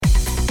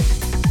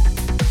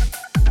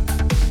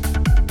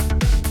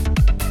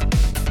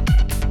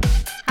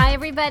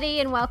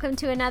everybody, and welcome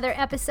to another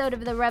episode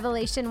of the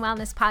Revelation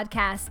Wellness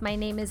Podcast. My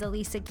name is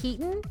Elisa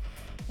Keaton,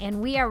 and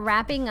we are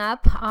wrapping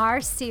up our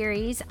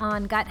series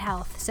on gut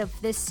health. So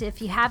if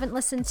you haven't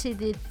listened to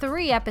the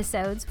 3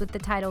 episodes with the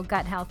title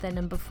Gut Health in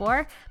them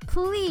before,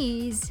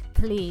 please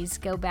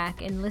go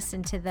back and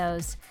listen to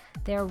those.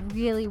 They're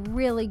really,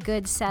 really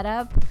good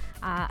setup.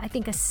 I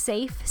think a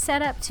safe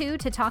setup too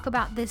to talk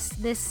about this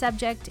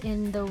subject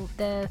in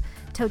the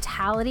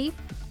totality.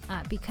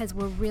 Because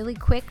we're really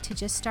quick to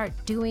just start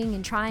doing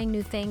and trying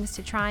new things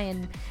to try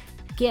and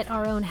get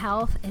our own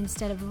health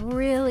instead of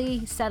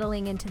really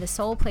settling into the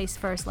soul place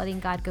first,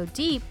 letting God go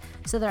deep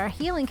so that our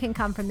healing can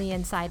come from the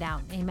inside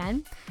out.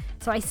 Amen.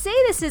 So I say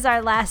this is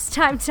our last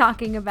time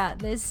talking about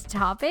this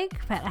topic,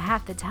 but I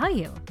have to tell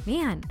you,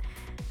 man,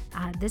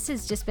 this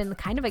has just been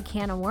kind of a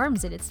can of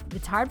worms, and it's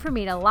hard for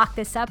me to lock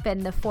this up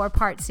in the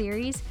 4-part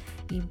series.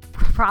 You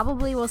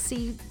probably will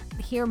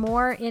hear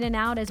more in and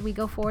out as we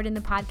go forward in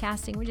the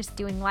podcasting. We're just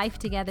doing life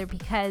together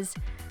because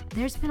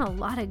there's been a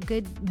lot of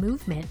good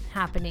movement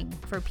happening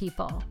for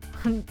people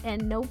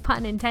and no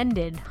pun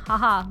intended,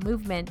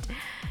 movement.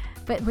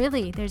 But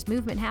really, there's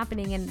movement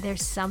happening, and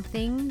there's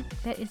something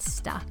that is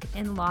stuck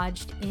and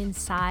lodged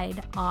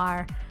inside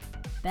our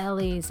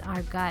bellies,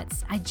 our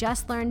guts. I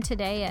just learned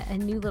today a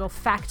new little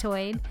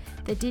factoid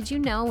that did you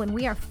know when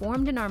we are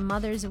formed in our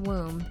mother's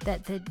womb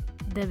that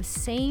the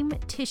same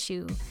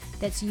tissue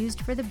that's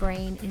used for the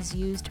brain is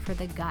used for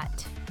the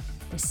gut.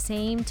 The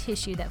same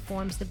tissue that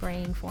forms the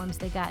brain forms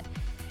the gut.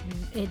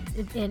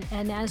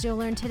 And as you'll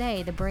learn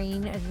today, the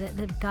brain,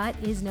 the gut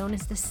is known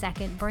as the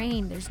second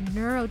brain. There's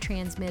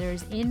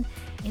neurotransmitters in.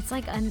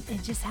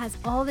 It just has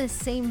all this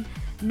same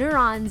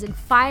neurons and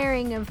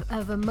firing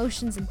of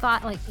emotions and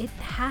thought. Like, it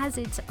has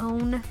its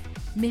own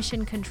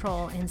mission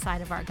control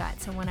inside of our gut.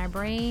 So when our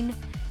brain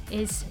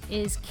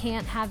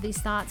can't have these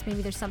thoughts,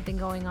 maybe there's something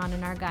going on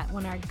in our gut.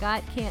 When our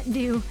gut can't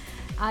do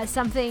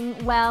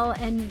something well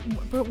and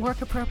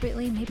work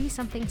appropriately, maybe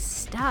something's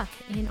stuck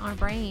in our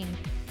brain,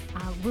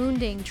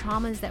 wounding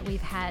traumas that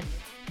we've had,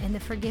 and the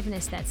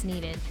forgiveness that's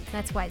needed.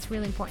 That's why it's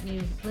really important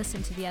you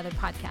listen to the other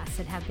podcasts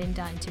that have been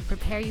done to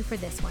prepare you for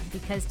this one,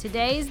 because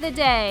today's the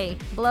day.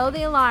 Blow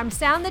the alarm,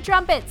 sound the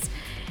trumpets.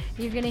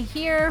 You're going to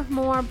hear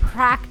more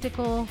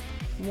practical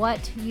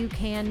what you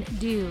can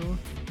do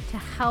to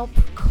help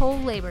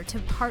co-labor, to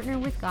partner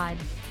with God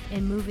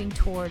in moving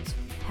towards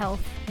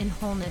health and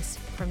wholeness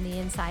from the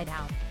inside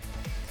out.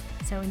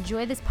 So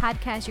enjoy this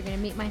podcast. You're going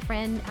to meet my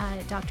friend,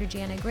 Dr.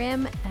 Jana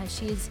Grimm.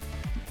 This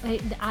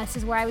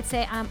is where I would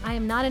say I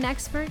am not an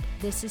expert.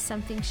 This is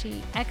something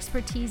she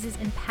expertises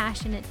and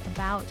passionate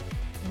about,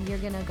 and you're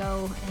going to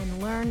go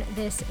and learn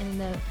this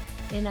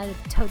in a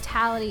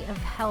totality of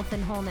health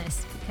and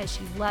wholeness, because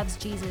she loves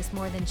Jesus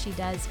more than she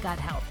does gut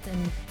health.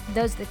 And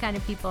those are the kind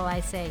of people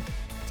I say,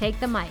 take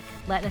the mic,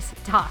 let us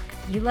talk.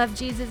 You love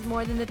Jesus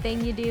more than the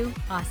thing you do?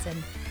 Awesome.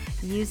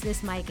 Use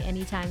this mic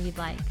anytime you'd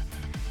like.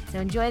 So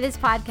enjoy this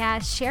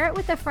podcast, share it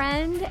with a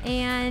friend,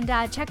 and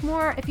check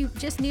more. If you're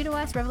just new to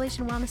us,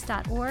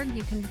 revelationwellness.org.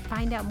 You can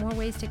find out more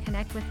ways to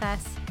connect with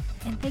us.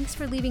 And thanks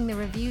for leaving the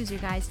reviews, you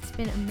guys. It's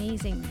been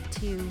amazing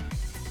to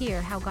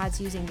hear how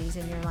God's using these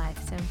in your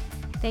life. So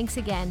thanks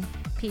again.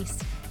 Peace.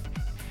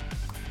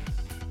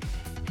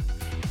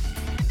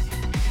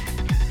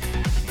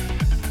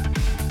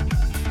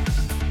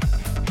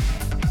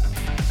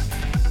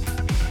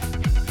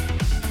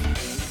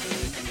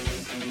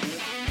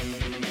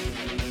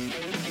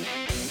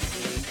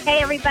 Hey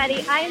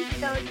everybody, I am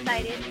so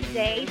excited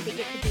today to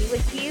get to be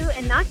with you,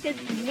 and not just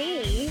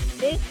me.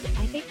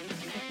 I think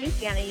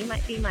Jana, you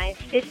might be my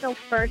official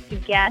first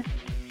guest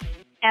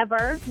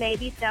ever,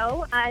 maybe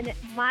so. And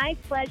my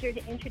pleasure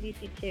to introduce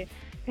you to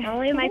not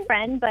only my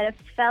friend, but a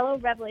fellow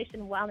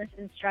Revelation Wellness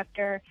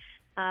instructor,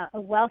 a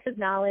wealth of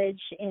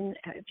knowledge, and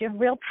a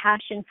real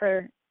passion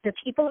for the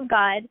people of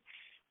God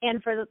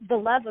and for the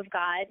love of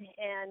God.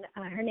 And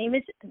her name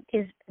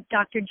is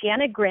Dr.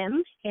 Jana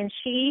Grimm, and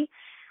she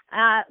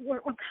we're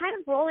kind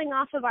of rolling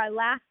off of our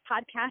last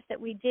podcast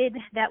that we did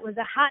that was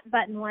a hot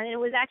button one. It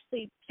was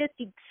actually just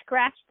to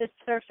scratch the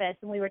surface,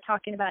 and we were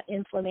talking about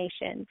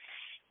inflammation.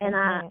 And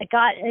I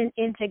got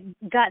into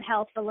gut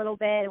health a little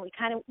bit, and we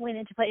kind of went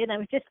into play. And I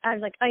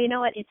was like, oh, you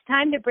know what? It's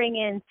time to bring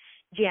in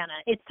Jana.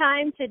 It's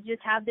time to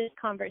just have this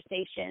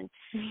conversation.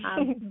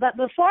 But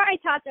before I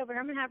toss over,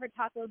 I'm going to have her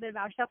talk a little bit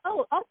about herself.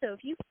 Oh, also,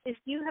 if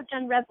you have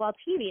done RevWell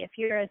TV, if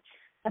you're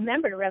a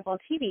member to RevWell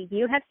TV,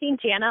 you have seen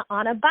Jana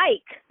on a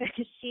bike.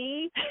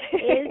 She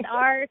is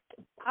our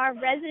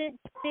resident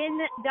spin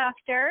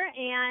doctor,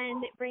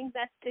 and brings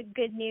us the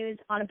good news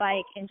on a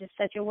bike in just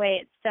such a way.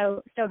 It's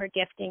so her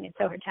gifting and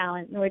so her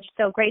talent, and we're just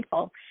so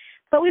grateful.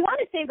 But we want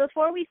to say,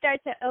 before we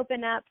start to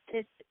open up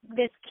this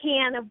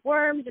can of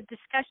worms of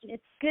discussion,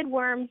 it's good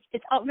worms.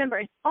 Remember,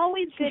 it's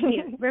always good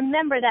news.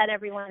 Remember that,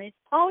 everyone. It's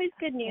always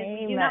good news.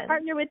 Amen. We do not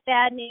partner with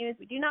bad news.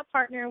 We do not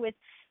partner with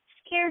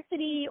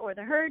scarcity or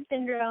the herd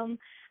syndrome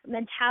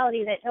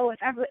mentality that, if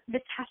ever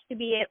this has to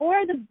be it,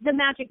 or the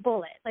magic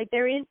bullet. Like,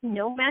 there is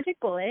no magic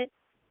bullet,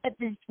 but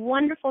there's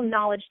wonderful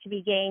knowledge to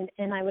be gained,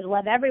 and I would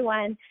love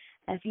everyone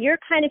if you're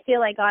kind of feel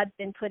like God's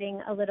been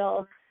putting a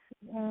little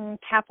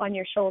tap on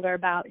your shoulder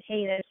about,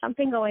 hey, there's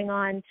something going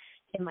on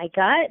in my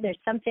gut, there's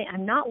something,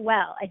 I'm not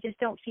well, I just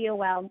don't feel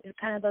well, it's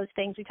kind of those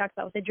things we talked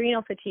about with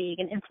adrenal fatigue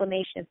and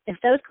inflammation. If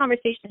those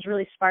conversations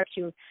really spark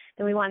you,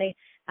 then we want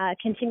to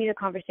continue the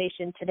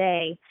conversation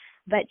today.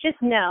 But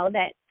just know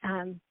that,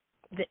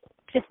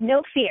 just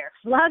no fear.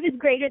 Love is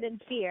greater than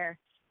fear.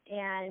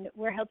 And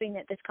we're hoping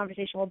that this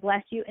conversation will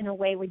bless you in a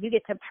way where you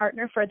get to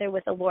partner further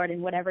with the Lord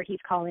in whatever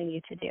He's calling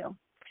you to do.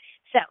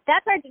 So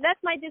that's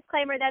my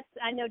disclaimer.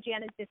 I know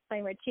Jana's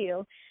disclaimer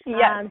too.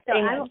 Yes. So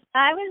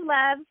I would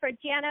love for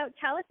Jana,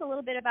 tell us a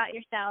little bit about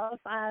yourself.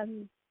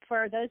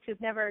 For those who've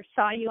never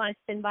saw you on a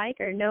spin bike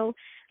or know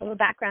a little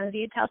background of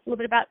you, tell us a little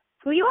bit about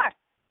who you are.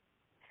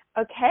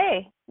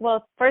 Okay.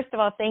 Well, first of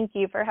all, thank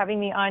you for having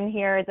me on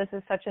here. This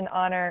is such an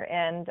honor,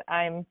 and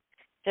I'm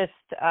just,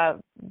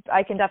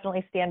 I can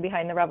definitely stand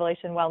behind the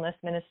Revelation Wellness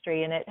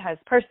Ministry, and it has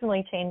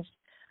personally changed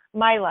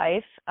my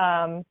life.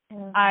 I'm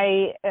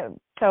a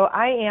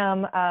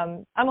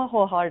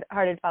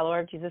wholehearted follower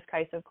of Jesus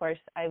Christ, of course.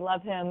 I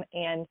love Him,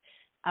 and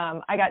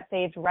I got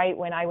saved right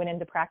when I went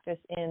into practice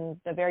in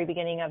the very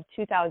beginning of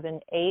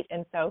 2008,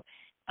 and so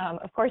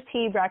of course,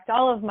 He wrecked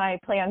all of my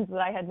plans that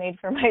I had made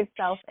for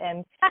myself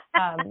and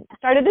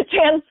started to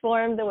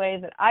transform the way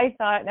that I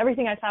thought and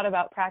everything I thought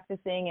about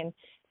practicing.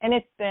 And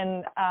it's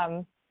been,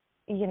 I'm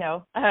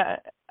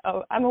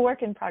a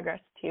work in progress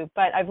too,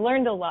 but I've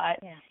learned a lot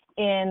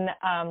in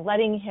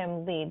letting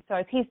Him lead. So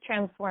as He's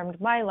transformed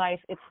my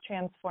life, it's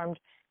transformed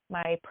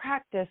my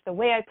practice, the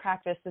way I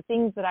practice, the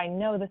things that I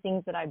know, the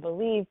things that I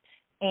believe,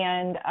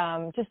 and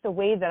just the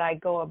way that I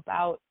go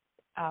about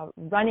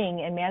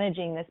running and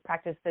managing this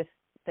practice, this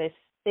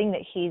thing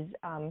that He's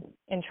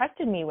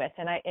entrusted me with,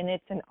 and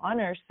it's an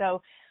honor.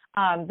 So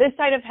this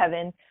side of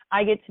heaven,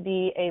 I get to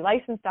be a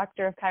licensed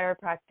doctor of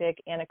chiropractic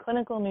and a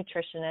clinical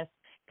nutritionist,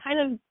 kind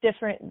of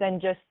different than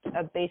just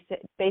a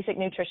basic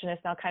nutritionist.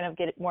 I'll kind of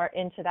get more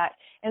into that.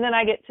 And then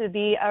I get to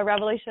be a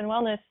Revelation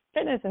Wellness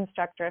fitness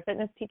instructor, a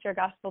fitness teacher,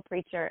 gospel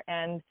preacher,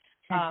 and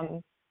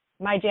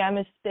my jam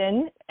is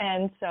spin.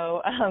 And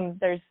so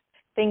there's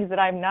things that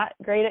I'm not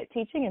great at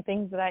teaching and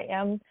things that I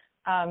am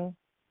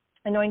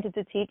anointed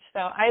to teach. So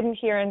I'm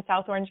here in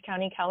South Orange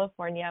County,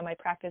 California. My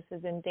practice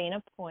is in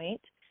Dana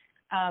Point.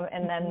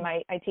 And then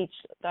I teach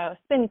the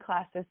spin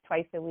classes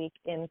twice a week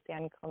in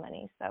San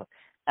Clemente. So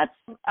that's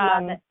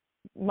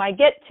my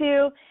get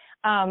to.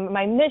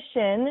 My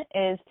mission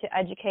is to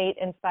educate,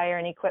 inspire,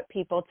 and equip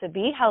people to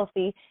be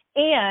healthy,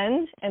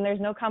 and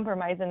there's no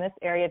compromise in this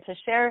area, to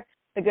share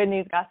the good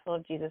news gospel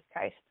of Jesus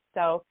Christ.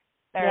 So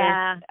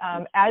there's,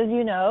 as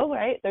you know,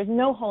 right, there's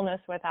no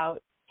wholeness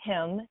without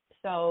Him.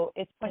 So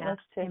it's pointless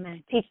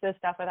to teach this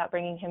stuff without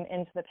bringing Him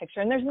into the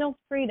picture. And there's no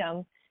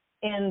freedom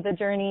in the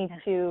journey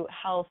to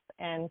health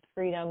and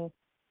freedom.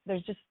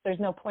 There's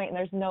no point, and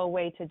there's no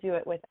way to do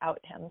it without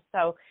Him.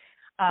 So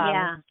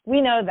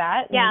we know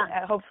that.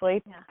 And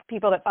hopefully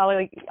people that follow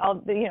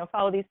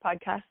these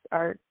podcasts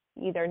are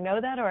either know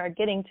that or are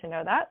getting to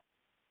know that,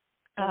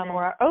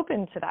 or are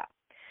open to that.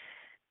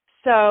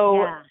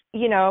 So,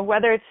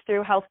 whether it's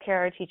through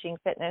healthcare or teaching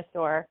fitness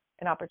or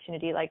an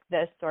opportunity like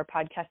this or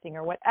podcasting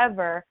or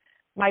whatever,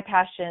 my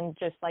passion,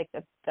 just like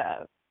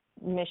the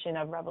mission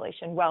of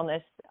Revelation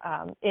Wellness,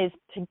 is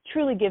to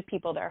truly give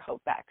people their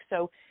hope back.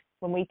 So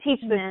when we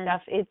teach this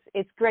stuff,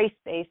 it's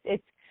grace-based.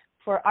 It's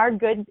for our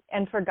good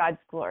and for God's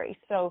glory.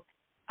 So,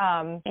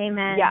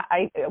 Amen. Yeah,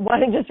 I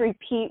want to just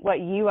repeat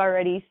what you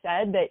already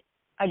said, that,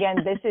 again,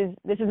 this is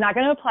not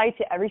going to apply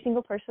to every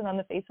single person on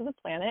the face of the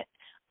planet.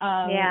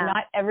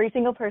 Not every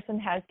single person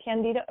has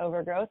candida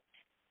overgrowth,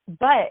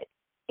 but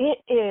it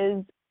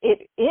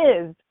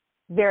is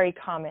very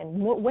common,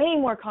 way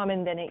more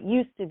common than it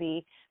used to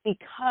be,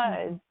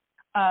 because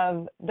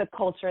of the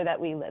culture that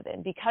we live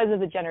in, because of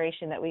the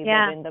generation that we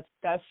live in,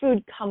 the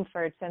food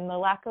comforts and the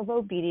lack of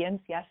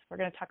obedience. Yes, we're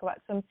going to talk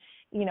about some,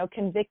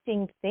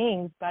 convicting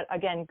things, but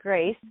again,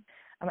 grace,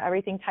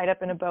 everything tied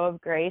up in a bow of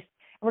grace.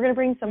 And we're going to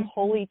bring some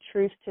holy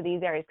truth to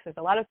these areas, because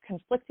there's a lot of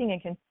conflicting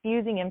and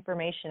confusing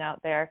information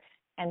out there.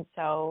 And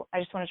so I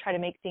just want to try to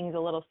make things a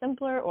little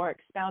simpler, or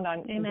expound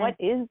on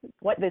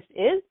what this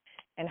is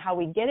and how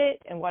we get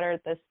it, and what are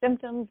the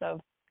symptoms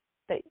of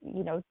that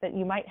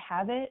you might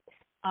have it.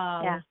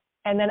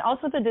 And then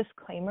also the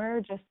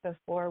disclaimer, just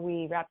before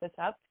we wrap this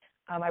up,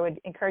 I would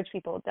encourage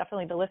people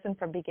definitely to listen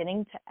from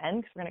beginning to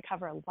end, because we're going to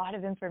cover a lot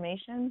of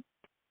information,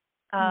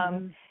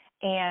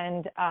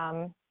 and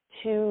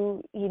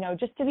to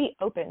just to be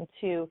open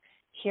to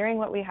hearing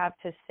what we have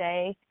to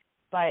say,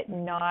 but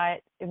not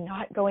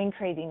going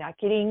crazy, not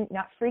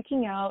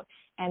freaking out,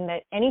 and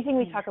that anything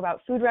we talk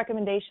about, food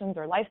recommendations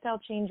or lifestyle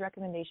change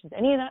recommendations,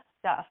 any of that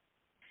stuff,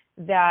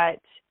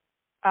 that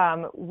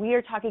we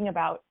are talking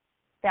about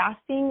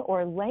fasting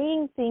or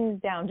laying things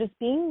down, just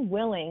being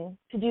willing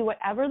to do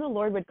whatever the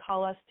Lord would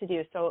call us to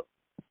do. So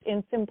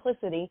in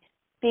simplicity,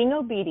 being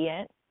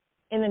obedient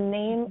in the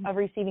name of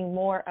receiving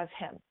more of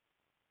Him.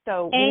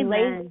 So we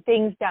lay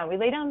things down. We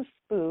lay down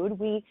food.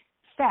 We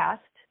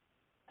fast.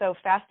 So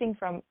fasting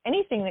from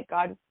anything that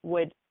God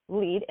would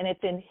lead, and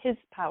it's in his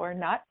power,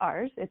 not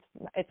ours.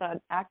 It's an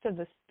act of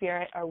the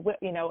Spirit, or,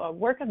 you know, a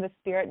work of the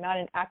Spirit, not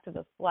an act of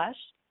the flesh.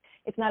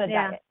 It's not a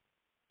diet.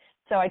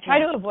 So I try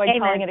to avoid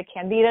calling it a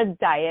Candida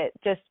diet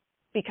just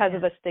because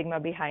of the stigma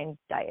behind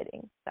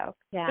dieting. So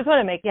just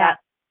want to make that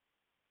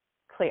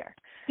clear.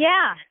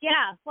 Yeah.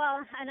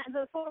 Well, and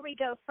before we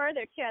go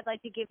further, too, I'd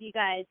like to give you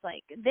guys,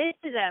 like, this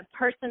is a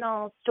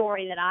personal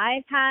story that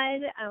I've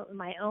had,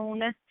 my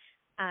own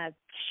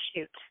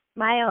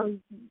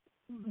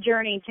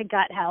journey to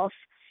gut health,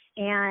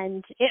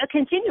 and a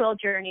continual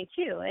journey,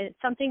 too. It's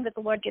something that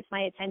the Lord gets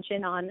my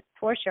attention on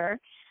for sure.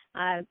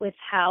 With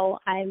how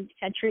I'm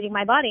treating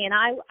my body. And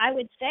I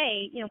would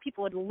say, you know,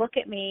 people would look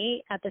at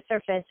me at the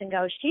surface and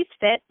go, she's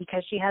fit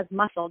because she has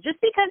muscle. Just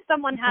because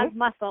someone has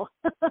muscle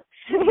does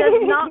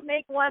not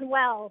make one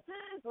well.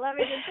 Let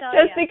me just tell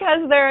you. Just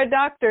because they're a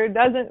doctor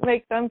doesn't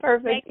make them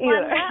perfect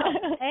either.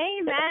 Well.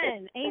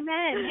 Amen.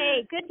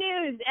 Hey, good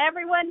news.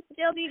 Everyone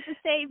still needs a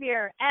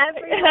savior.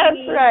 Everyone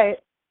needs right.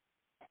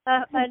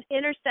 An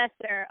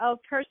intercessor, a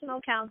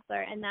personal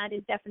counselor, and that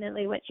is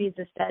definitely what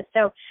Jesus does.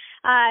 So,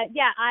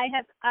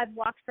 I've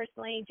walked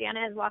personally. Jana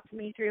has walked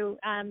me through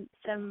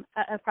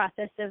a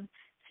process of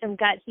some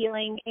gut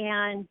healing,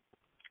 and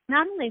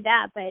not only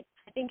that, but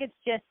I think it's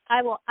just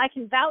I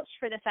can vouch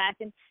for the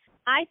fact, and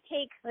I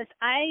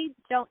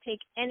don't take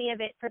any of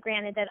it for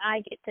granted that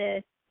I get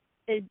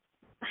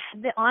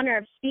the honor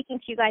of speaking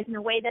to you guys in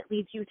a way that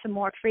leads you to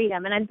more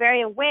freedom, and I'm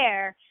very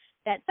aware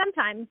that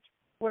sometimes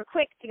we're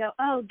quick to go,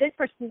 oh, this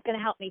person's going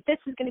to help me. This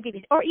is going to be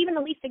this. Or even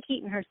Elisa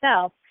Keaton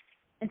herself.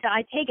 And so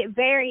I take it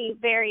very,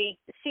 very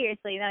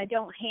seriously that I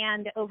don't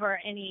hand over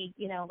any,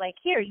 you know, like,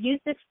 here,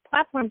 use this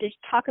platform to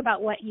talk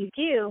about what you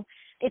do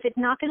if it's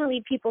not going to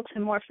lead people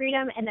to more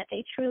freedom and that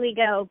they truly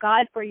go,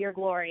 God, for your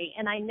glory.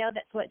 And I know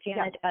that's what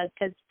Jana does,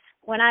 because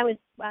when I was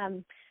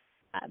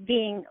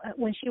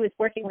when she was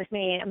working with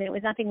me, I mean,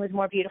 nothing was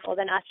more beautiful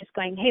than us just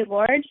going, hey,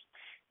 Lord,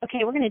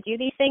 okay, we're going to do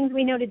these things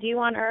we know to do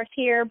on earth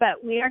here,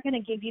 but we are going to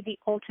give you the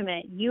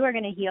ultimate. You are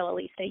going to heal,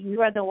 Elisa.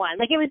 You are the one.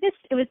 Like, it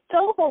was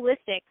so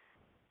holistic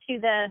to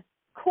the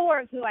core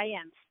of who I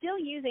am, still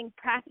using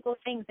practical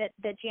things that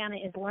Jana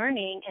is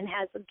learning and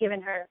has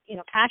given her, you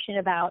know, passion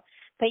about,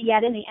 but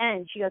yet in the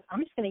end, she goes,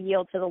 I'm just going to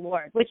yield to the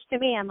Lord, which to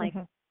me, I'm like,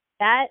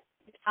 that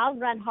I'll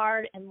run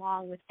hard and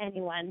long with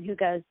anyone who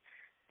goes,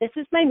 this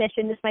is my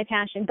mission, this is my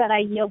passion, but I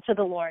yield to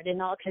the Lord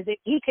and all, because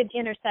He could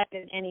intersect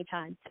at any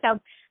time. So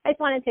I just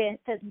wanted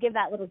to give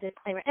that little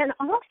disclaimer. And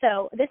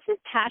also, this is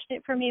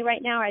passionate for me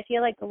right now. I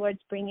feel like the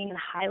Lord's bringing and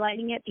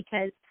highlighting it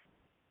because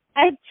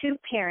I have two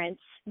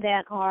parents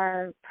that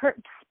are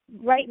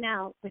right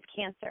now with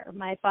cancer.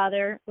 My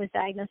father was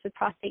diagnosed with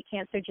prostate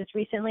cancer just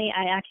recently.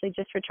 I actually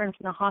just returned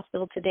from the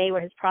hospital today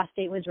where his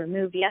prostate was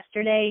removed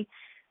yesterday.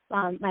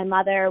 My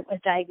mother was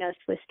diagnosed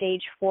with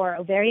stage 4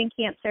 ovarian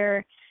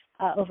cancer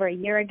over a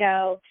year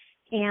ago,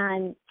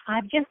 and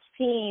I've just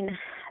seen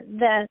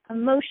the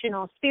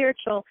emotional,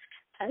 spiritual,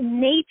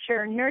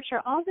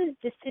 nurture, all this,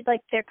 just like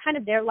they're kind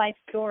of their life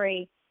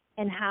story,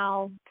 and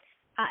how,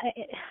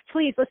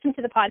 please listen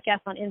to the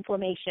podcast on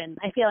inflammation.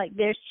 I feel like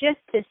there's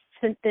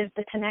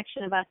the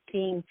connection of us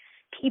being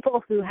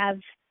people who have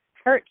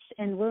hurts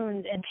and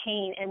wounds and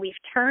pain, and we've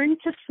turned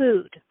to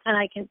food. And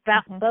I can,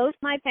 both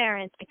my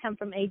parents, I come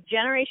from a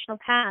generational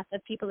path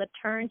of people that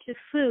turn to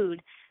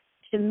food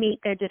to meet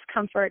their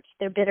discomfort,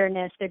 their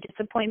bitterness, their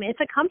disappointment. It's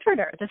a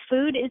comforter. The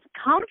food is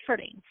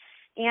comforting.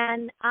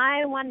 And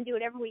I want to do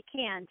whatever we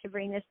can to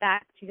bring this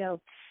back to go,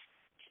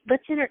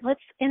 let's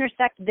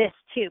intersect this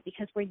too,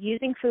 because we're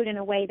using food in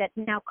a way that's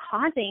now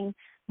causing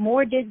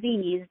more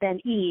disease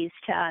than ease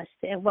to us.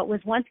 And what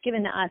was once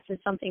given to us is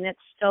something that's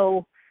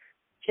so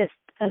just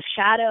a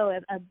shadow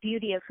of a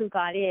beauty of who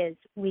God is.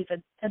 We've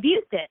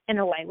abused it in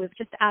a way. We've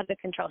just out of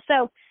control.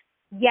 So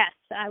yes,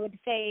 I would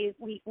say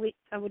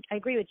I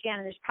agree with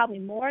Jana. There's probably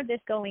more of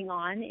this going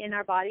on in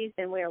our bodies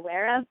than we're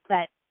aware of,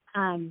 but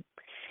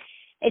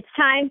it's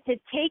time to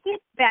take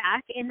it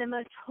back in the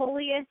most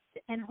holiest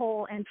and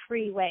whole and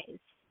free ways.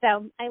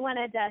 So I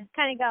wanted to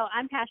kind of go,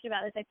 I'm passionate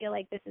about this. I feel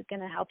like this is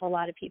going to help a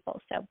lot of people.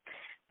 So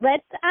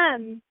let's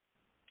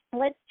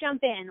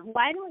jump in.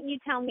 Why don't you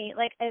tell me,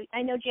 like,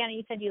 I know, Jana,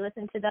 you said you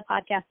listened to the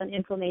podcast on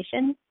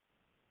inflammation.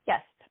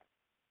 Yes.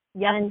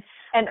 Yeah.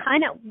 And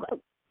kind of,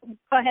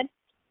 go ahead.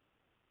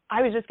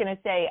 I was just going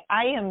to say,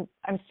 I'm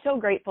so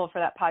grateful for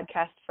that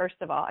podcast, first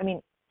of all. I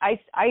mean,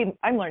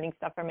 I'm learning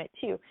stuff from it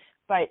too,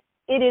 but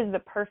it is the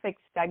perfect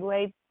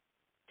segue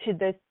to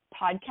this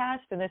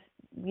podcast and this,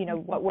 you know,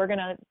 what we're going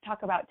to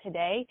talk about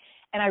today.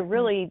 And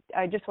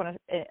I just want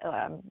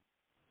to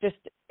just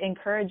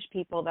encourage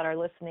people that are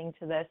listening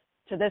to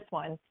this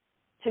one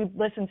to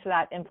listen to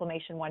that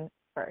inflammation one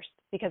first,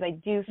 because I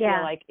do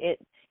feel like it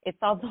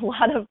solves a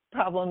lot of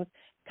problems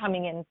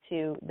coming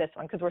into this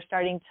one, because we're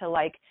starting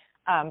to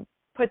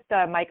put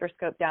the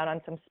microscope down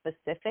on some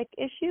specific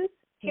issues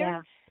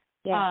here.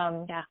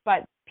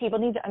 But people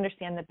need to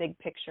understand the big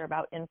picture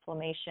about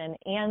inflammation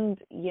and,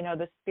 you know,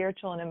 the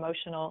spiritual and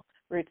emotional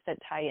roots that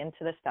tie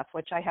into this stuff,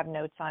 which I have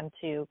notes on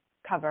to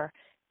cover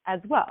as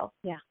well.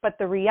 Yeah. But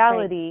the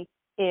reality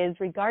is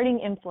regarding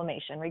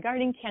inflammation,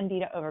 regarding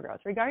candida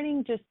overgrowth,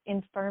 regarding just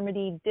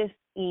infirmity,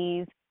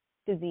 dis-ease,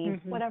 disease,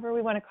 whatever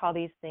we want to call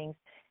these things,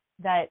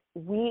 that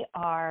we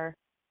are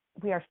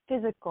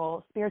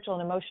physical, spiritual,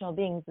 and emotional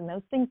beings, and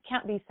those things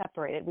can't be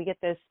separated. We get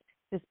this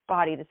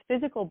body, this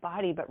physical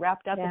body, but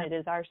wrapped up in it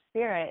is our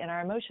spirit and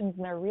our emotions,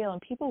 and they're real.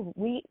 And people,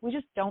 we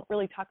just don't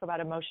really talk about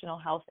emotional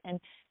health and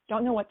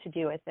don't know what to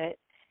do with it.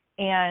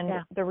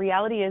 And the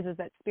reality is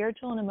that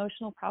spiritual and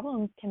emotional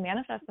problems can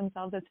manifest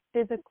themselves as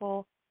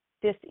physical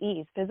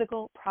dis-ease,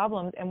 physical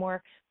problems, and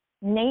we're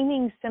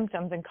naming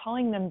symptoms and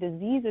calling them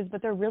diseases,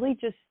 but they're really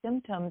just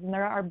symptoms, and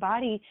they're our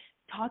body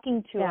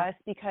talking to us,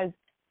 because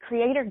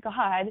Creator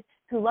God,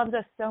 who loves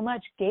us so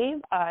much, gave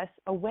us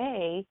a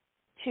way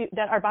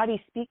that our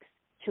body speaks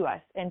to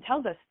us and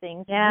tells us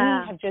things. We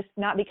have just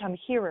not become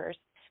hearers.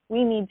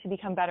 We need to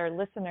become better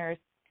listeners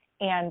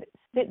and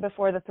sit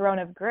before the throne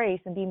of grace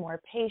and be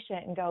more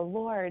patient and go,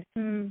 Lord,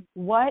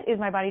 what is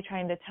my body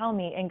trying to tell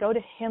me? And go to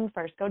Him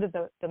first. Go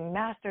to the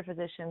master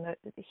physician.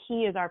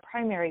 He is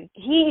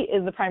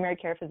the primary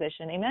care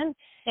physician. Amen?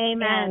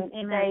 Amen.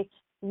 And say,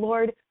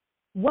 Lord,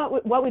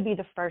 what would be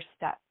the first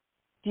step?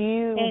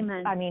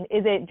 I mean,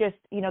 is it just,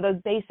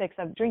 those basics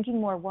of drinking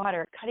more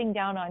water, cutting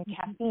down on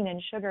caffeine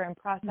and sugar and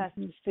processed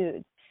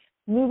foods,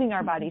 moving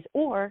our bodies,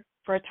 or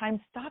for a time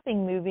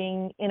stopping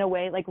moving in a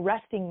way like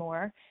resting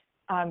more,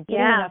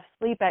 getting enough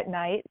sleep at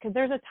night? Because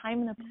there's a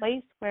time and a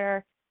place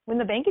where when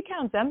the bank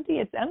account's empty,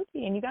 it's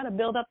empty, and you got to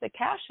build up the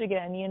cash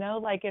again,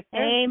 like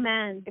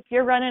if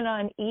you're running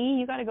on E,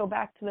 you got to go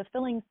back to the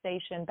filling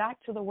station, back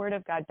to the Word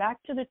of God,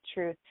 back to the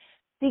truth.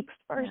 Seek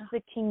first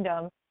the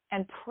kingdom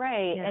and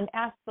pray and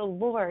ask the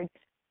Lord,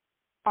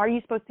 are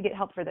you supposed to get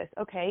help for this?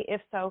 Okay, if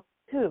so,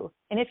 who?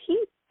 And if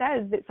He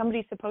says that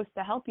somebody's supposed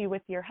to help you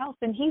with your health,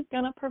 then He's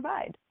going to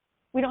provide.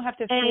 We don't have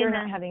to fear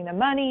not having the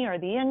money or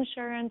the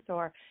insurance,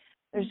 or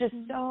there's just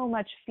so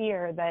much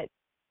fear that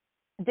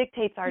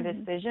dictates our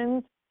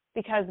decisions,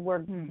 because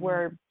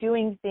we're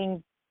doing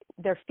things,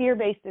 they're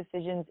fear-based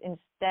decisions,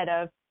 instead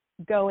of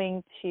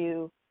going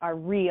to our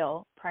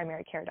real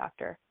primary care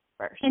doctor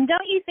first. And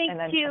don't you think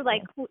too,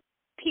 like,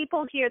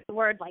 people hear the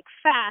word like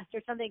fast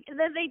or something, and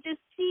then they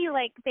just see,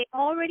 like, they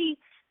already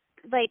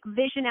like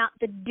vision out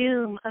the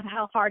doom of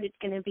how hard it's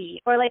going to be,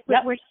 or like we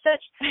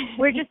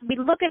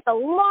look at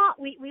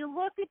we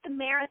look at the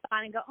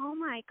marathon and go, oh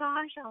my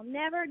gosh, I'll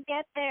never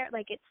get there.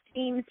 Like, it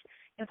seems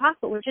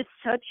impossible.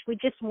 We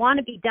just want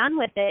to be done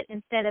with it,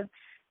 instead of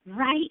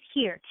right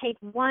here, take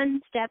one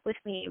step with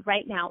me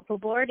right now. The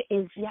Lord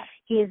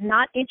He is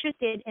not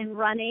interested in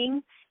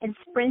running and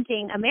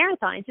sprinting a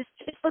marathon. Just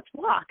let's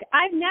walk.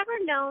 I've never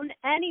known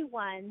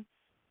anyone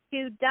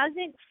who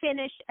doesn't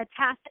finish a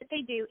task that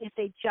they do if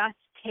they just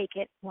take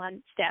it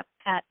one step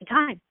at a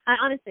time.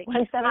 Honestly,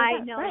 one step at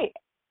a time. Right.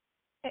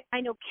 I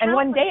know countless and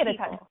one day at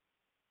people, a time.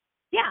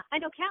 Yeah, I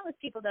know countless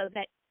people, though,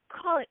 that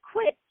call it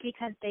quits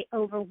because they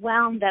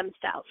overwhelm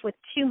themselves with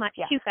too much,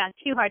 too fast,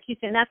 too hard, too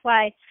soon. That's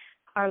why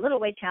our Little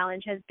Way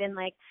Challenge has been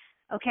like,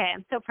 okay,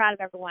 I'm so proud of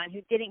everyone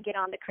who didn't get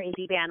on the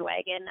crazy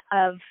bandwagon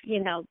of,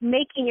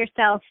 making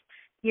yourself,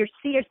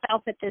 see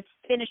yourself at this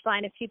finish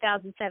line of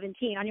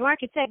 2017. On your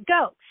mark, it said,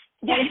 go.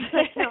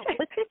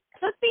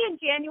 Let's be in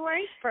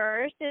January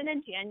 1st, and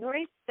then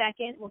January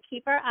 2nd, we'll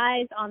keep our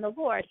eyes on the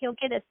Lord. He'll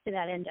get us to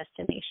that end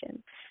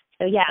destination.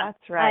 So,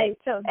 that's right.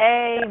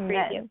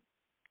 Amen.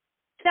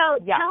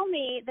 So tell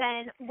me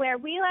then, where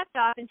we left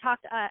off and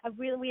talked,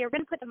 we are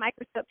going to put the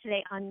microscope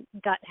today on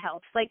gut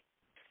health. Like,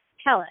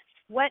 tell us,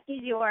 what's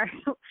your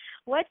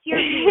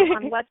view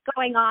on what's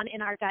going on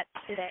in our guts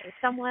today? If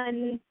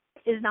someone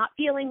is not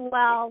feeling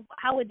well,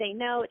 how would they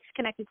know it's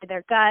connected to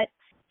their gut?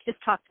 Just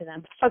talk to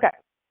them. Okay.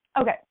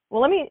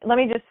 Well, let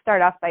me just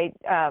start off by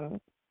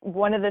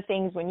one of the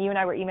things when you and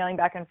I were emailing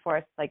back and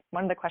forth, like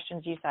one of the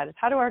questions you said is,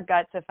 how do our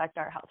guts affect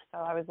our health? So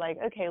I was like,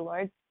 okay,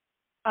 Lord,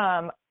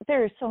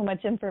 there's so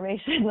much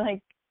information,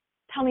 like,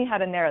 tell me how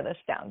to narrow this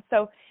down.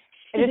 So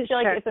I just feel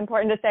like it's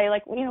important to say,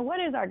 like, what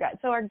is our gut?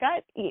 So our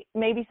gut,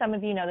 maybe some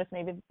of you know this,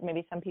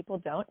 maybe some people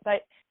don't,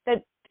 but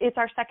that it's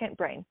our second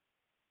brain.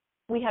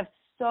 We have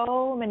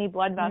so many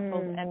blood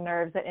vessels and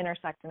nerves that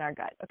intersect in our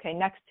gut. Okay,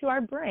 next to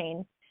our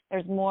brain,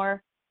 there's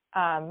more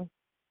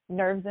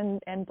nerves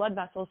and blood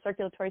vessels,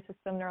 circulatory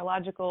system,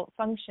 neurological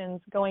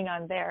functions going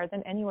on there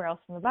than anywhere else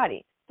in the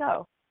body.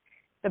 So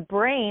the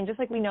brain, just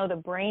like we know the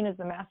brain is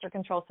the master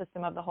control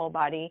system of the whole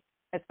body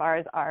as far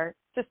as our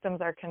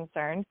systems are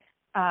concerned,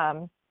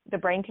 the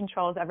brain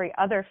controls every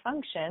other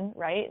function,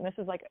 right? And this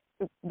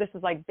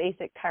is like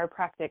basic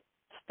chiropractic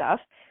stuff.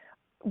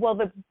 Well,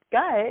 the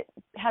gut,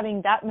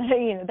 having that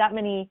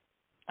many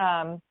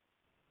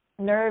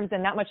nerves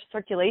and that much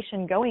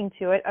circulation going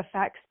to it,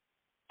 affects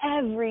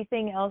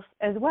everything else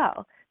as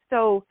well.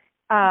 So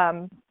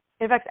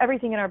it affects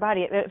everything in our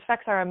body. It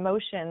affects our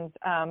emotions.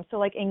 So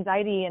like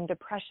anxiety and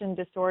depression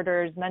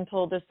disorders,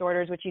 mental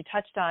disorders, which you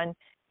touched on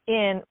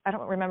in, I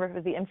don't remember if it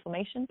was the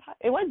inflammation,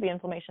 it was the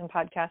inflammation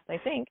podcast, I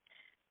think.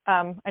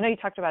 I know you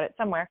talked about it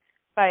somewhere,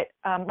 but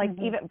like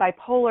even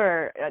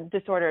bipolar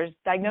disorders,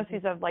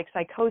 diagnoses of like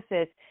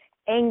psychosis,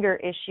 anger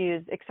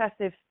issues,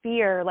 excessive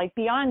fear, like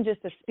beyond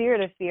just the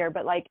spirit of fear,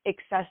 but like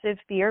excessive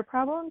fear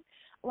problems.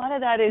 A lot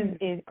of that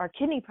is our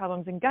kidney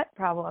problems and gut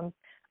problems,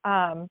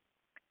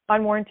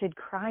 unwarranted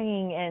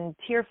crying and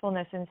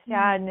tearfulness and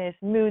sadness,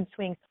 mood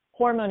swings,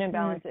 hormone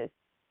imbalances.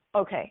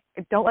 Okay,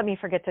 don't let me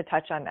forget to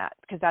touch on that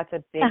because that's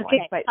a big one.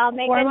 But I'll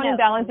make hormone a note.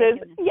 imbalances,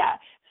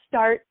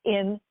 start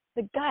in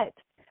the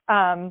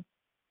gut.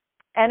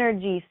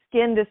 Energy,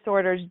 skin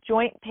disorders,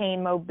 joint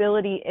pain,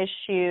 mobility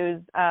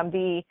issues,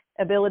 the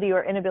ability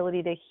or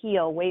inability to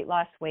heal, weight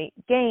loss, weight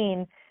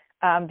gain,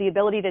 the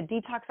ability to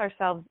detox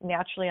ourselves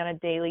naturally on a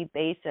daily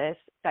basis,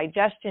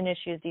 digestion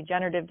issues,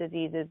 degenerative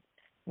diseases,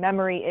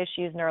 memory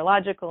issues,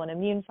 neurological and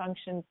immune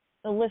functions,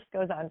 the list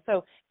goes on.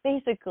 So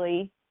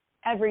basically,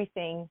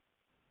 everything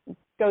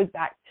goes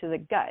back to the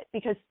gut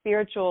because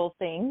spiritual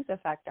things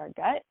affect our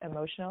gut,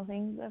 emotional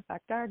things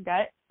affect our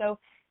gut. So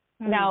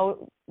now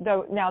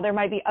there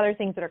might be other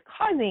things that are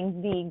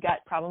causing the gut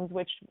problems,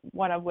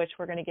 one of which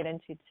we're going to get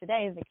into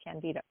today, the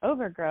candida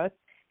overgrowth,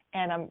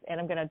 and I'm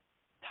going to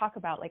talk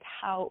about like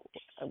how,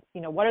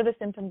 what are the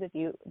symptoms that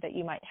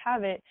you might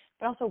have it,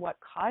 but also what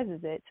causes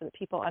it, so that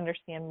people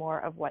understand more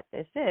of what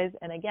this is.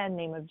 And again,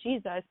 name of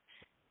Jesus.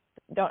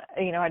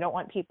 I don't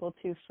want people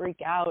to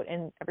freak out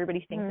and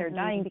everybody think they're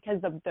dying, because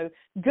the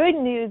good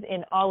news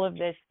in all of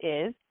this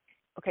is,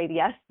 okay,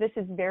 yes, this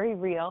is very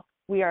real.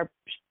 We are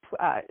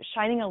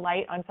shining a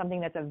light on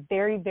something that's a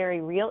very,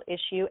 very real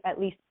issue. At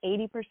least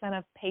 80%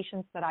 of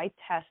patients that I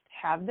test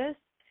have this.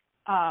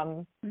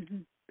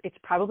 It's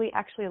probably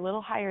actually a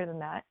little higher than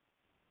that.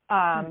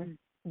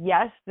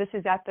 Yes, this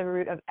is at the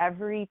root of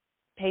every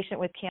patient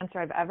with cancer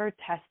I've ever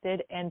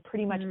tested, and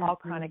pretty much all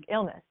chronic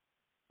illness.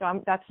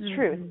 So that's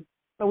truth.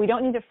 But we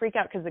don't need to freak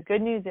out, because the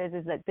good news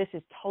is that this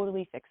is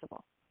totally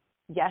fixable.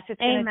 Yes, it's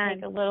going to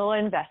take a little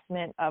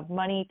investment of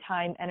money,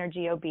 time,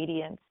 energy,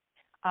 obedience.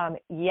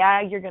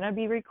 You're going to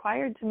be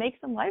required to make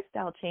some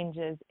lifestyle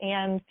changes.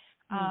 And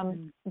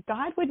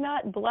God would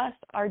not bless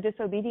our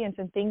disobedience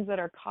and things that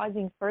are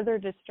causing further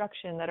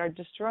destruction, that are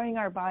destroying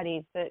our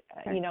bodies, that,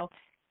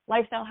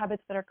 lifestyle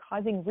habits that are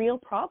causing real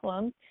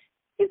problems.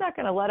 He's not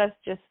going to let us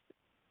just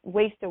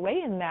waste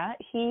away in that.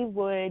 He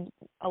would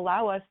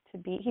allow us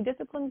he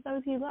disciplines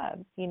those he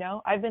loves.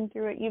 I've been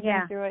through it. You've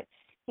been through it.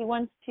 He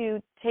wants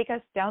to take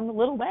us down the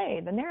little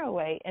way, the narrow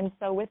way. And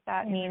so with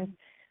that means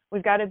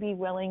we've got to be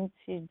willing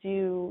to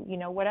do,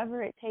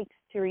 whatever it takes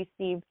to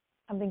receive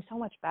something so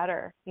much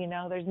better.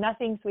 There's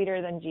nothing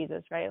sweeter than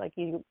Jesus, right? Like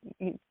you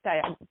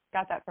said, I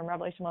got that from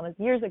Revelation Wellness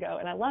years ago,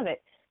 and I love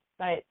it.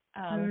 But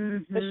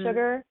the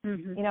sugar,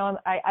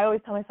 I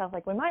always tell myself,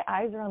 like, when my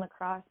eyes are on the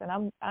cross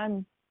and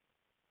I'm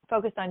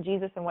focused on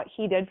Jesus and what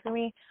he did for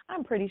me,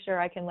 I'm pretty sure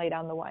I can lay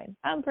down the wine.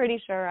 I'm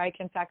pretty sure I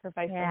can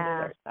sacrifice some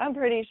desserts. I'm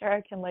pretty sure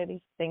I can lay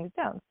these things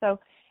down. So,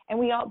 and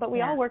we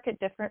all work at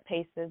different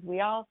paces.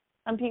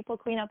 Some people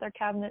clean out their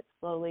cabinets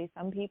slowly.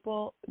 Some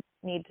people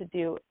need to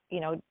do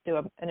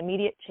an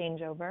immediate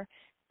changeover.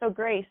 So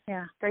grace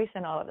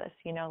in all of this,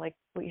 like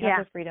we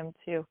have the freedom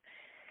to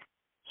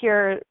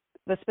hear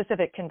the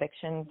specific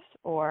convictions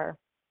or,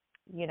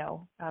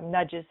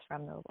 nudges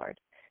from the Lord.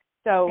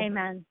 So,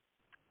 amen.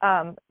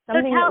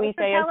 Something that we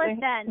say is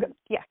then.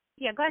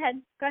 Go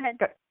ahead.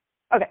 Good.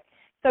 Okay.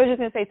 So I was just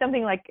going to say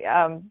something like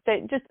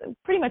that just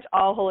pretty much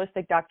all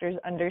holistic doctors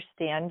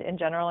understand in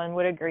general and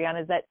would agree on,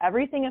 is that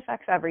everything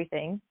affects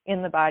everything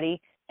in the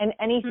body, and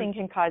anything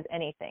can cause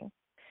anything.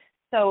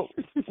 So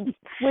with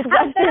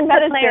Western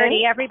medicine,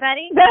 clarity,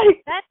 everybody.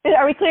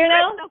 Are we clear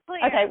now?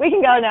 Clear. Okay, we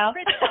can go now.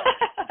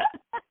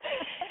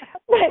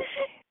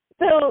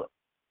 So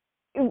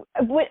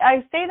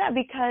I say that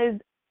because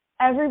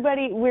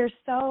we're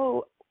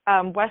so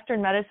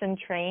Western medicine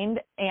trained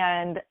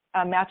and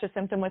match a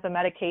symptom with a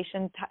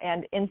medication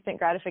and instant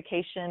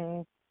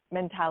gratification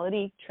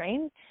mentality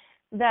trained,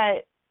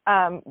 that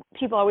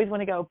people always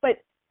want to go, but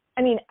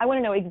I want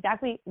to know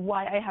exactly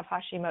why I have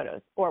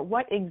Hashimoto's, or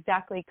what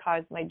exactly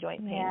caused my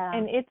joint pain.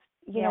 And it's,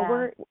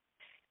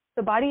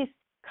 the body's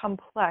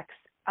complex,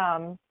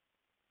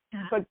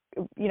 but,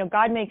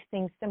 God makes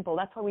things simple.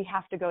 That's why we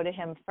have to go to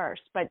him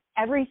first. But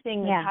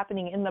everything that's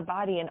happening in the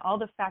body, and all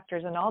the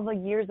factors and all the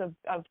years of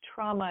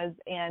traumas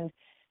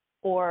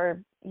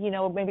or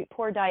maybe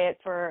poor diet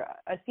for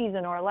a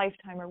season or a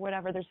lifetime or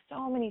whatever, there's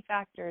so many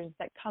factors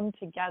that come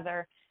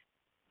together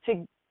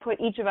to put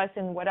each of us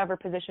in whatever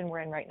position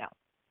we're in right now.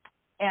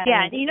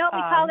 And, you know what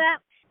we call that?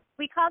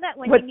 We call that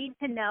when you need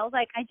to know.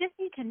 Like, I just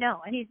need to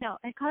know. I need to know.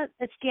 I call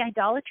it's the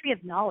idolatry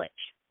of knowledge.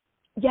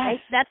 Yes. Right?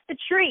 That's the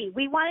tree.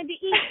 We wanted to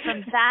eat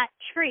from that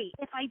tree.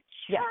 If I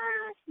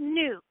just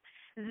knew,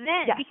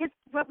 then, because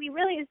what we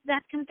really is,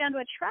 that comes down to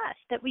a trust,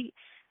 that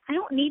I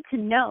don't need to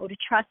know to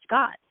trust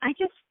God.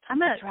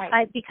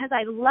 Because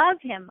I love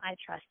him, I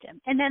trust him.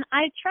 And then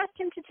I trust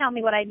him to tell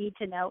me what I need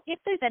to know, if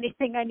there's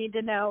anything I need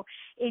to know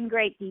in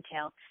great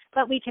detail.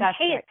 But we can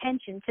pay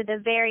attention to the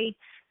very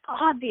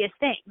obvious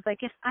things. Like,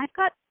 if I've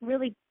got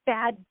really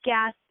bad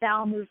gas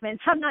bowel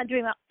movements, I'm not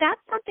doing well.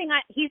 That's something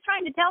he's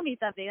trying to tell me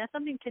something. That's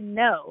something to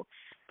know.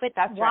 But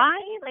That's why?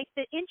 right. Like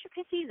the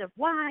intricacies of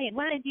why and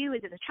what did I do?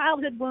 Is it a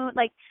childhood wound?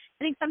 Like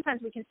I think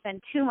sometimes we can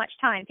spend too much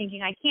time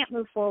thinking I can't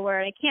move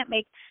forward. I can't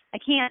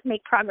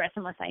make progress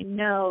unless I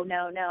know.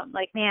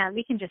 Like, man,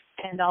 we can just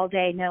spend all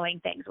day knowing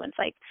things when it's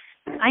like,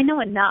 I know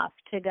enough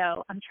to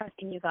go, I'm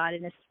trusting you, God,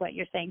 and this is what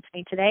you're saying to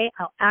me today.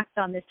 I'll act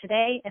on this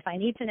today. If I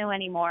need to know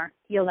any more,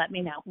 you'll let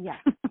me know. Yeah.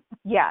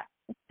 Yeah,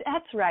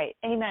 that's right.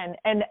 Amen.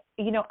 And,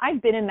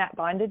 I've been in that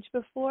bondage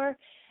before.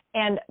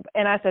 And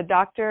as a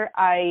doctor,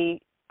 I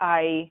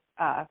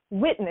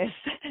witness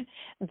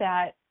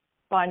that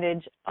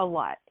bondage a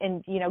lot.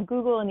 And,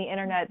 Google and the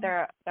internet,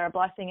 they're a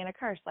blessing and a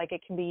curse. Like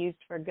it can be used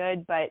for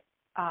good, but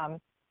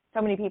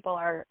so many people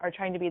are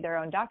trying to be their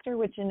own doctor,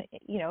 which in,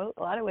 a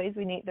lot of ways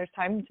there's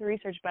time to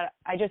research, but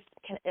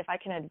if I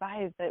can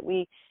advise that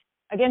we,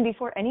 again,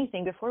 before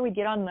we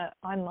get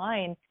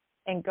online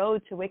and go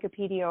to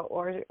Wikipedia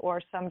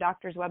or some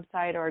doctor's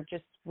website or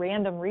just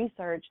random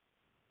research,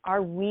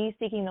 are we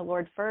seeking the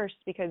Lord first?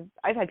 Because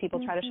I've had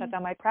people try to shut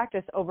down my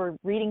practice over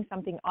reading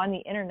something on the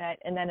internet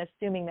and then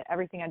assuming that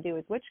everything I do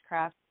is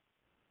witchcraft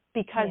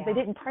because they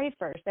didn't pray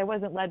first. They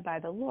wasn't led by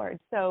the Lord.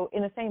 So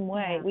in the same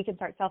way, we can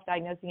start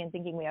self-diagnosing and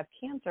thinking we have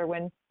cancer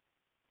when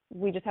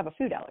we just have a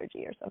food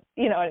allergy or something.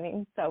 You know what I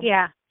mean? So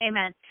yeah,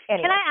 amen.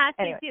 Anyway, can I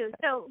ask you too?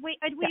 So we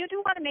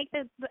do want to make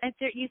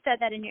you said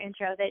that in your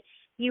intro that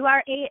you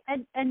are a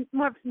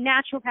more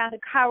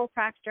naturopathic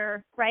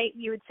chiropractor, right?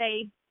 You would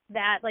say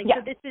that, like,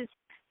 so this is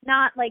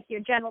not like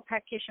your general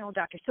practitioner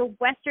doctor. So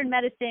Western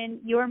medicine,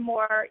 you're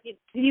more,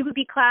 you would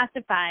be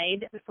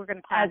classified, if we're going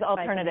to classify, as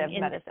alternative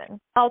medicine.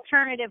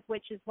 Alternative,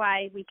 which is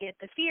why we get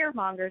the fear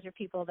mongers or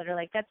people that are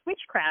like, that's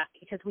witchcraft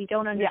because we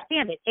don't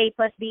understand it. A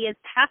plus B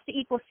has to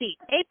equal C.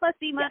 A plus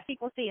B must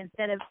equal C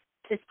instead of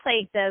this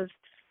place of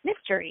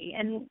mystery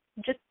and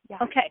just,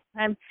 okay,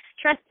 I'm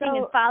trusting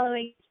and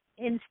following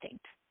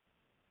instinct.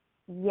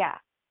 Yeah.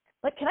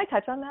 Can I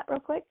touch on that real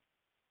quick?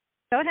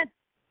 Go ahead.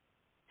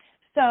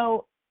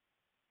 So,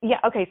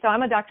 okay. So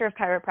I'm a doctor of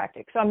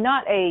chiropractic. So I'm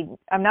not a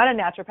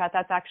naturopath.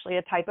 That's actually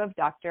a type of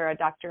doctor, a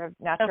doctor of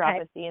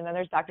naturopathy. Okay. And then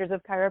there's doctors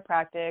of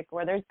chiropractic,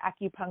 or there's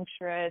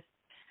acupuncturists,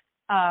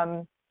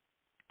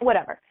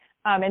 whatever.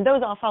 And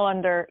those all fall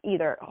under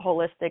either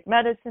holistic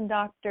medicine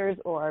doctors,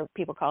 or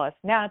people call us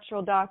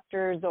natural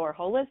doctors or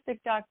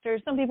holistic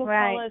doctors. Some people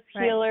call us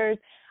healers.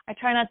 I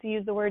try not to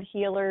use the word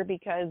healer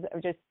because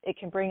it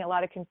can bring a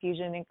lot of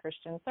confusion in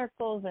Christian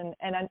circles.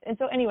 And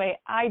so anyway,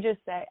 I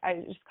just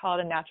call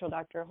it a natural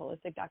doctor, a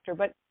holistic doctor.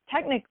 But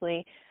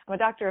technically, I'm a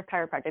doctor of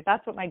chiropractic.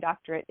 That's what my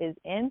doctorate is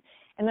in.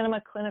 And then I'm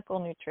a clinical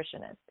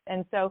nutritionist.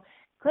 And so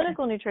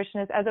clinical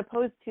nutritionist, as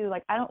opposed to,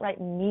 like, I don't write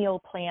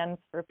meal plans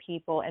for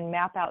people and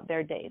map out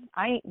their days.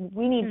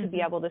 We need to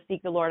be able to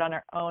seek the Lord on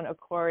our own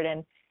accord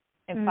and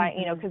find,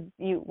 because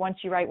once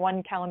you write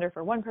one calendar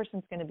for one person,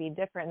 it's going to be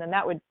different, and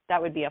then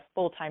that would be a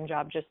full-time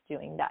job just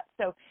doing that.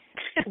 So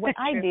what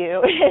I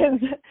do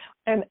is,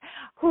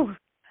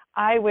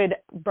 I would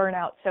burn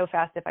out so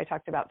fast if I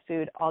talked about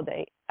food all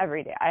day,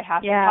 every day.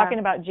 Talking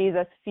about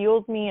Jesus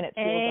fuels me, and it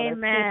fuels other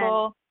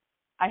people.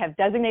 I have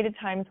designated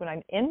times when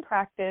I'm in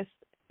practice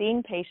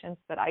seeing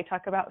patients that I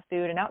talk about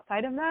food, and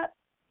outside of that,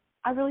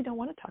 I really don't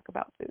want to talk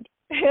about food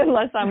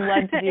unless I'm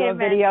led to do a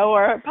video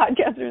or a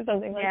podcast or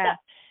something like that.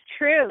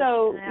 True.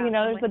 So,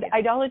 there's the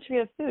idolatry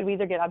of food. We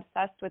either get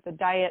obsessed with the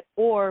diet,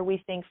 or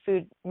we think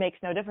food makes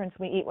no difference.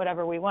 We eat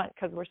whatever we want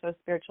because we're so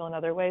spiritual in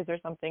other ways or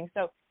something.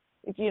 So,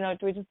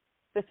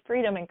 this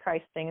freedom in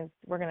Christ thing is,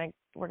 we're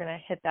gonna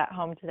hit that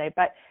home today.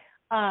 But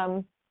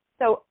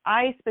so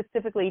I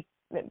specifically,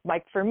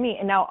 like, for me,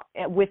 and now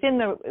within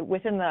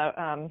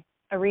the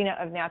arena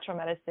of natural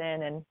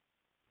medicine and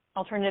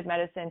alternative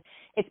medicine,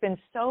 it's been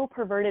so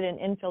perverted and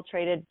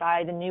infiltrated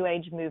by the New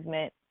Age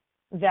movement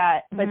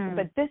that, but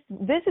this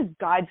is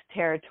God's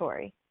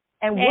territory,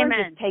 and we're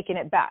just taking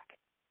it back.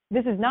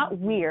 This is not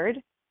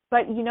weird,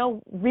 but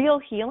real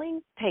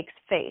healing takes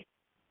faith.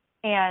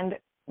 And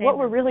what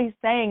we're really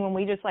saying when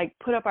we just, like,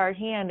 put up our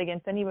hand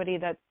against anybody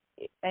that's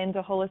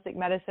into holistic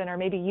medicine, or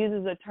maybe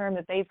uses a term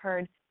that they've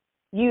heard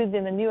used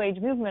in the New Age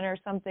movement or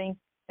something,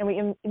 and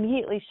we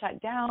immediately shut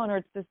down, or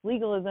it's this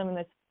legalism and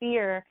this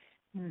fear.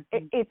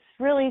 It's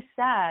really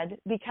sad,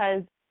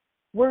 because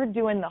we're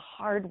doing the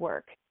hard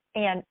work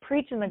and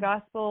preaching the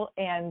gospel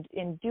and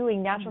in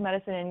doing natural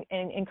medicine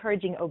and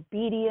encouraging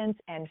obedience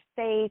and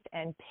faith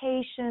and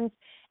patience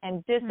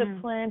and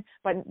discipline,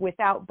 but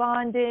without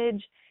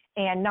bondage,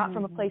 and not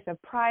from a place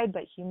of pride,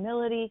 but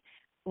humility.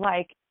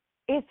 Like,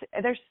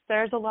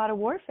 there's a lot of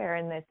warfare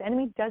in this. The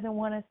enemy doesn't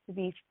want us to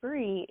be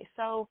free.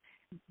 So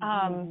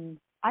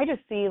I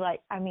just see,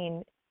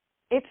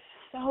 it's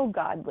so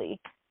godly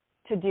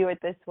to do it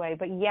this way,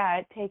 but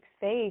it takes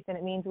faith, and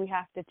it means we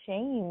have to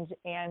change,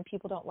 and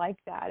people don't like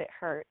that. It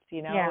hurts,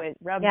 it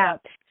rubs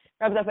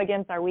up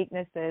against our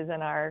weaknesses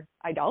and our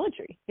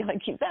idolatry,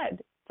 like you said.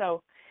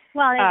 So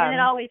and it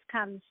always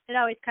comes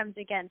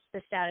against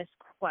the status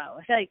quo.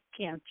 I feel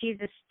like,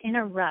 Jesus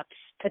interrupts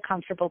the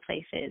comfortable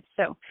places.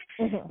 So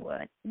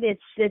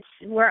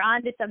we're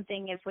on to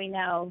something if we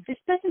know this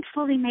doesn't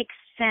fully make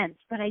sense,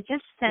 but I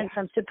just sense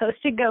I'm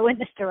supposed to go in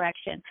this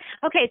direction.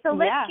 Okay, so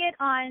let's get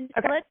on.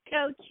 Okay. Let's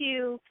go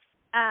to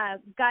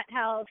gut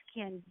health,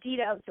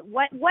 candida.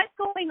 What's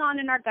going on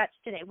in our guts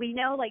today? We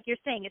know, like you're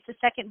saying, it's a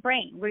second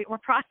brain. We're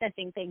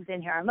processing things in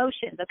here,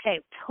 emotions. Okay,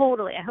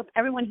 totally. I hope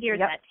everyone hears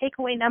that.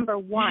 Takeaway number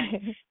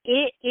one,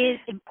 it is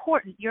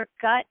important. Your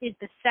gut is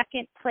the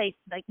second place,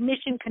 like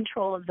mission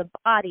control of the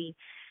body,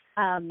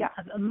 of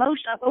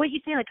emotion. What you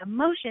say, like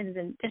emotions,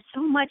 and there's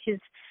so much is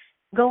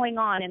going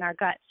on in our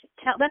guts.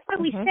 That's why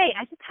we say,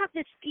 I just have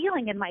this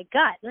feeling in my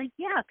gut. Like,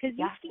 because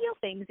you feel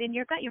things in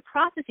your gut. You're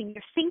processing.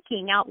 You're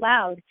thinking out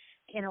loud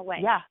in a way.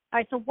 Yeah. All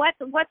right, so what's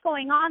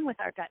going on with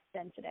our guts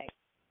then today?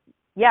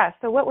 Yeah,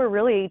 so what we're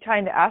really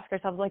trying to ask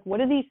ourselves, like, what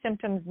do these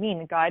symptoms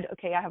mean? God,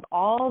 okay, I have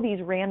all these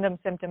random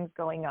symptoms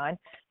going on.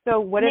 So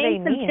what do they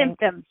mean?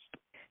 Symptoms.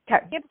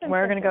 Okay,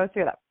 we're going to go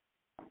through that.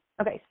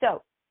 Okay,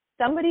 so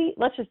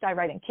let's just dive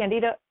right in.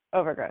 Candida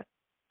overgrowth.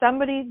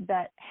 Somebody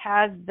that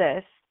has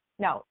this,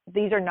 now,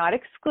 these are not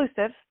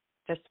exclusive.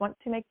 Just want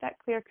to make that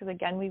clear because,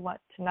 again, we want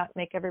to not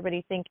make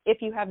everybody think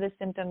if you have this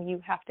symptom, you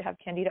have to have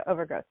Candida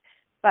overgrowth.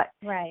 But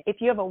if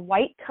you have a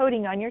white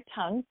coating on your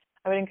tongue,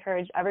 I would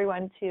encourage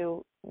everyone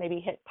to maybe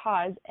hit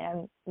pause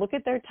and look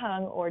at their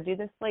tongue, or do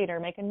this later,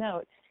 make a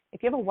note.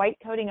 If you have a white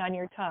coating on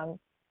your tongue,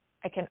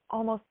 I can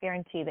almost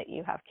guarantee that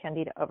you have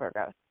Candida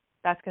overgrowth.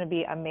 That's going to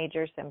be a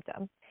major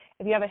symptom.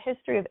 If you have a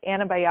history of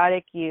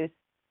antibiotic use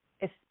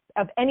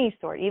of any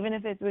sort, even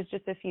if it was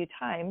just a few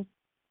times,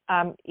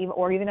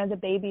 or even as a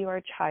baby or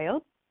a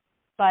child,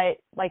 but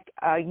like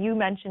you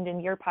mentioned in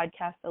your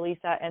podcast,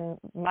 Elisa, and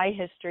my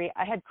history,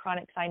 I had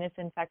chronic sinus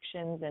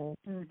infections, and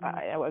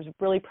I was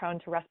really prone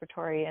to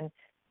respiratory and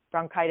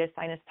bronchitis,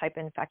 sinus type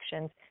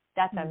infections.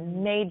 That's a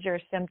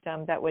major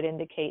symptom that would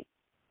indicate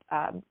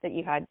that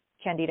you had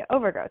Candida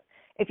overgrowth.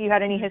 If you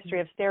had any history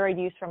of steroid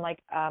use from like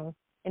an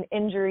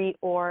injury,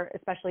 or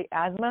especially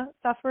asthma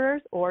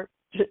sufferers, or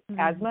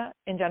asthma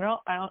in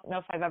general, I don't know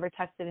if I've ever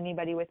tested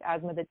anybody with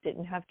asthma that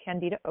didn't have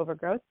Candida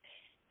overgrowth.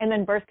 And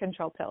then birth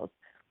control pills.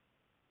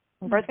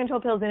 Birth control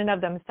pills in and of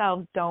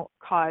themselves don't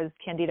cause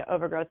Candida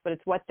overgrowth, but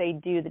it's what they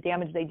do, the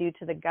damage they do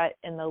to the gut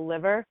and the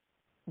liver,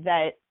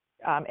 that,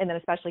 and then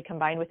especially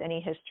combined with any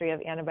history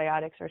of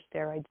antibiotics or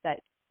steroids,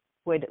 that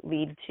would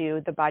lead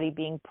to the body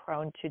being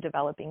prone to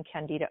developing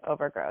Candida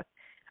overgrowth.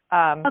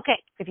 Okay.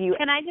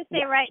 Can I just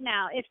say right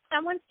now, if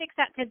someone sticks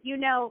out, because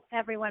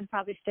everyone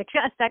probably stuck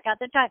out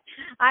the tongue.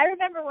 I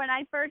remember when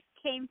I first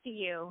came to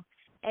you,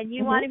 and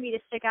you wanted me to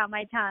stick out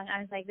my tongue. I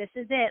was like, this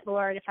is it,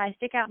 Lord. If I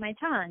stick out my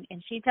tongue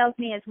and she tells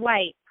me it's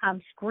white, I'm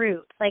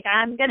screwed. Like,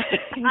 I'm going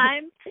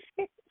on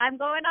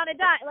a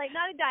diet, like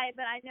not a diet,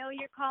 but I know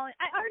you're calling.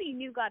 I already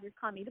knew God was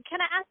calling me. But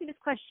can I ask you this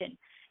question?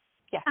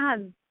 Yeah.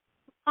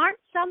 Aren't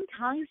some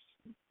tongues,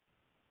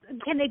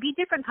 can they be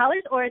different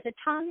colors, or is a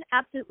tongue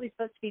absolutely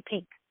supposed to be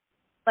pink?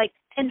 Like,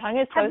 and tongue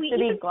is supposed to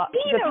be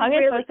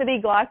supposed to be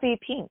glossy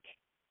pink.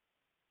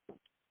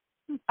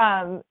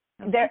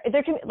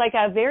 There can be like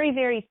a very,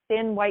 very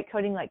thin white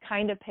coating, like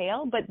kind of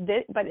pale, but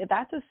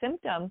that's a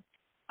symptom.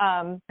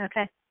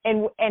 Okay.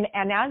 And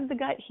as the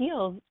gut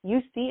heals, you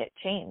see it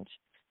change.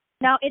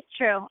 No, it's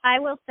true. I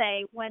will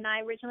say, when I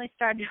originally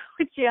started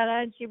with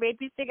Gianna and she made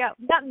me stick out,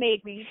 not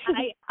made me,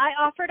 I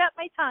offered up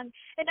my tongue.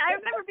 And I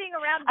remember being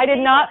around the I did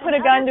table, not put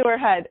a gun to her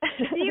head.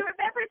 Do you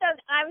remember that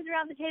I was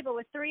around the table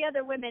with 3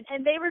 other women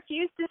and they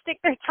refused to stick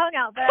their tongue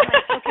out? But I'm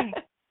like, okay,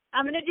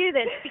 I'm going to do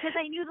this, because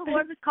I knew the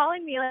Lord was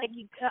calling me. Like,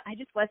 I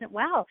just wasn't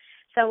well.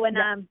 So when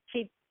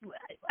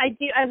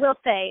I will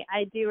say,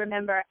 I do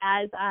remember,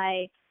 as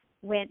I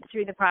went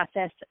through the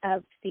process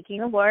of seeking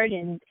the Lord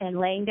and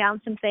laying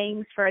down some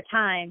things for a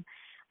time,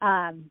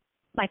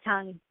 my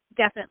tongue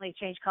definitely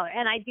changed color.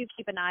 And I do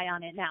keep an eye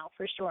on it now,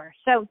 for sure.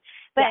 So,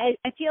 but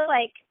I feel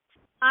like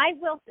I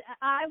will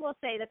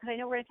say that, because I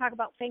know we're going to talk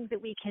about things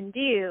that we can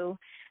do.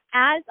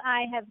 As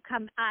I have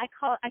come, I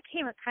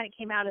kind of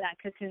came out of that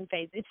cocoon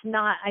phase. It's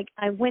not,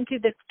 I went through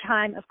this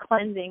time of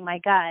cleansing my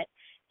gut,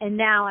 and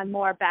now I'm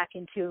more back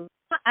into,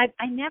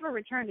 I never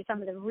returned to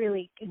some of the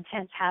really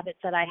intense habits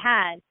that I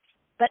had,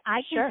 but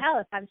I can tell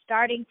if I'm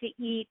starting to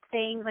eat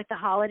things like the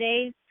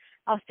holidays,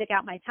 I'll stick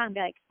out my tongue and be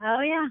like,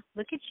 oh yeah,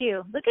 look at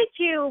you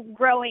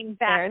growing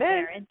back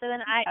there. And so then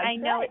I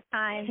know it's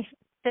time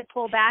to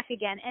pull back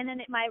again. And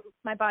then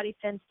my body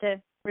tends to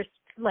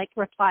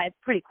reply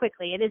pretty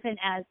quickly. It isn't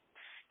as,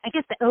 I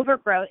guess, the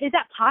overgrowth, is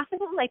that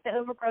possible? Like, the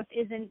overgrowth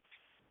isn't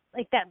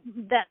like that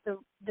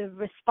the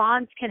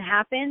response can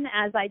happen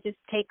as I just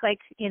take a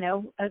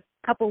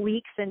couple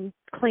weeks and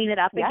clean it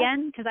up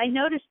again? Because I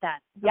noticed that.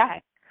 Yeah.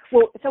 Okay.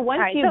 Well, so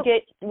once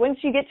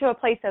you get to a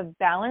place of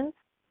balance,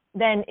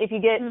 then if you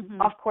get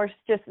off course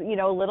just,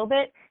 a little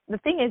bit, the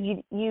thing is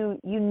you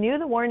knew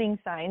the warning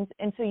signs,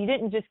 and so you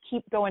didn't just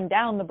keep going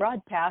down the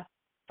broad path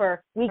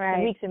for weeks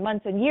and weeks and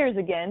months and years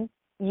again.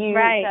 You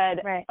said,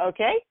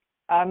 okay,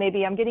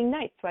 maybe I'm getting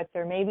night sweats,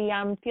 or maybe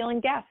I'm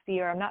feeling gassy,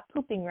 or I'm not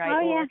pooping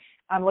right, or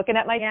I'm looking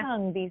at my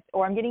tongue,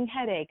 or I'm getting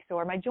headaches,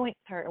 or my joints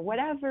hurt, or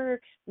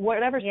whatever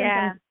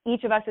symptoms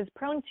each of us is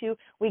prone to.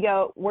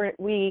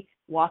 We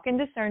walk in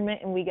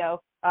discernment and we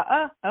go,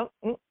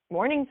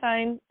 warning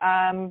sign,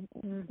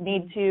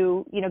 need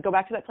to, go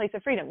back to that place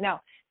of freedom.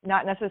 Now,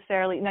 not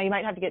necessarily, now you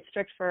might have to get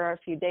strict for a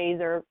few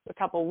days or a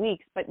couple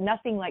weeks, but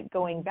nothing like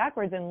going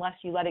backwards unless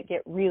you let it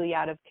get really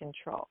out of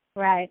control.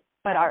 Right.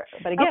 But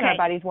again, our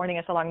body's warning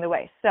us along the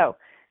way. So,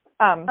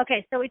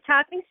 okay, so we're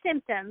talking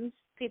symptoms.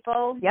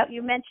 People,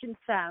 you mentioned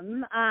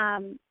some.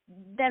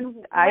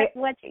 Then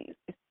what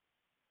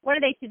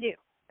are they to do?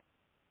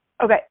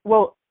 Okay,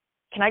 well,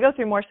 can I go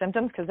through more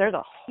symptoms? Because there's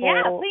a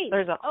whole, please.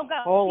 There's a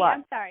whole lot.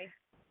 I'm sorry.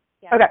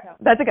 Yeah, okay,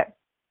 that's okay.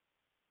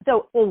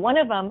 So, one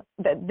of them,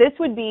 this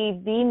would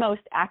be the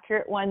most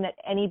accurate one that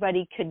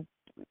anybody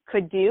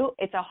could do.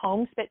 It's a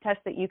home spit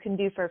test that you can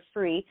do for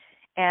free,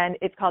 and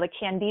it's called a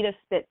Candida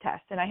spit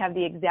test. And I have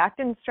the exact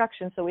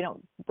instructions so we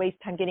don't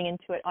waste time getting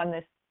into it on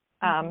this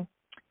podcast.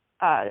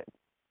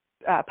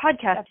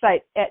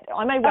 But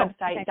on my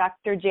website,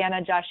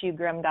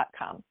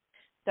 drjanajoshuegrim.com.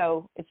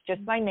 So it's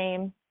just my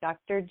name,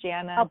 Dr.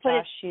 Jana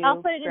Joshu.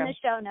 I'll put it in the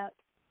show notes.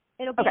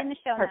 It'll be in the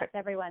show notes,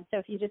 everyone. So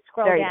if you just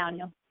scroll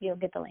down, you'll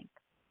get the link.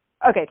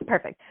 Okay,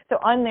 perfect. So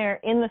on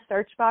there, in the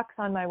search box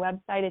on my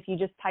website, if you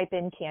just type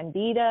in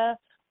Candida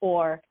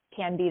or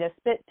Candida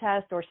spit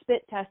test or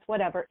spit test,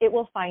 whatever, it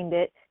will find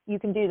it. You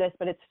can do this,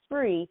 but it's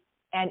free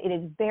and it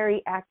is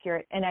very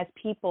accurate. And as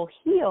people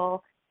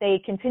heal, they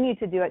continue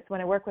to do it. So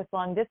when I work with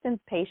long distance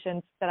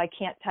patients that I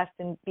can't test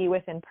and be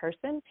with in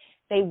person,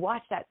 they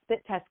watch that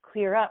spit test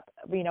clear up,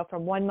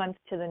 from 1 month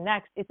to the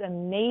next. It's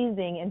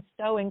amazing and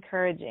so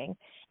encouraging.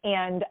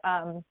 And,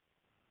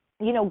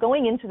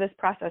 going into this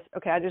process,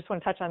 okay, I just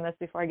want to touch on this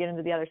before I get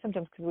into the other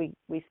symptoms because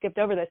we skipped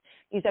over this.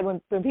 You said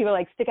when people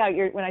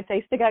when I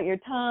say stick out your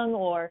tongue,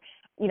 or,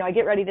 I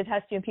get ready to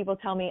test you and people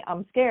tell me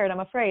I'm scared,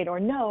 I'm afraid, or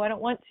no, I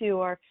don't want to,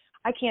 or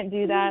I can't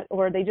do that,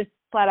 or they just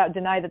flat out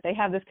deny that they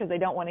have this because they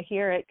don't want to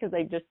hear it, because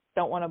they just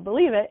don't want to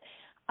believe it.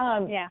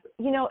 I'm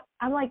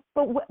like,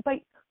 but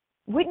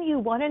wouldn't you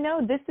want to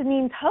know? This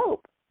means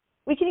hope.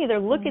 We can either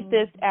look at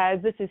this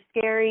as this is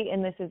scary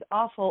and this is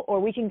awful, or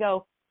we can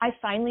go, I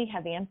finally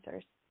have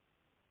answers.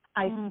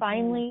 I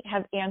finally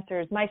have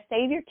answers. My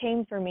Savior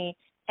came for me,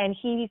 and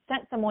he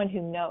sent someone who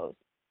knows.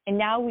 And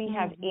now we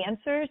have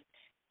answers.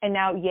 And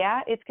now,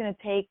 it's going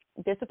to take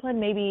discipline.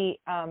 Maybe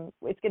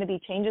it's going to be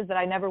changes that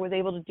I never was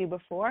able to do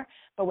before.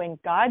 But when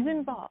God's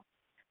involved,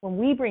 when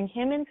we bring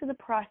him into the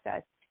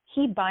process,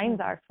 he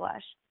binds our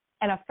flesh.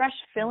 And a fresh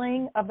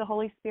filling of the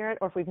Holy Spirit,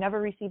 or if we've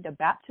never received a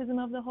baptism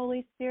of the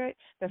Holy Spirit,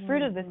 the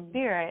fruit of the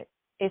Spirit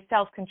is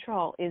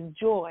self-control, is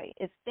joy,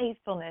 is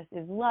faithfulness,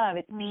 is love,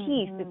 it's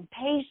peace, it's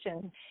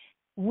patience.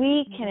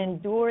 We can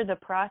endure the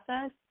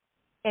process,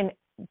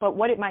 but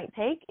what it might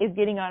take is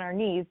getting on our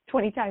knees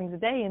 20 times a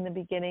day in the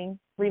beginning,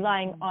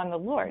 relying on the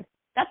Lord.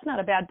 That's not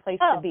a bad place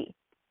to be.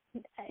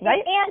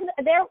 Right? And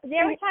there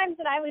were times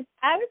that I was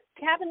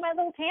having my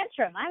little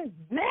tantrum. I was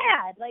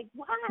mad. Like,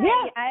 why?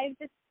 Yeah.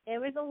 It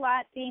was a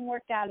lot being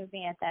worked out of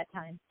me at that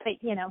time. But,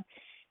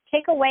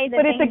 take away the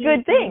But it's a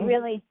good thing.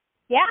 Really,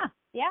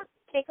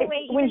 take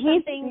away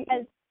something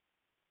as,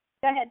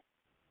 go ahead.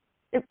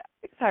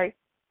 Sorry.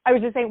 I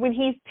was just saying, when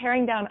he's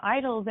tearing down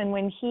idols and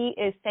when he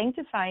is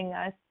sanctifying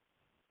us,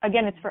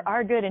 again, it's for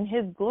our good and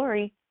his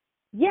glory.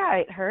 Yeah,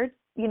 it hurts.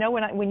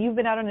 When you've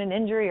been out on an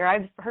injury, or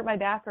I've hurt my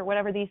back, or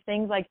whatever these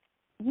things, like,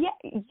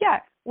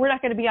 we're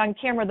not going to be on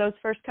camera those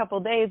first couple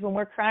of days when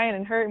we're crying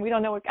and hurt and we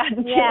don't know what God's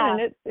doing,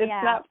 and it's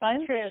not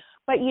fun. True.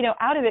 But,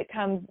 out of it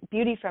comes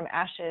beauty from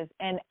ashes,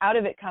 and out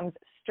of it comes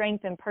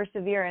strength and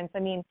perseverance. I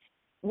mean,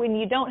 when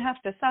you don't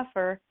have to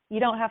suffer, you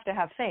don't have to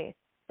have faith.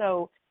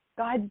 So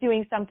God's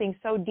doing something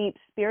so deep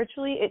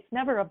spiritually. It's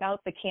never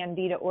about the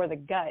candida or the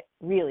gut,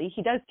 really.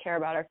 He does care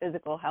about our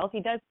physical health.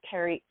 He does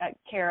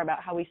care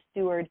about how we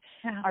steward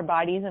our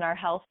bodies and our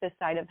health this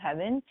side of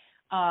heaven.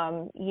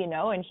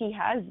 And he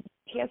has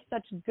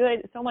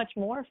so much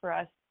more for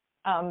us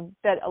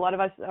that a lot of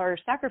us are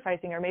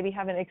sacrificing or maybe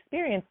haven't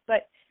experienced.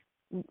 But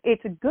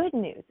it's good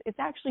news. It's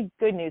actually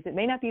good news. It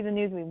may not be the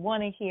news we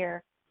want to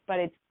hear, but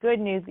it's good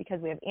news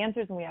because we have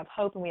answers and we have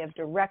hope and we have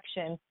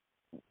direction.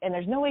 And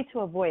there's no way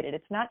to avoid it.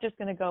 It's not just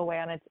going to go away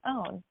on its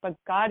own, but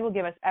God will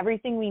give us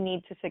everything we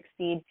need to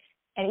succeed,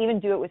 and even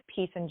do it with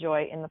peace and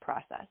joy in the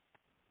process.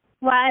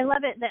 Well, I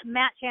love it that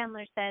Matt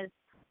Chandler says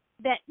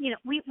that,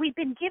 we've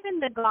been given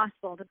the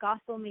gospel. The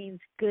gospel means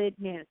good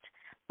news.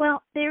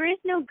 Well, there is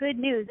no good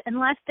news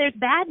unless there's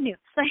bad news.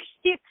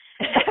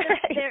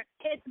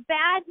 It's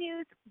bad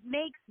news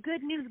makes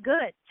good news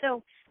good.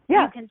 So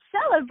you can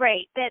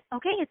celebrate that,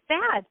 okay, it's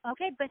bad.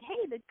 Okay, but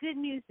hey, the good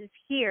news is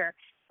here.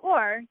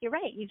 Or, you're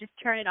right, you just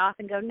turn it off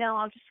and go, no,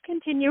 I'll just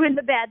continue in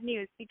the bad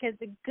news, because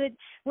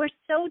we're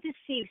so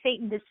deceived.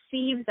 Satan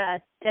deceives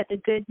us that the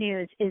good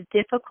news is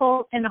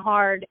difficult and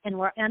hard, and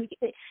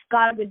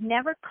God would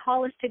never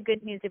call us to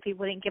good news if he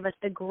wouldn't give us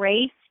the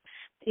grace,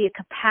 the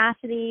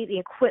capacity, the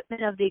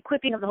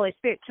equipping of the Holy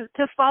Spirit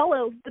to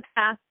follow the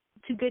path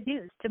to good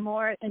news, to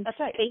more and That's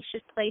right.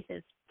 spacious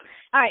places.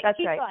 All right, That's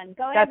keep right. going.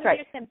 Go ahead That's with right.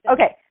 your symptoms.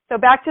 Okay, so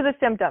back to the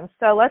symptoms.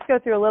 So let's go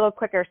through a little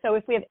quicker. So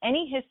if we have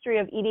any history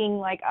of eating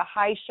like a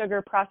high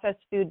sugar processed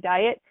food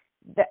diet,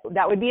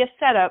 that would be a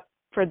setup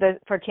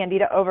for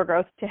Candida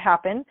overgrowth to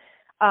happen.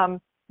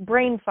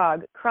 Brain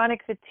fog,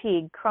 chronic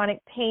fatigue, chronic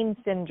pain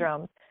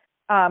syndromes.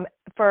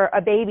 For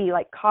a baby,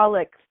 like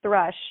colic,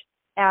 thrush,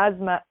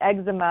 asthma,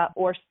 eczema,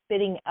 or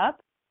spitting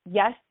up.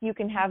 Yes, you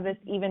can have this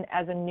even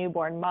as a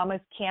newborn.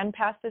 Mamas can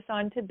pass this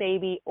on to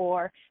baby,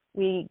 or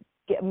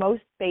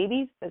most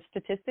babies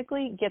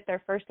statistically get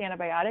their first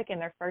antibiotic in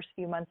their first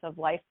few months of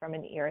life from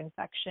an ear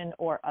infection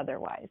or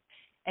otherwise.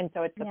 And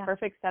so it's the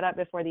perfect setup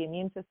before the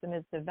immune system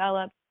is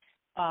developed,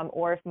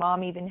 or if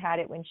mom even had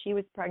it when she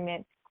was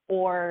pregnant,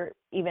 or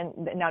even,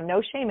 now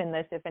no shame in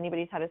this, if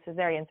anybody's had a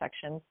cesarean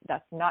section,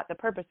 that's not the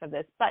purpose of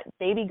this, but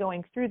baby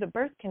going through the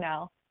birth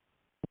canal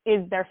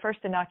is their first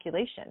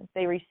inoculation.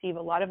 They receive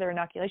a lot of their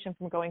inoculation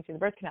from going through the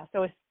birth canal.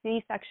 So a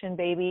C-section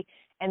baby,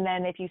 and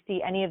then if you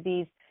see any of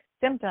these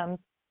symptoms,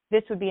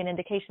 this would be an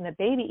indication that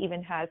baby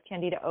even has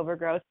Candida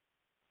overgrowth,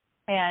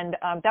 and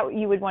that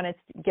you would want to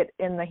get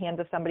in the hands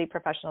of somebody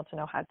professional to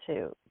know how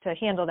to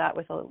handle that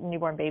with a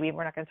newborn baby.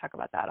 We're not going to talk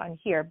about that on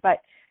here, but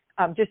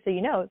just so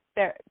you know,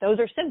 those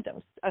are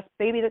symptoms. A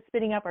baby that's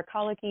spitting up or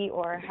colicky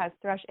or has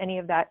thrush, any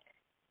of that,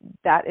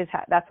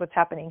 that's what's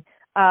happening.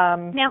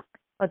 Now,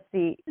 let's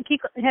see.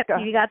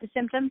 You got the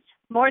symptoms?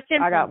 More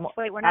symptoms. I got more.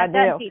 Wait, we're not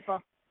done, people.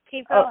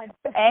 Keep going.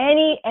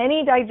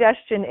 Any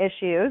digestion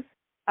issues,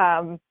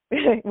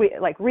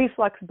 like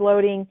reflux,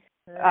 bloating,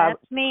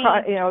 That's me.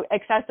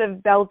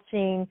 Excessive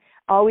belching,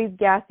 always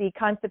gassy,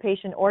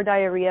 constipation or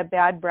diarrhea,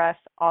 bad breath,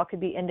 all could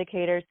be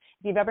indicators.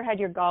 If you've ever had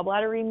your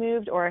gallbladder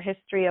removed or a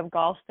history of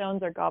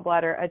gallstones or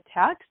gallbladder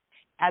attacks,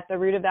 at the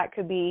root of that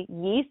could be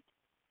yeast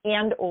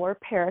and or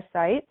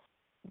parasites.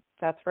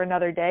 That's for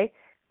another day.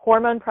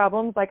 Hormone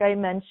problems, like I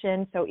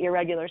mentioned, so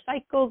irregular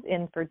cycles,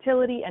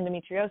 infertility,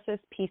 endometriosis,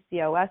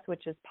 PCOS,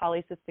 which is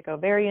polycystic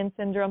ovarian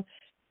syndrome,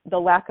 the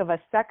lack of a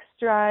sex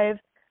drive,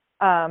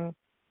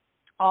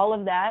 all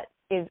of that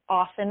is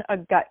often a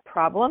gut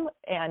problem,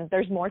 and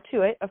there's more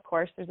to it, of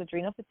course. There's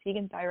adrenal fatigue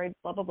and thyroid,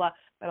 blah, blah, blah,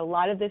 but a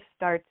lot of this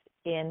starts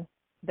in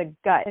the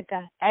gut.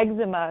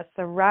 Eczema,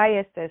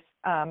 psoriasis,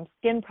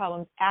 skin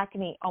problems,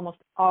 acne,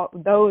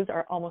 those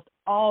are almost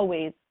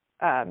always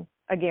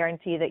a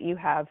guarantee that you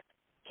have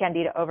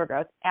Candida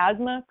overgrowth.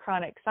 Asthma,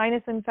 chronic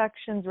sinus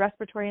infections,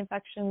 respiratory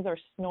infections, or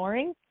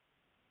snoring,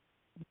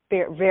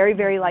 very,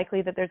 very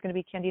likely that there's going to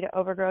be Candida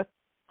overgrowth.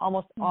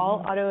 Almost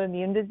all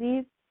autoimmune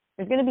disease,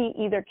 there's going to be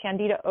either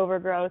Candida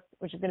overgrowth,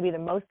 which is going to be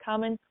the most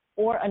common,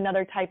 or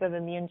another type of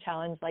immune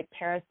challenge like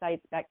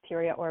parasites,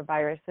 bacteria, or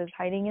viruses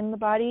hiding in the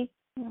body.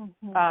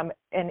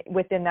 And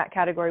within that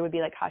category would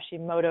be like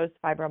Hashimoto's,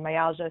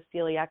 fibromyalgia,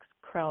 celiac,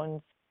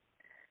 Crohn's,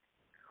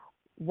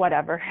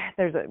 whatever.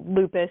 There's a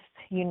lupus,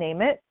 you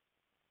name it.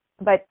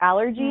 But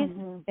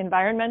allergies,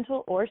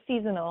 environmental or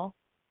seasonal,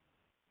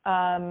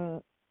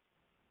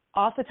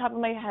 off the top of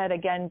my head,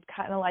 again,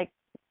 kind of like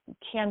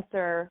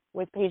cancer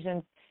with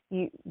patients,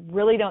 you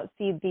really don't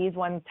see these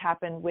ones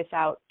happen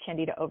without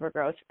Candida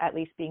overgrowth, at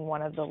least being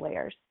one of the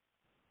layers.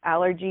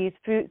 Allergies,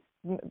 food,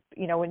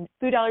 when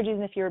food allergies,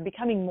 and if you're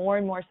becoming more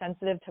and more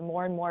sensitive to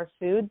more and more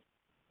foods,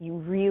 you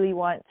really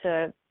want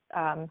to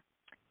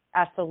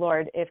ask the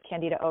Lord if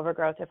Candida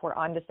overgrowth, if we're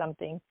onto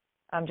something.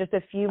 Just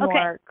a few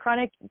more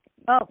chronic.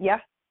 Yeah.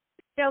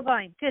 Still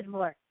going. Good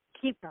Lord.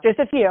 Keep going. Just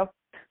a few.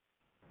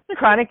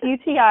 Chronic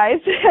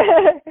UTIs.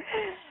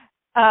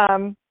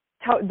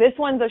 This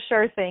one's a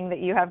sure thing that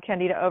you have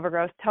Candida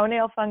overgrowth.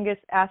 Toenail fungus,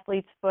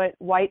 athlete's foot,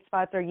 white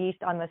spots or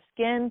yeast on the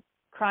skin,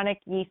 chronic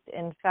yeast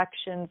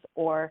infections,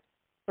 or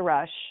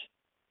thrush,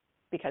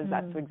 because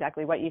that's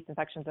exactly what yeast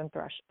infections and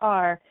thrush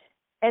are.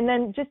 And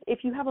then just if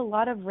you have a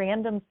lot of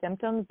random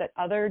symptoms that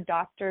other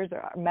doctors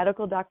or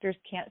medical doctors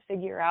can't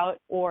figure out,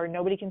 or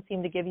nobody can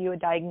seem to give you a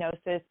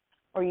diagnosis,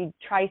 or you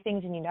try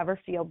things and you never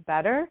feel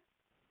better,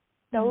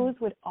 those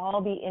would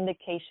all be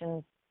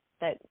indications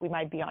that we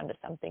might be onto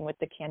something with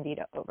the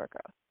Candida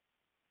overgrowth.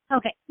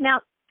 Okay.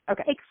 Now,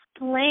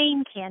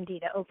 explain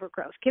Candida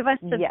overgrowth. Give us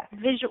the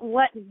visual.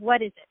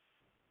 What is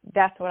it?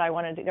 That's what I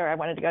wanted to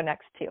go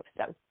next to.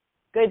 So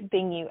good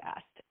thing you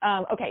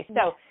asked.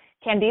 So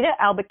Candida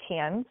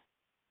albicans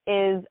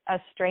is a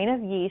strain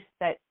of yeast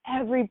that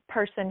every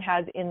person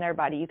has in their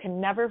body. You can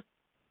never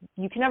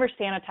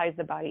sanitize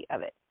the body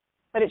of it,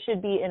 but it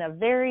should be in a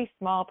very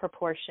small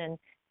proportion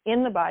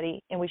in the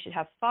body, and we should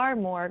have far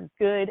more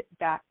good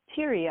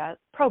bacteria,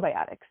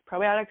 probiotics.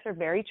 Probiotics are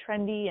very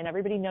trendy, and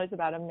everybody knows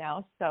about them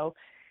now. So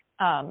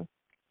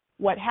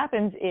what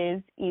happens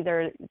is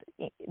either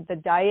the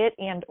diet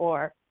and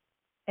or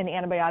an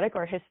antibiotic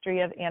or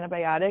history of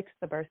antibiotics,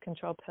 the birth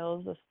control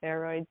pills, the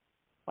steroids,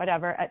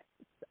 whatever, at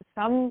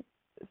some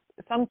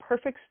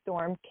perfect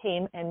storm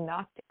came and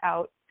knocked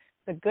out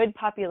the good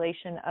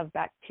population of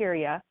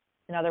bacteria.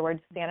 In other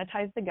words,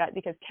 sanitize the gut,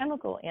 because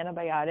chemical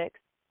antibiotics,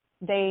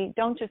 they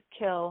don't just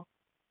kill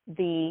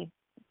the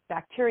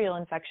bacterial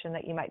infection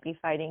that you might be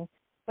fighting.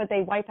 but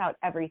they wipe out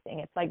everything.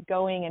 It's like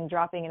going and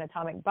dropping an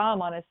atomic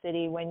bomb on a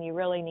city when you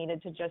really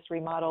needed to just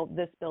remodel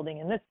this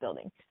building and this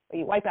building. But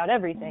you wipe out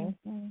everything.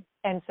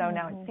 And so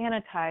now it's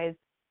sanitized.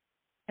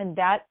 And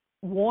that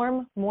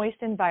warm, moist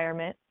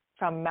environment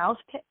from mouth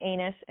to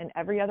anus and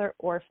every other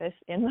orifice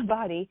in the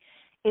body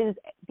is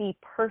the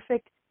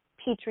perfect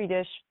petri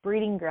dish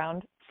breeding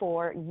ground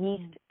for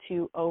yeast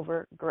to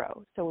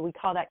overgrow. So we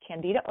call that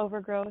candida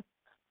overgrowth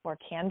or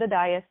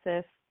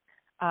candidiasis,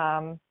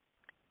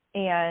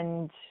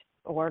 and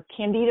or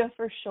candida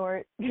for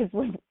short, because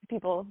when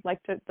people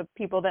the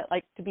people that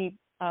like to be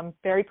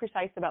very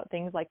precise about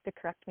things like to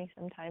correct me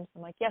sometimes.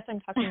 I'm like, yes, I'm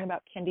talking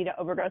about candida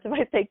overgrowth if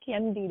I say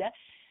candida.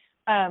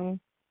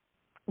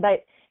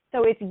 But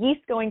so it's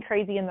yeast going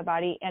crazy in the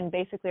body and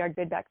basically our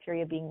good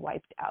bacteria being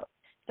wiped out.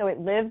 So it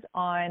lives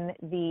on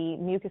the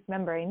mucous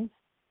membranes,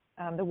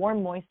 the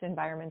warm, moist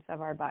environments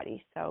of our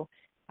body. So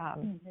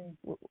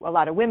a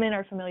lot of women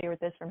are familiar with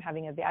this from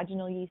having a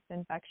vaginal yeast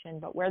infection,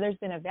 but where there's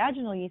been a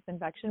vaginal yeast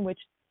infection, which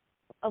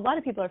a lot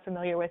of people are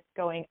familiar with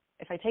going,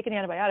 if I take an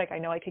antibiotic, I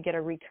know I could get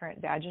a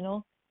recurrent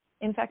vaginal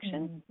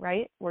infection,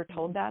 right? We're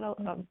told that,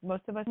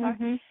 most of us are.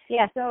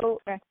 Yeah. So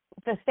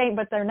the same,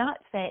 but they're not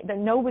saying that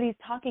nobody's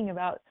talking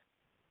about,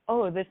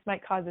 oh, this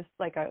might cause this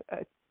like a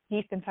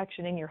yeast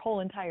infection in your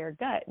whole entire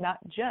gut, not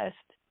just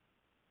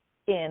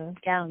in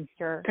down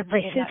your, not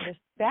just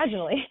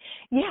vaginally.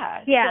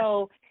 Yeah.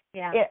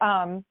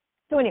 Yeah.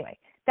 So anyway,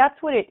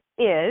 that's what it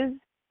is,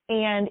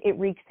 and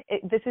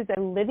this is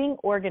a living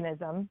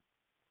organism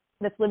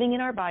that's living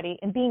in our body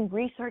and being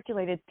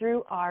recirculated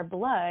through our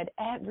blood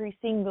every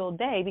single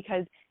day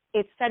because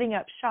it's setting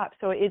up shop.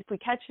 So if we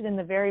catch it in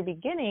the very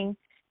beginning,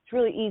 it's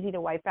really easy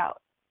to wipe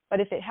out. But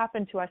if it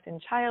happened to us in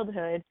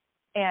childhood,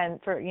 and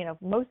for,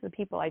 most of the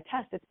people I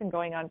test, it's been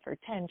going on for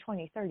 10,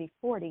 20, 30,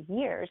 40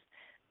 years.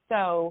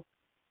 So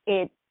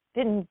it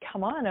didn't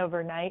come on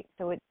overnight,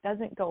 so it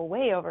doesn't go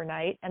away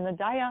overnight. And the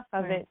die-off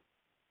of it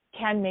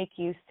can make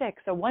you sick.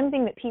 So one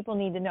thing that people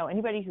need to know,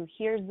 anybody who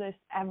hears this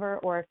ever,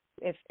 or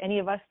if any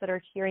of us that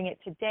are hearing it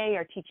today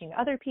are teaching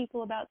other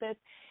people about this,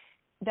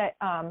 that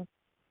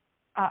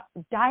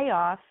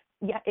die-off,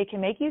 it can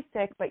make you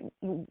sick, but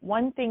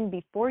one thing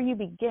before you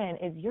begin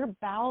is your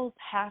bowels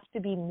have to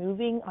be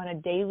moving on a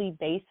daily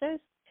basis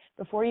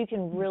before you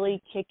can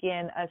really kick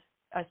in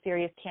a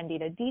serious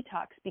candida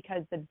detox,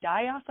 because the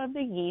die-off of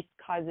the yeast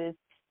causes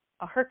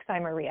a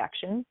Herxheimer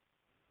reaction,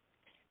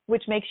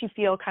 which makes you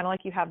feel kind of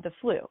like you have the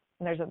flu.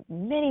 And there's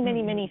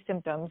many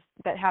symptoms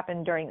that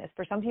happen during this.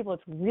 For some people,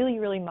 it's really,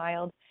 really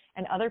mild,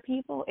 and other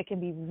people, it can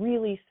be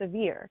really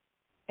severe.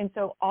 And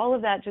so all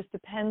of that just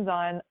depends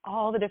on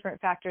all the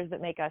different factors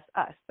that make us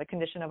us, the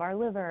condition of our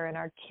liver and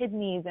our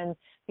kidneys and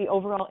the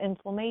overall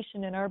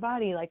inflammation in our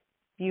body, like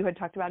you had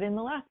talked about in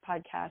the last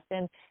podcast,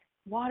 and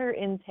water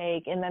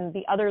intake, and then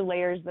the other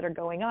layers that are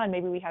going on.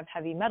 Maybe we have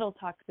heavy metal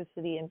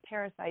toxicity and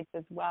parasites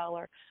as well,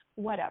 or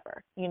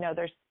whatever.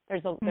 There's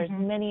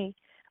many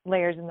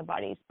layers in the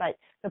bodies. But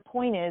the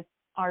point is,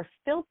 our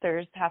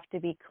filters have to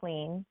be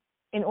clean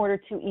in order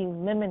to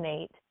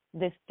eliminate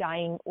this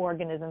dying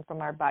organism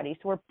from our body.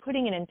 So we're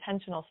putting an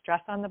intentional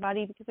stress on the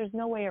body because there's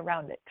no way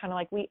around it. Kind of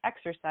like we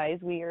exercise,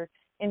 we are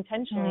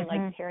intentionally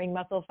like tearing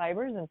muscle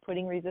fibers and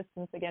putting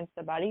resistance against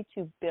the body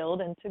to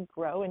build and to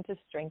grow and to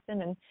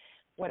strengthen and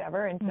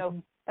whatever. And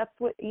so that's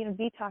what,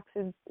 detox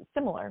is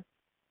similar.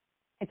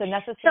 It's a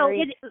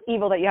necessary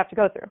evil that you have to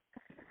go through.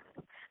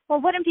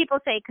 Well, what do people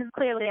say? Because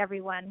clearly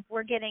everyone,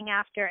 we're getting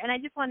after, and I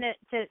just wanted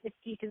to, if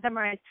you can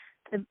summarize,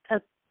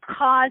 a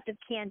cause of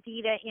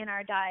candida in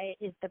our diet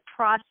is the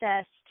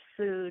processed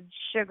food,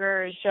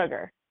 sugars.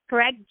 Sugar.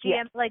 Correct?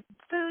 Yeah. Like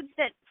foods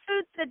that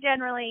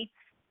generally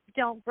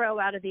don't grow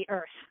out of the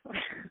earth.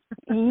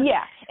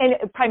 Yeah,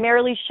 and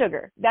primarily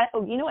sugar. That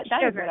is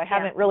what I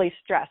haven't really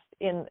stressed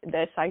in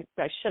this. I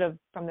should have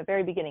from the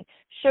very beginning.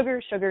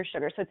 Sugar. So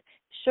it's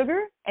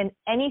sugar and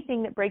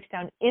anything that breaks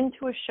down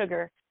into a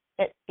sugar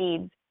that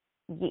feeds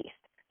yeast.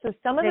 So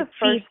some of the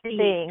first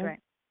things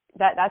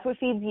that's what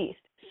feeds yeast.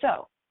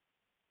 So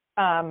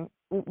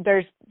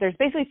there's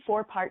basically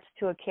 4 parts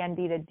to a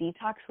candida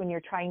detox when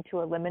you're trying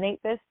to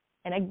eliminate this.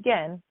 And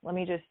again, let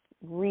me just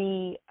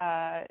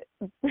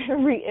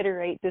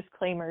reiterate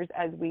disclaimers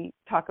as we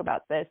talk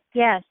about this.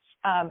 Yes.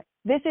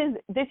 This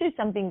is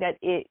something that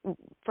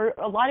for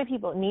a lot of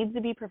people, it needs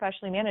to be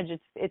professionally managed.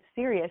 It's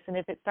serious, and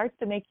if it starts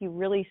to make you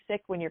really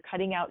sick when you're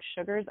cutting out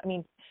sugars, I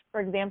mean,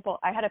 for example,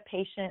 I had a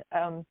patient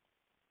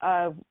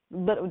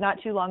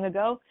not too long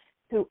ago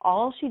who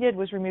all she did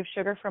was remove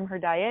sugar from her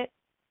diet,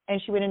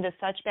 and she went into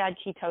such bad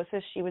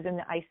ketosis she was in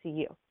the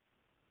ICU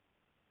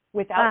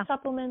without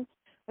supplements,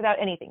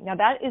 without anything. Now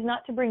that is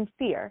not to bring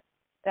fear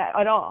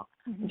at all.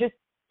 Just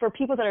for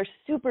people that are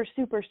super,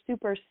 super,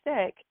 super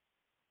sick,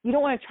 you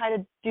don't want to try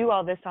to do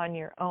all this on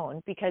your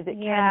own because it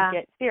can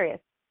get serious.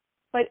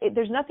 But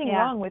there's nothing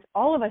wrong with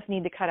all of us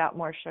need to cut out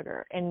more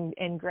sugar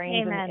and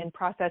grains and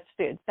processed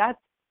foods.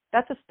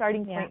 That's a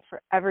starting point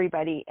for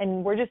everybody.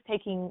 And we're just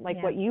taking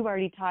what you've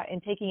already taught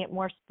and taking it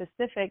more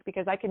specific,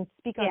 because I can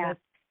speak on this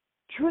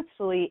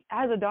truthfully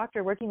as a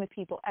doctor working with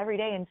people every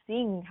day and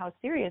seeing how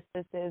serious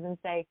this is and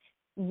say,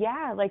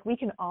 yeah, like we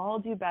can all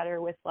do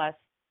better with less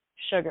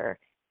sugar.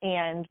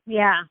 And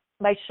Yeah.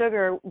 by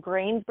sugar,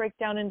 grains break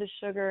down into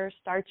sugar,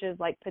 starches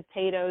like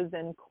potatoes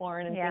and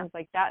corn and things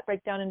like that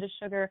break down into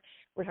sugar.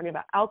 We're talking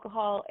about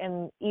alcohol,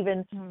 and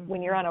even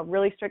when you're on a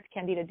really strict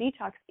Candida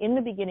detox, in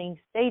the beginning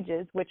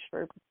stages, which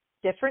for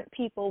different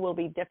people will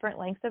be different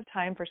lengths of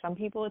time. For some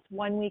people it's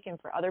 1 week, and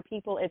for other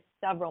people it's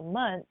several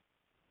months.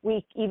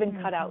 We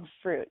even cut out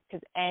fruit,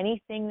 because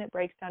anything that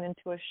breaks down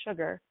into a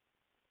sugar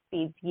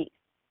feeds yeast.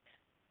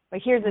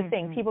 But here's the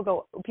thing.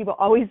 People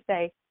always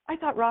say, I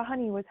thought raw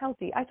honey was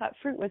healthy. I thought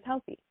fruit was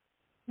healthy.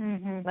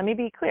 Let me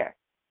be clear.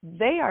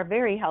 They are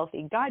very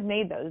healthy. God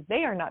made those.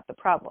 They are not the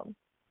problem.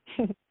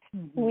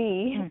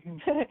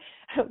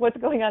 What's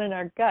going on in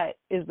our gut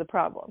is the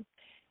problem.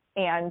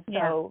 And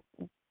so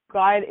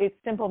God, it's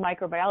simple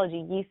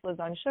microbiology. Yeast lives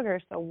on sugar.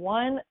 So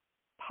one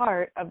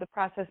part of the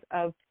process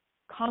of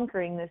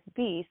conquering this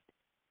beast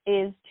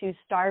is to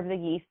starve the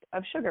yeast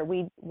of sugar.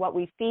 What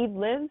we feed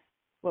lives,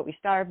 what we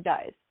starve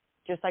dies.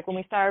 Just like when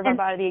we starve our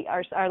body,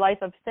 our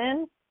life of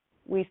sin,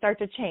 we start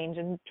to change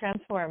and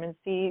transform and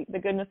see the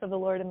goodness of the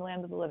Lord in the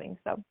land of the living.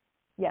 So,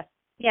 yes.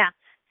 Yeah.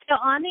 So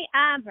on the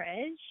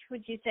average,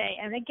 would you say,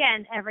 and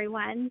again,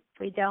 everyone,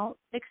 I don't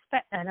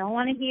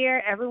want to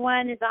hear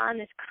everyone is on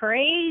this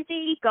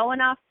crazy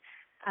going off,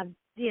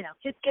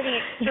 just getting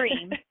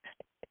extreme.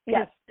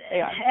 Yes,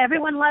 they are.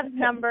 Everyone loves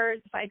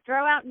numbers. If I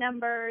throw out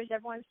numbers,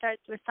 everyone starts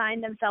to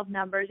assign themselves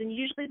numbers, and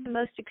usually the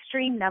most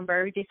extreme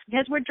number, just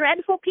because we're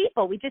dreadful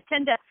people. We just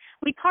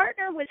we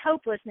partner with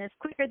hopelessness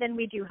quicker than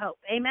we do hope.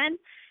 Amen?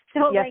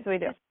 So, yes, we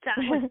do.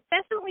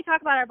 Especially when we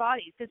talk about our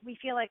bodies, because we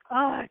feel like,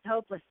 oh, it's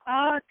hopeless.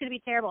 Oh, it's going to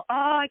be terrible.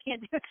 Oh, I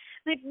can't do it.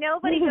 Like,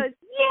 nobody goes,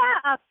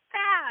 yeah, a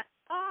fast.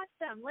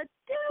 Awesome. Let's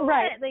do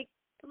it. Like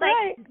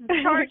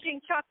charging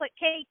chocolate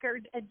cake or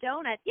a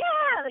donut.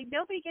 Yeah, like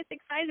nobody gets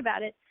excited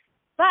about it.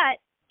 But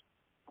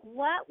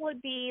what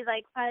would be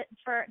like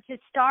to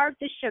starve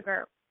the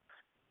sugar?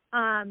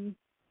 I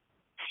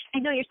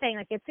know you're saying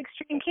like it's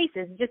extreme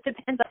cases. It just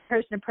depends on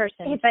person to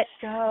person. But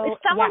if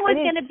someone was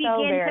going to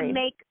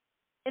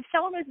if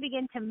someone was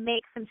begin to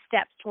make some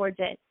steps towards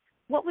it,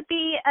 what would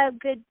be a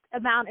good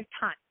amount of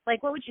time?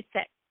 Like, what would you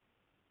say?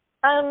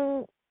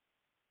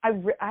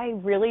 I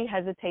really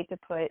hesitate to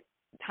put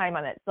time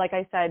on it. Like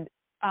I said,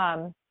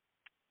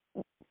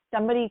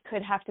 somebody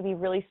could have to be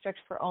really strict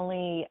for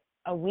only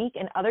a week,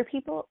 and other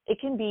people it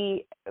can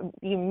be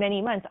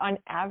many months. On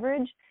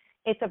average,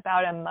 it's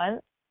about a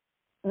month.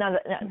 Now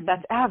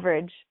that's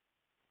average.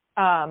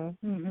 1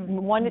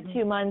 to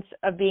 2 months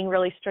of being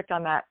really strict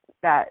on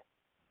that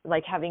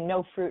like having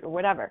no fruit or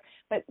whatever.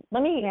 But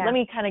let me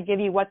kind of give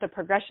you what the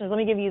progression is. Let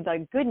me give you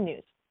the good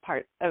news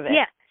part of it.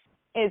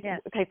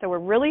 Okay, so we're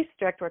really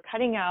strict. We're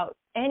cutting out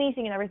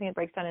anything and everything that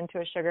breaks down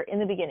into a sugar in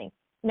the beginning.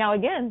 Now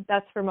again,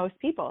 that's for most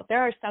people. There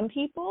are some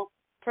people,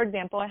 for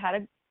example, I had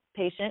a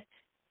patient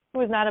who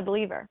was not a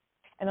believer.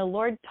 And the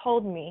Lord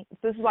told me, so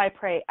this is why I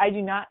pray, I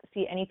do not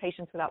see any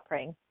patients without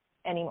praying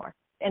anymore.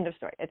 End of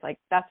story. It's like,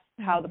 that's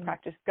how the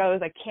practice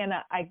goes.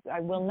 I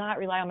will not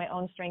rely on my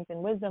own strength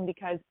and wisdom,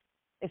 because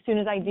as soon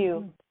as I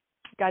do,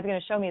 God's going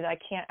to show me that I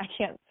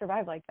can't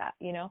survive like that,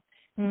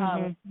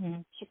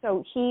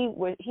 So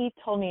he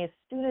told me as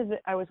soon as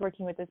I was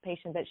working with this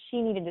patient that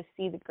she needed to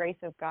see the grace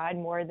of God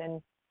more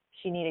than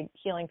she needed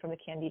healing from the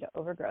Candida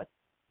overgrowth.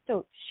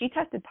 So she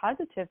tested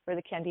positive for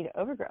the Candida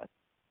overgrowth.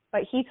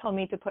 But he told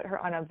me to put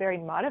her on a very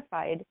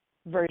modified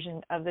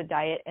version of the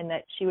diet, and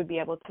that she would be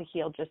able to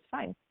heal just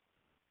fine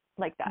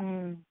like that.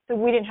 So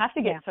we didn't have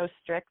to get so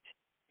strict,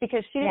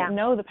 because she didn't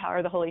know the power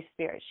of the Holy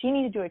Spirit. She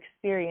needed to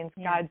experience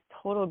God's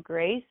total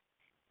grace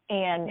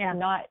and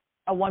not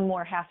a one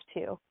more have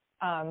to,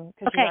 because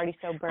she's already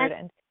so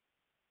burdened.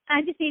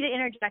 I just need to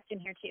interject in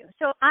here too.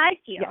 So I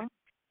feel,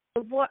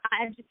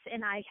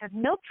 and I have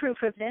no proof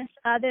of this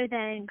other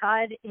than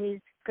God is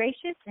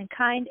gracious and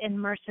kind and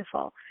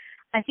merciful.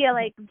 I feel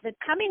like the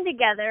coming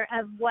together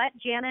of what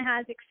Jana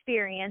has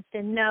experienced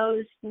and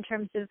knows in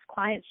terms of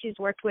clients she's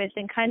worked with,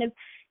 and kind of,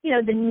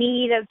 the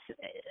need of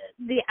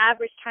the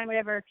average time,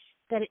 whatever,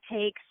 that it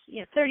takes,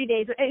 30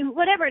 days,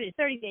 whatever it is,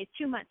 30 days,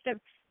 2 months. So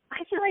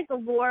I feel like the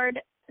Lord,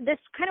 this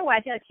kind of why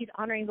I feel like he's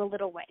honoring the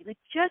little way. Like,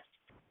 just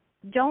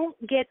don't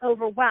get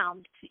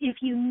overwhelmed. If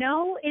you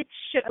know it's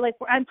like,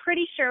 I'm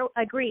pretty sure,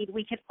 agreed,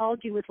 we could all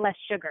do with less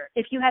sugar.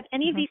 If you have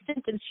any of these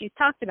symptoms she's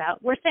talked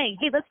about, we're saying,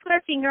 hey, let's put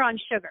our finger on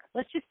sugar.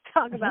 Let's just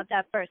talk about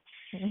that first.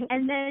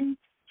 And then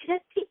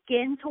just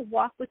begin to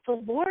walk with the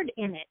Lord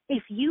in it.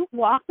 If you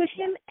walk with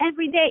him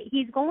every day,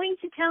 he's going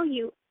to tell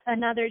you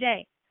another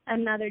day,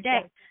 another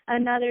day,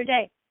 another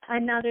day,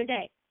 another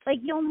day. Like,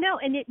 you'll know,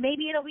 and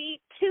maybe it'll be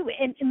 2,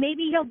 and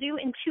maybe he'll do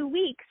in 2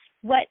 weeks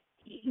what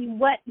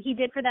he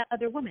did for that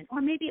other woman,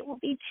 or maybe it will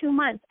be 2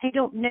 months. I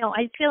don't know.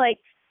 I feel like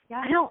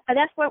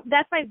that's why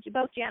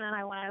both Jana and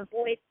I want to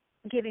avoid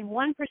giving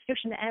one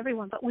prescription to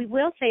everyone. But we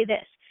will say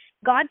this: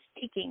 God's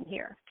speaking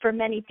here for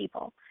many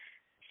people.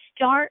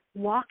 Start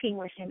walking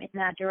with him in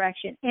that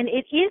direction, and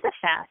it is a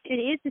fast. It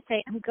is to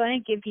say, I'm going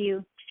to give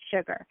you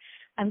sugar.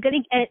 I'm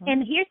going to,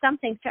 and here's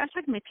something. So I was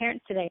talking to my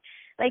parents today.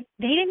 Like,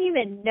 they didn't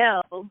even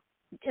know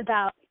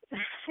about,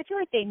 I feel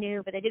like they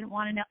knew, but they didn't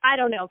want to know. I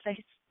don't know, because I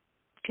just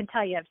can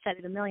tell you, I've said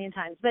it a million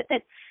times, but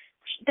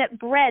that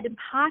bread and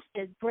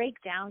pastas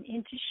break down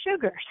into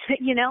sugars.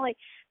 Like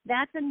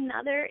that's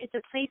another, it's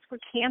a place where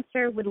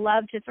cancer would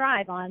love to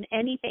thrive on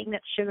anything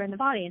that's sugar in the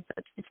body. And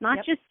so it's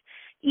not just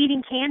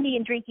eating candy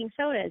and drinking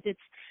sodas. It's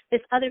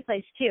this other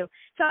place too.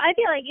 So I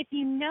feel like if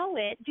you know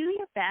it, do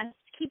your best,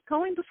 keep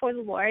going before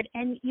the Lord,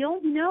 and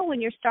you'll know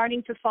when you're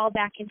starting to fall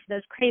back into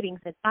those cravings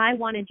that I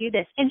want to do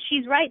this. And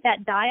she's right,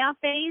 that die-off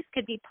phase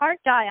could be part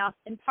die-off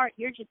and part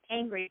you're just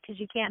angry because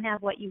you can't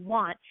have what you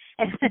want.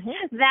 And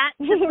that's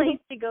the place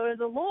to go to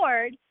the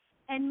Lord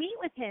and meet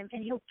with him,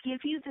 and he'll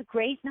give you the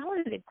grace, not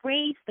only the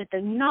grace, but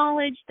the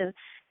knowledge, the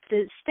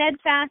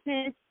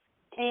steadfastness,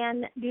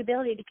 and the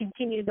ability to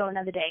continue to go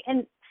another day.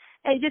 And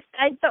so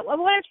what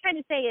I'm trying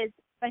to say is,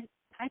 I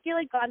feel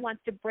like God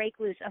wants to break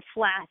loose a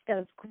flask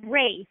of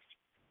grace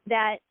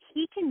that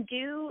he can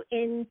do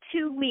in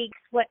 2 weeks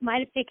what might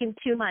have taken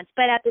 2 months.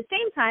 But at the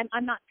same time,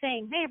 I'm not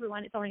saying, hey,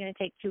 everyone, it's only going to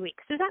take 2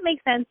 weeks. Does that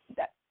make sense?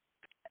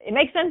 It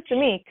makes sense to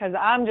me, because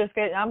I'm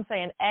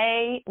saying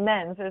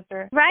amen,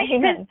 sister. Right?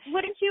 Amen.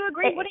 Wouldn't you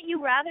agree? Wouldn't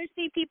you rather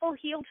see people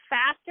healed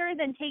faster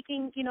than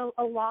taking,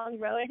 a long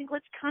road? I think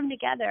let's come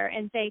together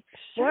and say,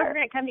 Lord, we're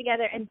going to come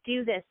together and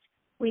do this.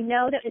 We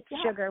know that it's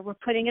sugar. We're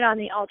putting it on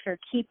the altar.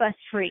 Keep us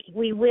free.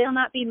 We will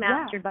not be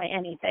mastered by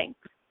anything.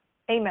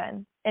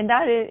 Amen. And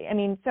that is,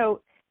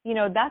 so,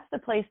 that's the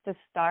place to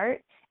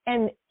start.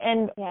 And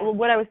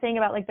what I was saying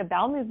about like the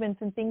bowel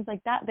movements and things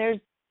like that, there's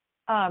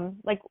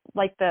like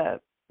the,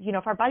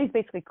 if our body's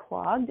basically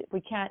clogged,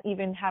 we can't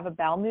even have a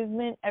bowel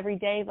movement every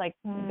day. Like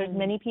there's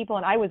many people,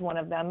 and I was one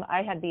of them.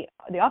 I had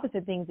the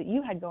opposite things that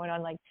you had going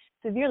on, like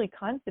severely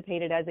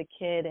constipated as a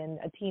kid and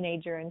a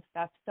teenager and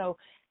stuff. So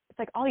it's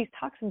like all these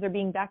toxins are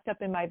being backed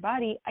up in my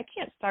body. I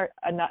can't start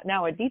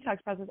now a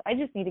detox process. I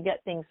just need to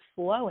get things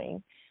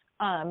flowing.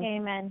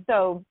 Amen.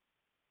 So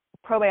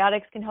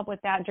probiotics can help with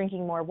that.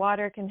 Drinking more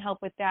water can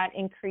help with that.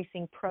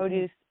 Increasing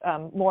produce,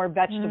 more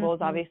vegetables,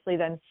 obviously,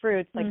 than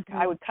fruits. Like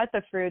I would cut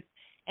the fruits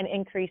and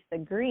increase the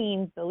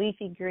greens, the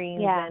leafy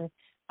greens, and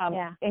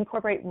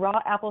incorporate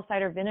raw apple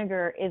cider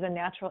vinegar is a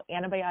natural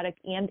antibiotic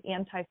and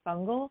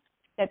antifungal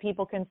that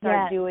people can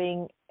start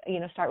doing.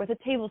 Start with a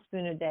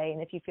tablespoon a day.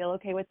 And if you feel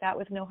okay with that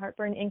with no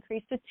heartburn,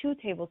 increase to 2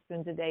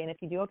 tablespoons a day. And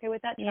if you do okay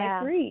with that,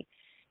 try 3.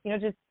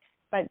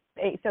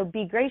 So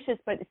be gracious,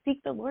 but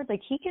seek the Lord.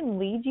 Like he can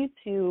lead you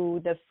to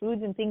the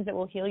foods and things that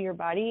will heal your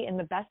body. And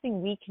the best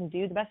thing we can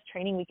do, the best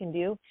training we can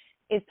do,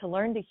 is to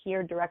learn to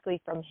hear directly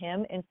from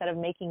him instead of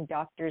making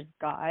doctors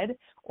God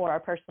or our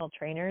personal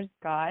trainers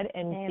God.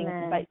 And things,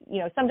 but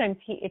sometimes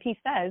if he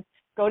says,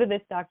 go to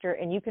this doctor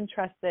and you can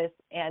trust this,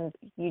 and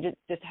you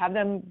just have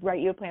them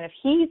write you a plan. If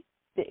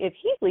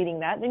he's leading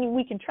that, then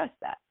we can trust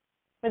that.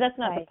 But that's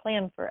not the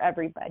plan for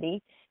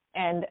everybody.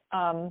 And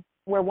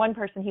where one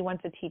person, he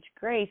wants to teach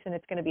grace, and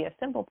it's going to be a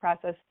simple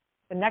process.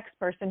 The next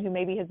person who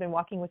maybe has been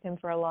walking with him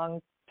for a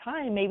long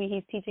time, maybe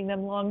he's teaching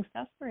them long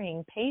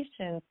suffering,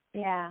 patience,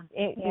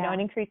 an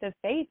increase of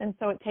faith. And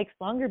so it takes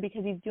longer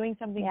because he's doing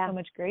something so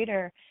much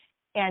greater.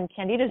 And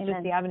Candida is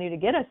just the avenue to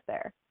get us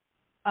there.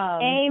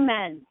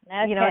 Amen.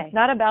 Okay. It's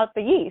not about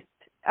the yeast.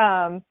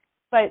 So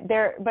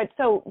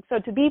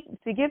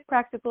to give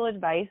practical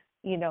advice,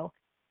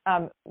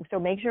 so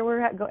make sure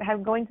we're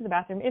going to the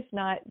bathroom. If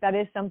not, that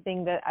is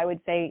something that I would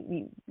say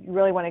you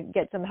really want to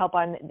get some help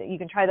on. You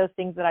can try those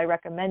things that I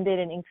recommended,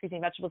 and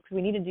increasing vegetables, because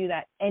we need to do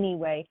that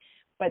anyway.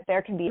 But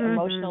there can be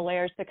emotional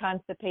layers to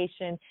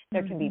constipation.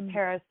 There can be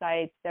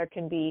parasites. There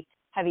can be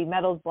heavy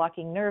metals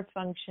blocking nerve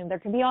function. There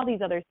can be all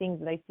these other things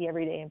that I see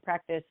every day in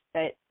practice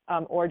that,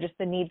 or just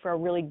the need for a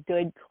really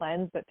good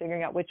cleanse, but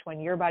figuring out which one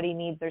your body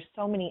needs. There's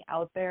so many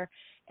out there.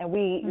 And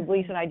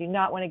Lisa and I do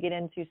not want to get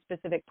into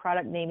specific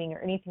product naming or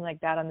anything like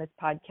that on this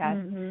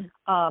podcast.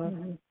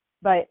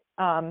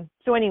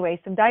 So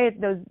anyway,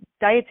 those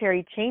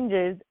dietary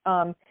changes,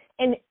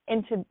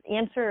 and to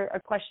answer a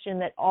question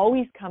that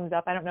always comes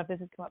up, I don't know if this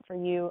has come up for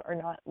you or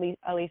not,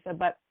 Lisa,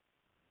 but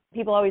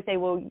people always say,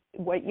 well,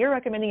 what you're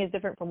recommending is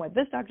different from what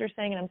this doctor is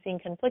saying, and I'm seeing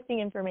conflicting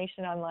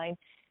information online.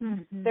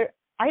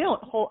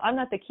 I'm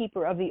not the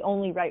keeper of the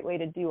only right way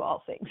to do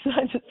all things.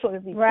 I just want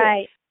to be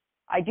clear.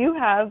 I do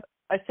have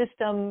a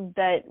system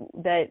that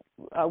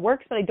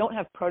works, but I don't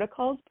have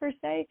protocols per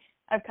se.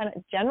 I have kind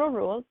of general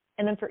rules,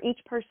 and then for each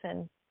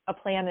person, a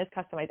plan is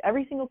customized.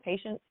 Every single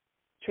patient's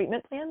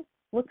treatment plan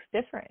looks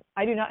different.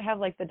 I do not have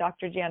like the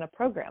Dr. Jana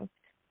program.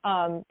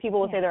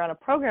 People will say they're on a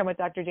program with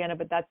Dr. Jana,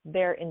 but that's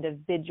their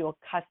individual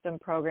custom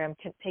program,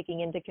 taking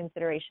into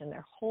consideration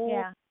their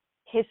whole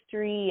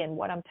history and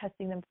what I'm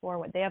testing them for,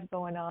 what they have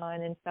going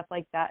on and stuff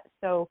like that.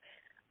 So,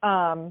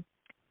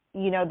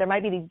 there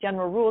might be these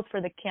general rules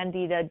for the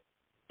Candida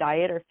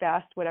diet or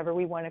fast, whatever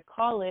we want to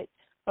call it,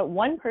 but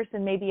one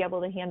person may be able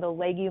to handle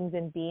legumes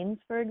and beans,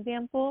 for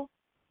example,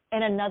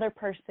 and another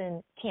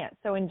person can't.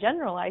 So in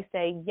general, I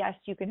say, yes,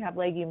 you can have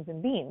legumes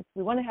and beans.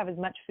 We want to have as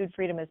much food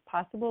freedom as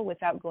possible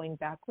without going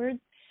backwards.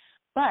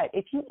 But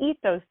if you eat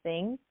those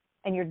things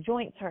and your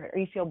joints hurt, or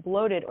you feel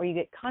bloated, or you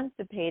get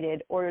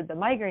constipated, or the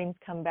migraines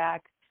come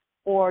back,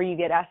 or you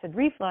get acid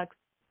reflux,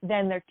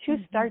 then they're too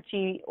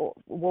starchy or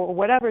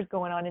whatever's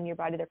going on in your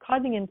body. They're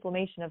causing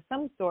inflammation of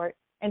some sort,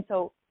 and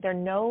so they're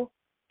no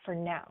for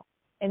now.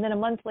 And then a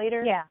month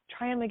later,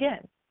 try them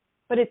again.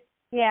 But it's,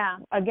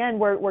 again,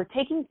 we're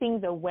taking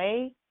things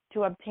away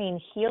to obtain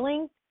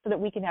healing so that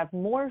we can have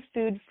more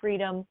food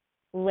freedom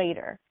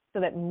later, so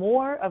that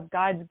more of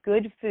God's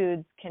good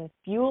foods can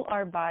fuel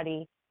our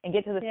body and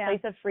get to this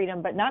place of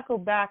freedom, but not go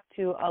back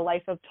to a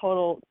life of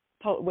total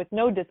with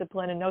no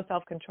discipline and no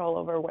self-control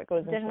over what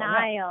goes into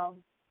denial.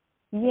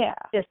 Yeah.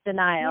 Just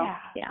denial.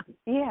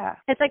 Yeah.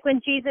 It's like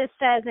when Jesus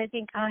says, I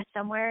think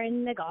somewhere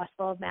in the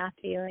Gospel of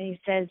Matthew, and he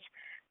says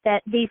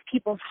that these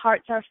people's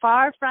hearts are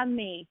far from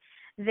me.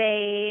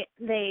 They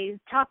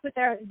talk with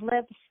their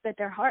lips, but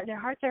their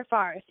hearts are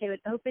far. If they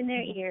would open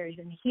their ears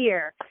and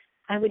hear,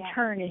 I would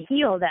turn and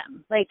heal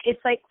them. Like,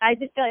 it's like, I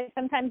just feel like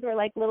sometimes we're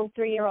like little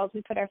 3-year-olds.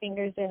 We put our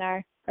fingers in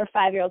or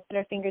 5-year-olds put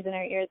our fingers in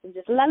our ears and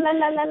just la la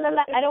la la la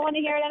la. I don't want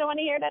to hear it. I don't want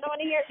to hear it. I don't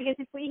want to hear it. Because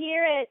if we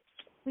hear it,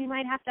 we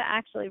might have to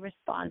actually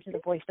respond to the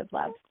voice of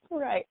love.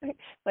 Right.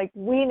 Like,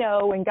 we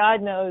know and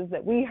God knows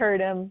that we heard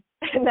him,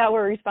 and now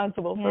we're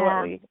responsible for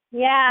what we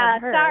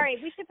have heard. Sorry.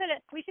 We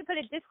should put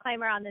a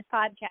disclaimer on this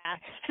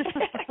podcast.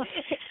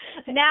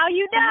 Now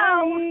you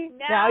know.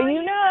 Now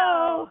you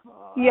know.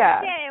 Yeah.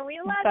 Okay, we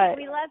love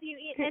you. We love you.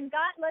 And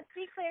God, let's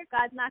be clear,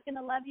 God's not going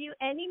to love you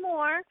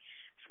anymore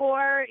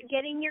for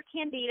getting your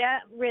candida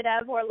rid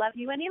of, or love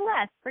you any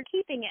less for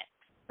keeping it.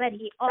 But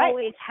he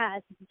always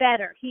has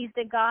better. He's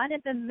the God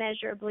of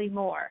immeasurably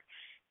more.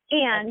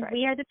 And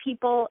we are the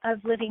people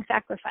of living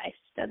sacrifice.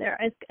 So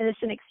it's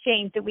an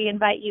exchange that we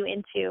invite you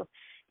into.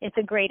 It's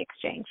a great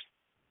exchange.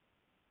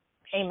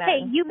 Amen. Hey,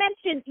 you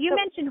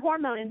mentioned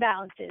hormone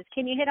imbalances.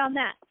 Can you hit on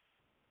that?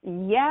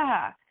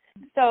 Yeah.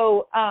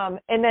 So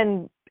and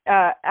then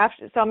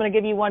so I'm going to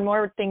give you one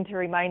more thing to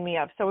remind me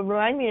of. So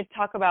remind me to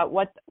talk about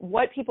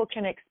what people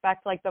can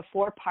expect, like the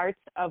 4 parts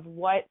of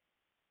what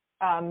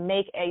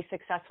make a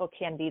successful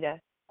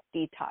candida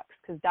detox,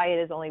 because diet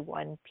is only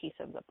one piece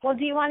of the plan. Well,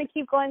 do you want to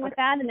keep going with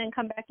that and then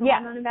come back to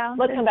hormone imbalances?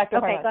 Let's come back to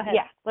hormones. Go ahead.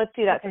 Yeah, let's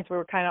do that since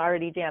we're kind of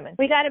already jamming.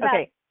 We got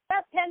about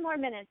 10 more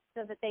minutes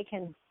so that they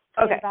can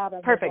get out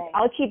of perfect.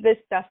 I'll keep this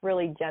stuff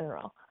really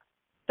general.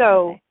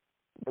 So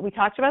we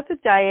talked about the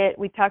diet.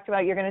 We talked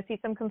about you're going to see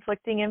some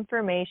conflicting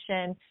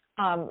information.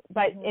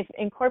 But if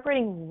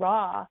incorporating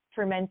raw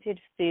fermented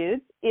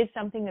foods is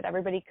something that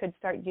everybody could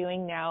start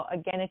doing now.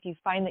 Again, if you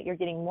find that you're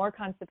getting more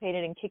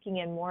constipated and kicking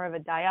in more of a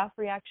die-off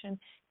reaction,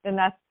 then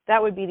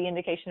that would be the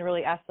indication to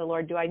really ask the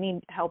Lord, do I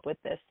need help with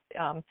this?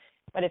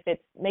 But if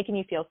it's making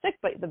you feel sick,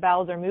 but the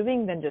bowels are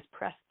moving, then just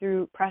press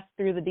through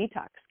the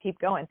detox. Keep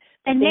going.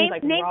 And name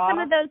some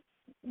of those.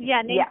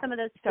 Some of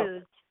those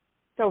foods.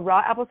 So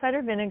raw apple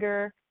cider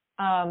vinegar,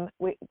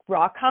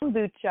 raw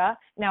kombucha.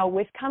 Now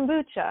with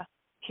kombucha,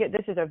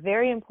 this is a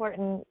very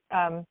important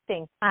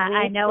thing.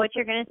 I know what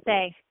you're going to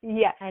say.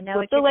 Yeah. I know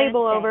what you're going to say. Flip the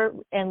label over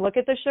and look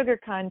at the sugar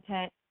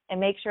content and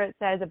make sure it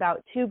says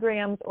about 2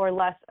 grams or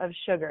less of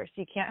sugar.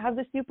 So you can't have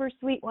the super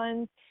sweet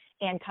ones.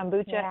 And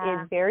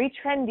kombucha is very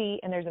trendy,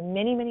 and there's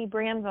many, many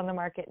brands on the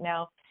market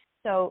now.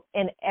 So,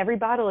 and every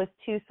bottle is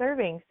 2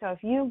 servings. So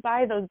if you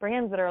buy those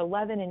brands that are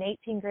 11 and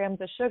 18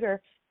 grams of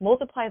sugar,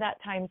 multiply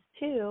that times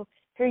 2.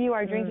 Here you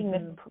are drinking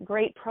this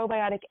great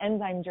probiotic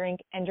enzyme drink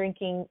and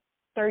drinking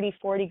 30,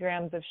 40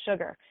 grams of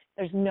sugar.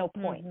 There's no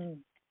point.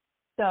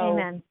 So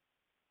Amen.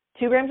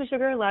 2 grams of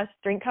sugar or less,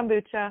 drink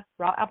kombucha,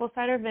 raw apple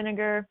cider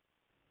vinegar.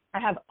 I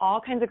have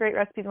all kinds of great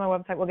recipes on my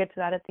website. We'll get to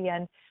that at the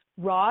end.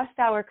 Raw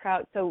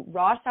sauerkraut. So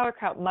raw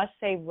sauerkraut must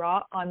say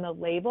raw on the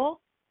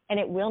label, and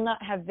it will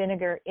not have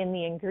vinegar in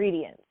the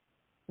ingredients.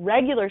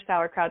 Regular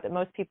sauerkraut that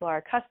most people are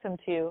accustomed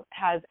to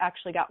has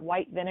actually got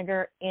white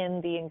vinegar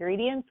in the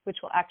ingredients, which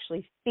will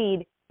actually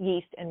feed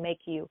yeast and make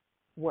you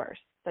worse.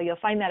 So you'll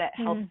find that at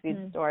health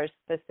food stores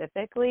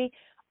specifically,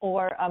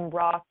 or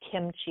raw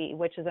kimchi,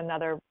 which is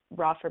another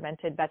raw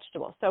fermented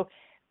vegetable. So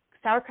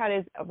sauerkraut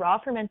is a raw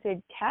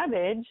fermented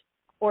cabbage,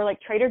 or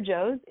like Trader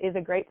Joe's is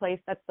a great place.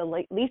 That's the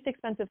least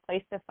expensive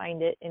place to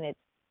find it, and it's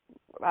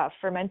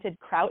fermented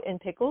kraut and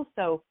pickles,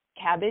 so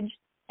cabbage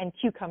and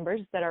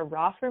cucumbers that are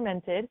raw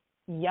fermented.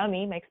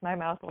 Yummy, makes my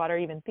mouth water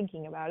even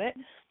thinking about it.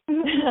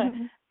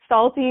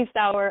 Salty,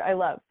 sour, I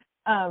love.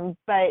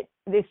 But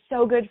it's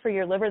so good for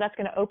your liver. That's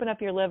going to open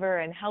up your liver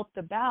and help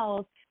the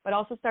bowels, but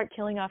also start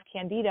killing off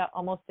candida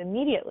almost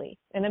immediately.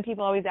 And then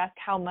people always ask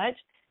how much.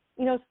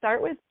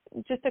 Start with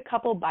just a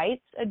couple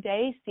bites a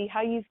day, see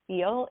how you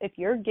feel. If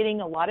you're getting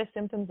a lot of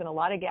symptoms and a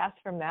lot of gas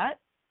from that,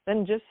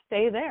 then just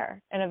stay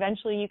there. And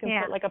eventually you can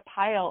put like a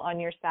pile on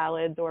your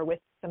salads, or with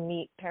some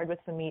meat, paired with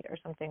some meat or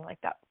something like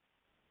that.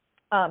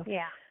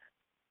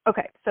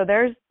 Okay, so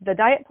there's the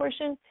diet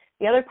portion.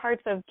 The other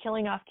parts of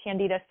killing off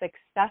candida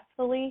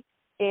successfully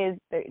is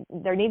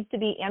there needs to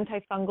be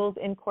antifungals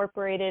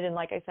incorporated. And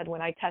like I said,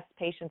 when I test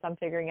patients, I'm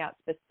figuring out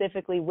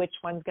specifically which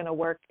one's going to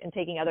work and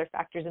taking other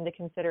factors into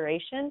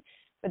consideration.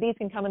 But these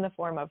can come in the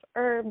form of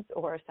herbs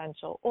or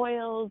essential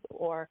oils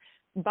or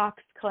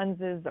box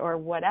cleanses or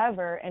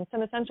whatever. And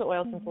some essential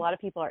oils, since a lot of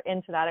people are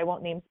into that, I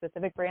won't name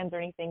specific brands or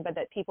anything, but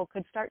that people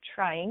could start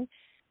trying.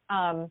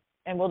 And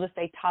we'll just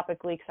say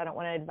topically, because I don't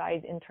want to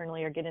advise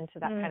internally or get into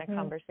that kind of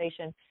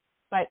conversation.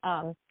 But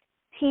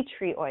tea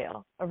tree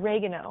oil,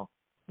 oregano,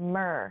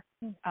 myrrh,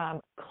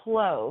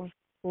 clove,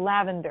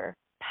 lavender,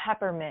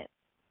 peppermint,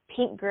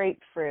 pink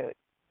grapefruit,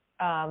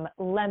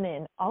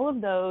 lemon, all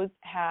of those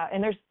have,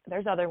 and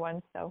there's other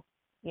ones, so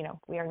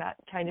we are not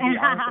trying to be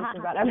honest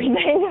about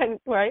everything,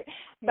 right?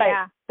 But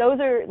those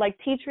are like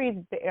tea trees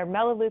or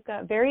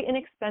melaleuca, very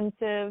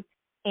inexpensive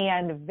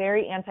and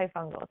very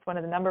antifungal. It's one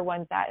of the number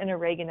ones, that and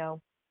oregano.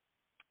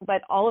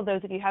 But all of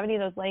those, if you have any of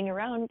those laying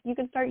around, you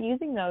can start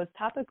using those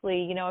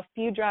topically, a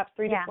few drops,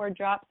 3 to 4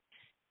 drops,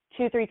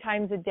 2-3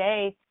 times a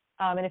day.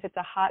 And if it's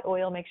a hot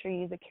oil, make sure you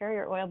use a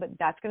carrier oil, but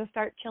that's going to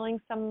start killing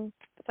some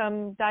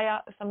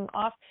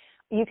off.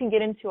 You can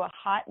get into a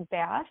hot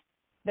bath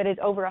that is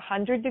over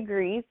 100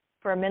 degrees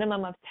for a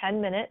minimum of 10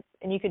 minutes,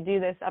 and you could do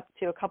this up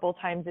to a couple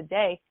times a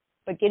day.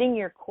 But getting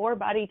your core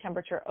body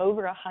temperature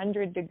over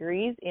 100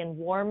 degrees in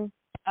warm,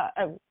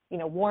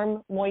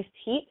 moist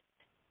heat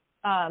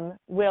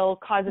will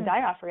cause a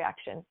die-off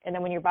reaction. And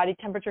then when your body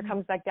temperature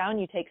comes back down,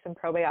 you take some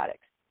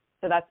probiotics.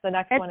 So that's the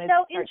next one. It's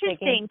so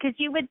interesting, because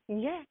you would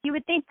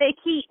think the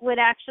heat would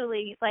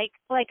actually, like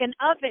an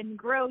oven,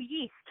 grow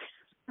yeast.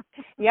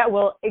 Yeah,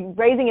 well,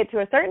 raising it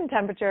to a certain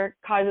temperature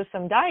causes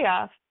some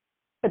die-off,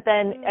 but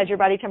then as your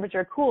body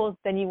temperature cools,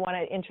 then you want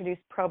to introduce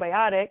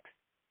probiotics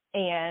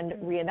and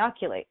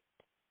re-inoculate.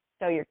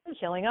 So you're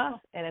killing off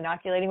and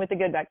inoculating with the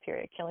good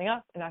bacteria, killing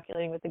off,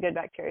 inoculating with the good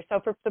bacteria. So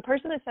for the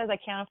person that says, I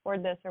can't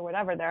afford this or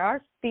whatever, there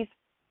are these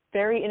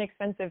very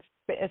inexpensive,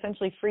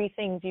 essentially free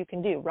things you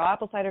can do. Raw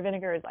apple cider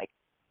vinegar is like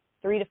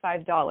 $3 to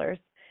 $5.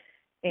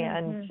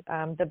 And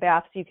the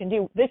baths you can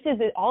do. This is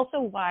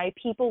also why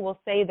people will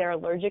say they're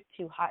allergic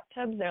to hot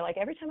tubs. They're like,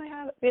 every time I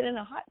have been in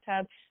a hot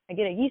tub, I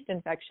get a yeast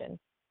infection.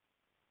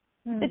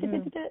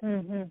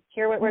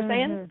 Hear what we're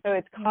saying? So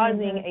it's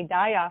causing a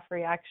die-off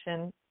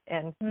reaction,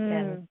 and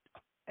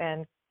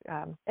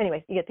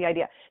anyway, you get the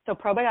idea. So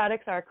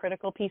probiotics are a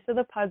critical piece of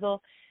the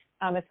puzzle.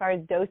 As far as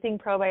dosing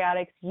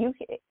probiotics, you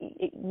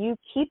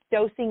keep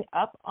dosing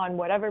up on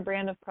whatever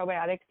brand of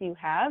probiotics you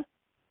have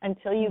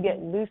until you get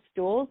loose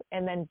stools,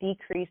 and then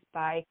decrease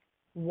by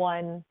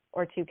 1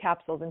 or 2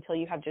 capsules until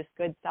you have just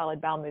good solid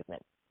bowel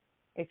movement.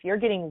 If you're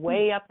getting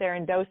way up there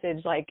in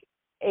dosage, like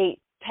 8,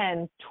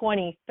 10,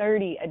 20,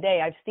 30 a day,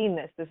 I've seen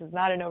this. This is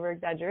not an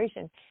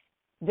over-exaggeration.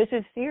 This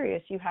is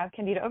serious. You have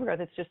candida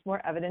overgrowth. It's just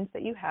more evidence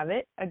that you have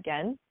it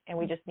again, and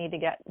we just need to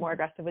get more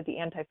aggressive with the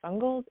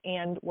antifungals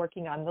and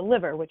working on the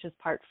liver, which is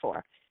part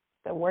 4.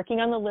 So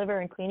working on the liver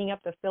and cleaning up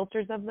the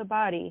filters of the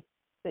body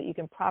so that you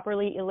can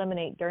properly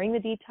eliminate during the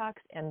detox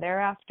and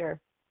thereafter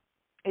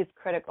is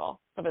critical.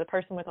 So for the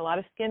person with a lot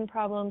of skin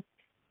problems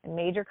and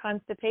major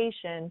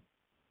constipation,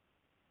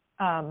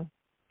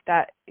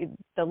 that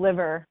the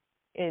liver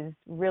is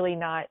really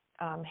not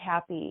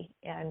happy,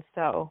 and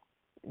so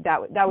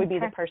that would be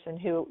the person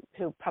who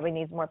probably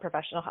needs more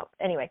professional help.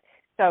 Anyway,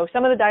 so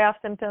some of the die-off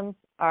symptoms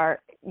are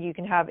you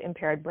can have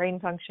impaired brain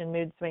function,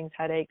 mood swings,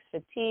 headaches,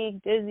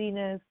 fatigue,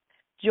 dizziness,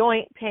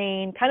 joint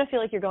pain, kind of feel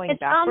like you're going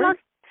backwards.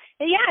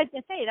 I was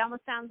going to say, it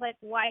almost sounds like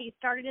why you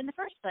started in the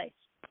first place.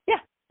 Yeah.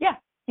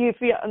 You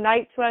feel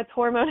night sweats,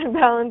 hormone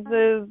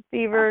imbalances,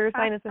 fever,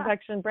 sinus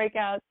infection,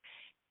 breakouts,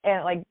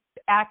 and like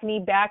acne,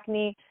 back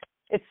knee.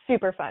 It's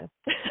super fun.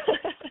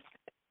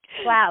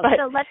 Wow.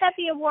 So let that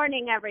be a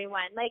warning,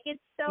 everyone. Like, it's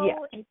so,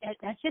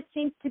 that just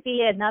seems to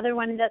be another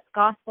one of that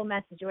gospel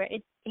message where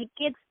it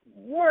gets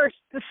worse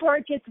before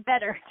it gets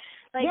better.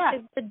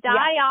 Like the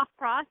die-off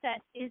process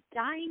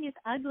dying is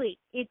ugly.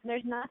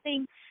 There's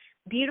nothing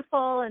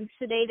beautiful and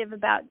sedative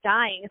about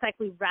dying. It's like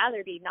we'd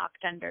rather be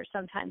knocked under.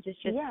 Sometimes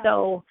it's just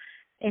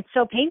it's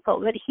so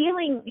painful. But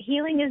healing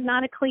is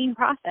not a clean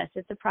process.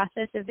 It's a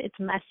process of, it's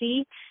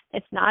messy.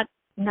 It's not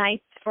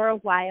nice for a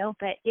while,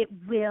 but it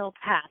will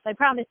pass. I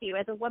promise you,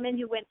 as a woman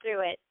who went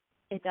through it,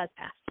 it does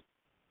pass.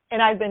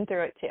 And I've been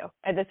through it too.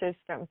 And this is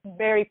from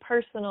very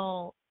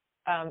personal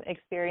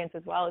experience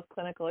as well as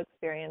clinical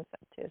experience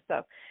too.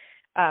 So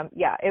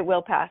it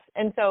will pass.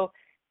 And so,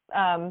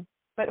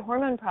 but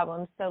hormone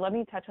problems, so let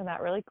me touch on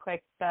that really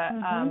quick.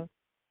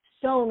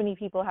 So many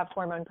people have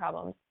hormone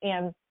problems,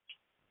 and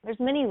there's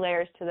many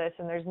layers to this,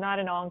 and there's not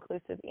an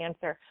all-inclusive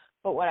answer.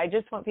 But what I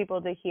just want people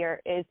to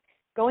hear is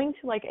going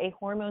to like a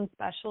hormone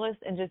specialist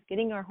and just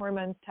getting our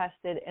hormones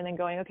tested and then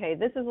going, okay,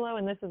 this is low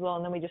and this is low,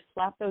 and then we just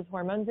slap those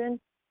hormones in.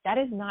 That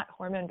is not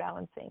hormone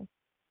balancing.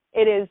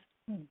 It is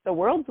the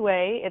world's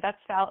way. That's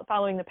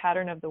following the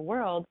pattern of the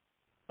world.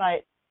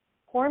 But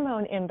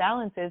hormone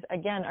imbalances,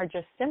 again, are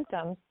just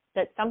symptoms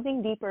that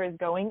something deeper is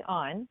going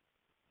on.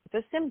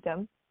 It's a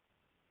symptom,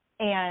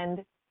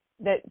 and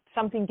that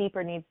something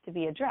deeper needs to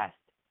be addressed.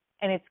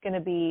 And it's going to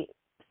be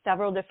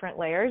several different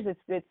layers.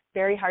 It's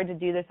very hard to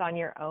do this on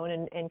your own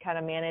and kind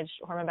of manage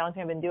hormone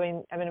balancing.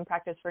 I've been in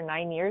practice for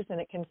 9 years,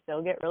 and it can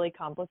still get really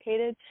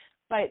complicated.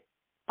 But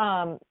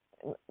I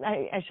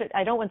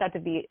don't want that to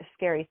be a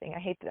scary thing. I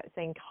hate that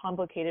saying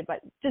complicated,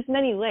 but just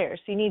many layers.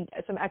 So you need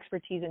some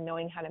expertise in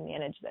knowing how to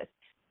manage this.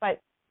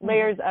 But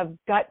layers of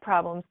gut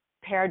problems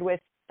paired with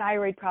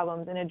thyroid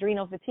problems and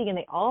adrenal fatigue, and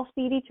they all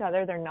feed each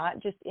other. They're not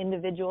just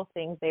individual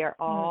things. They are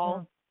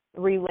all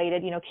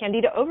related.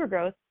 Candida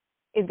overgrowth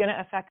is going to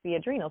affect the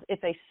adrenals.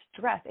 It's a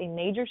stress, a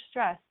major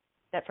stress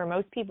that for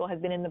most people has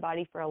been in the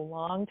body for a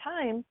long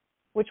time,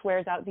 which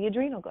wears out the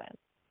adrenal glands.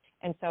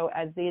 And so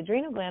as the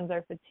adrenal glands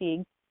are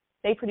fatigued,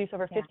 they produce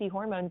over 50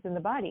 hormones in the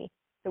body.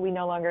 So we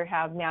no longer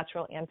have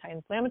natural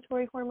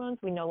anti-inflammatory hormones.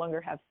 We no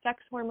longer have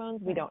sex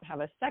hormones. We don't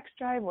have a sex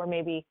drive, or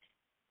maybe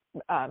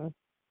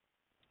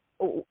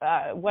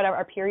whatever,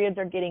 our periods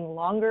are getting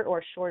longer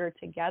or shorter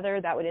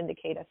together. That would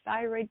indicate a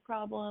thyroid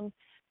problem.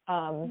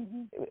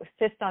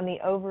 Cyst on the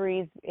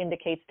ovaries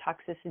indicates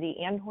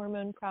toxicity and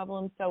hormone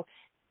problems. So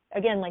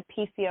again, like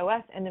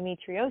PCOS,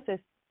 endometriosis,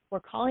 we're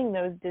calling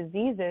those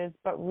diseases,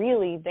 but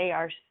really they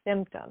are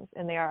symptoms,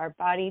 and they are our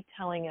body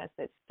telling us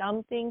that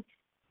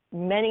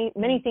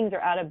many things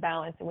are out of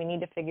balance, and we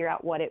need to figure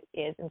out what it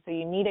is. And so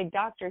you need a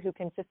doctor who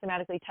can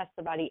systematically test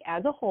the body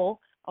as a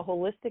whole, a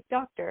holistic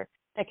doctor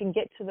that can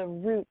get to the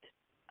root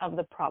of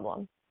the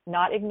problem,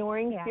 not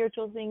ignoring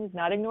spiritual things,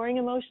 not ignoring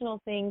emotional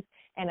things,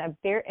 and an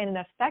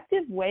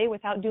effective way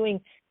without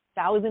doing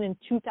 $1,000 and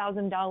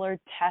 $2,000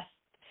 tests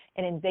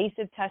and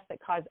invasive tests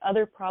that cause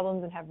other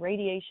problems and have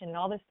radiation and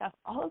all this stuff.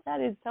 All of that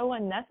is so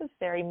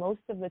unnecessary most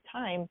of the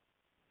time.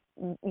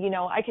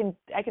 I can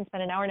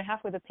spend an hour and a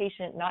half with a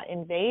patient, not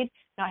invade,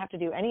 not have to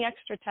do any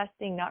extra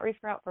testing, not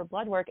refer out for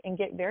blood work, and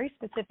get very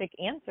specific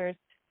answers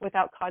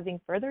without causing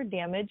further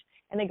damage.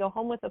 And they go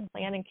home with a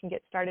plan and can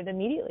get started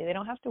immediately. They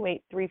don't have to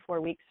wait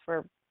 3-4 weeks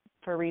for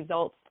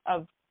results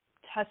of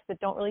tests that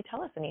don't really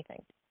tell us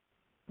anything.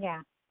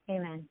 Yeah.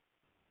 Amen.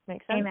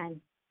 Makes sense?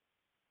 Amen.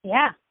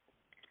 Yeah.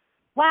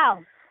 Wow.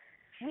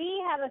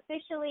 We have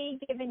officially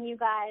given you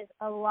guys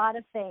a lot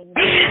of things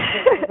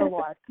to the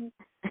Lord.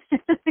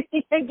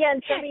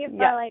 Again, some of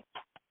you are like,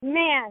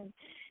 man,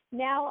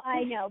 now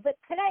I know. But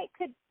I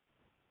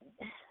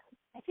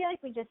feel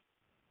like we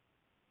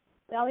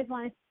always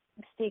want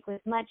to speak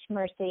with much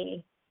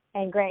mercy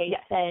and grace,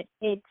 that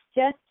it's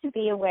just to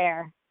be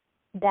aware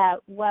that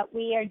what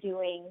we are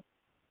doing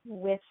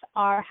with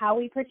how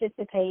we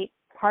participate,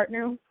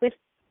 partner with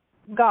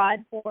God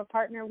or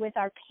partner with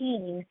our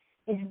pain,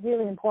 is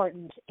really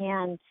important.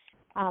 And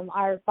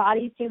our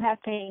bodies do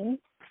have pain.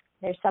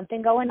 There's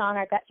something going on.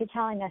 Our guts are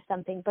telling us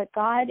something. But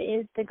God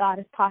is the God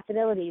of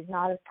possibilities,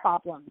 not of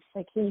problems.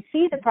 Like, He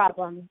sees a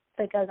problem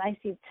because I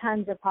see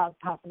tons of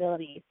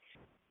possibilities.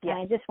 And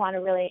I just want to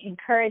really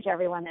encourage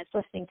everyone that's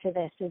listening to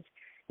this is,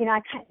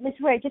 this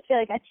is where I just feel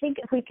like, I think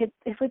if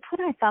we put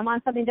our thumb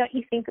on something, don't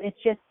you think it's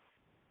just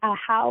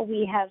how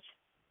we have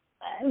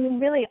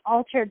really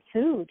altered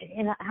food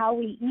and how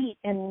we eat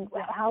and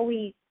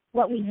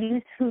what we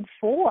use food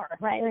for,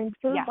 right? And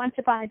food once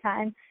upon a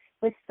time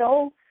was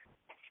so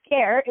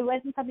scarce. It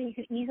wasn't something you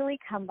could easily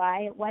come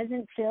by. It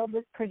wasn't filled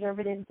with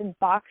preservatives and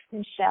boxed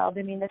and shelved.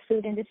 I mean, the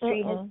food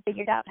industry has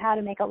figured out how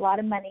to make a lot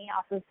of money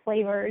off of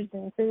flavors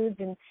and foods.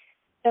 And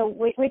so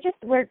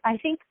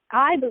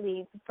I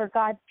believe for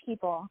God's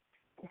people,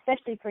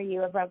 especially for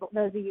you,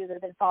 those of you that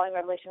have been following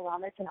Revelation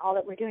Wellness and all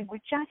that we're doing, we're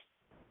just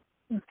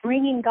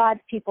bringing God's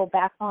people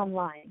back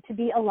online, to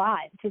be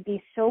alive, to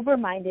be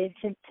sober-minded,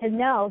 to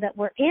know that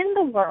we're in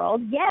the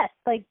world, yes,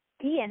 like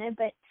be in it,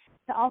 but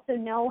to also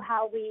know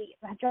how we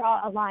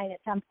draw a line at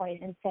some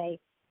point and say,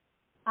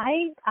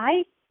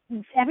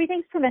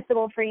 everything's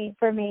permissible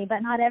for me, but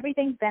not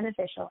everything's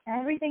beneficial.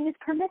 Everything is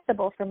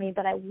permissible for me,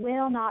 but I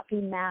will not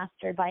be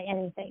mastered by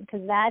anything,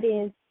 because that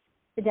is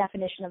the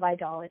definition of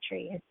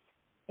idolatry,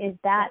 is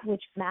that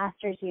which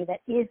masters you,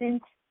 that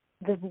isn't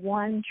the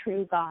one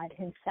true God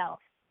Himself.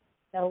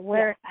 So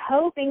we're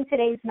hoping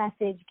today's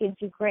message gives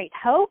you great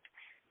hope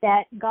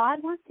that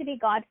God wants to be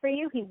God for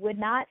you. He would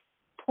not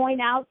point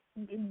out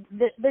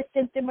the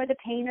symptom or the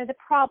pain or the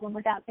problem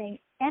without saying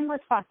endless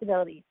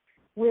possibilities.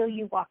 Will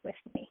you walk with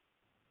me?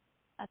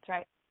 That's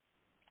right.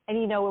 And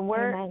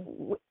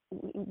when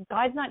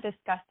God's not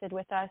disgusted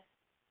with us.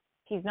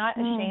 He's not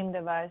ashamed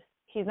of us.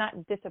 He's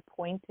not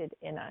disappointed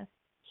in us.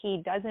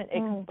 He doesn't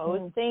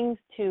expose things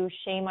to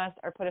shame us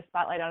or put a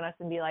spotlight on us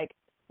and be like,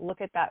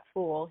 look at that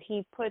fool.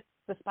 He puts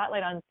the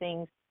spotlight on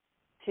things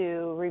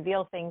to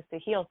reveal things, to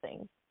heal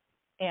things.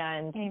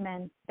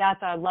 And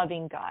that's a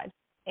loving God.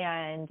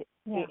 And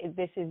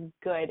this is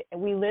good.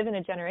 We live in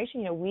a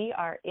generation, we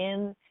are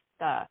in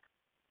the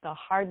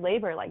hard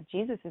labor, like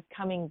Jesus is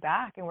coming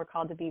back, and we're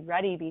called to be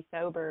ready, be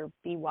sober,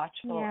 be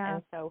watchful.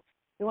 And so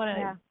we want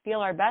to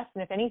feel our best.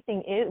 And if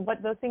anything is,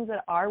 what those things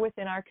that are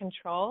within our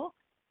control,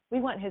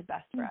 we want His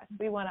best for us.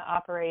 We want to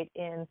operate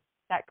in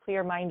that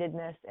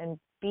clear-mindedness and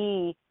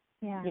be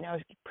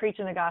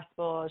preaching the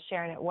gospel,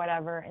 sharing it,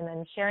 whatever, and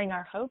then sharing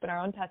our hope and our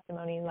own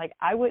testimony. Like,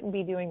 I wouldn't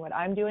be doing what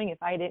I'm doing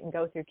if I didn't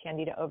go through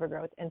candida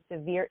overgrowth and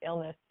severe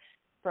illness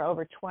for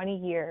over 20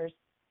 years,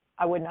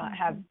 I would not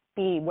have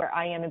be where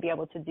I am and be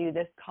able to do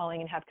this calling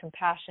and have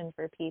compassion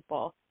for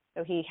people.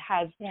 So he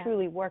has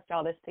truly worked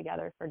all this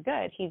together for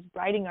good. He's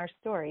writing our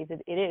stories.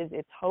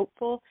 It's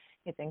hopeful,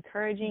 it's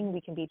encouraging. We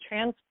can be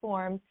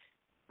transformed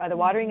by the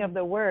watering of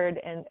the word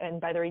and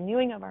by the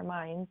renewing of our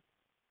minds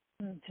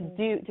to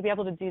be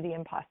able to do the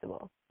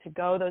impossible, to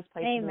go those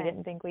places we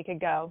didn't think we could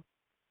go.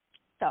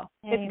 So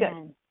it's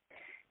good.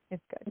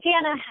 It's good.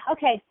 Jana,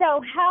 okay,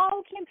 so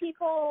how can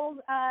people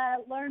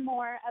learn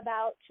more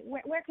about,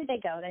 where could they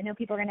go? I know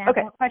people are going to have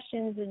more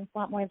questions and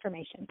want more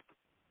information.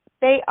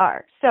 They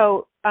are.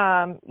 So,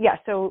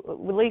 so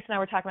Lisa and I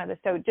were talking about this.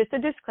 So just a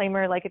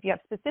disclaimer, like if you have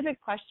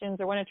specific questions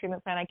or want a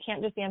treatment plan, I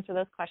can't just answer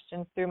those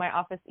questions through my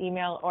office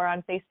email or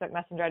on Facebook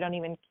Messenger. I don't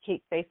even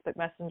keep Facebook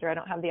Messenger. I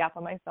don't have the app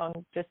on my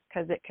phone just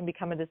because it can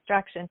become a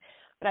distraction.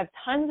 But I have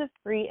tons of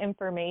free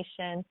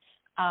information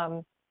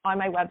on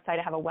my website.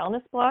 I have a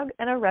wellness blog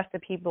and a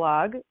recipe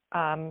blog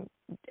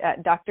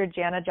at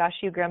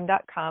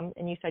drjanajoshuagrim.com.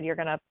 And you said you're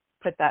going to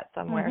put that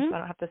somewhere, so I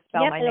don't have to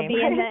spell my name.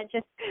 Yep, it'll be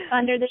just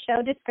under the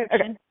show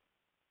description.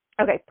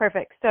 Okay,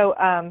 perfect. So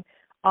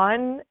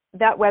on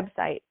that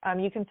website,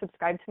 you can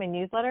subscribe to my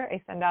newsletter.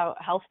 I send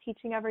out health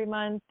teaching every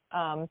month,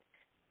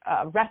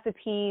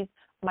 recipes.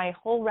 My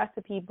whole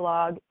recipe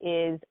blog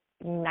is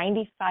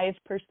 95%,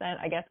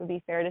 I guess would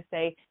be fair to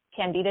say,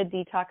 Candida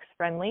detox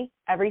friendly.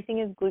 Everything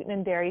is gluten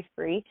and dairy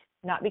free,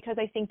 not because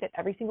I think that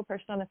every single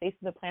person on the face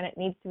of the planet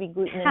needs to be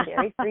gluten and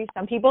dairy free.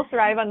 Some people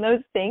thrive on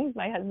those things.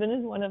 My husband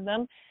is one of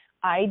them.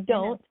 I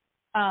don't.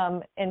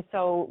 And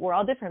so we're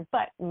all different,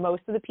 but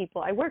most of the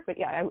people I work with,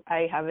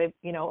 I have a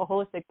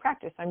holistic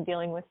practice. I'm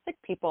dealing with sick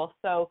people.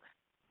 So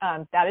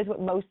that is what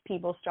most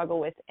people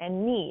struggle with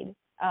and need.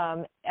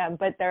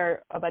 But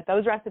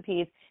those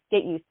recipes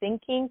get you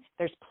thinking.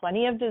 There's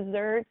plenty of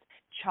desserts,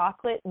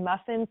 chocolate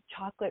muffins,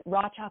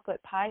 raw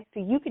chocolate pie. So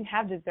you can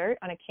have dessert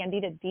on a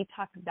Candida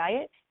detox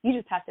diet. You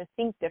just have to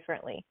think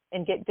differently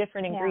and get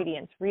different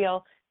ingredients,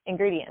 real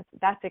ingredients.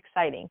 That's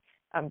exciting.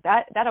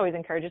 That always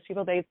encourages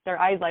people. Their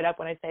eyes light up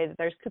when I say that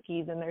there's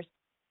cookies and there's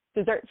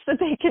desserts that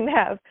they can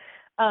have.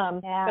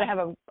 But I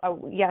have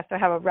I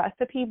have a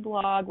recipe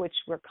blog, which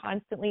we're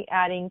constantly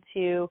adding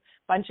to,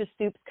 a bunch of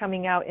soups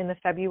coming out in the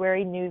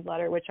February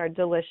newsletter, which are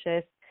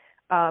delicious.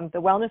 The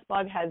wellness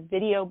blog has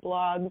video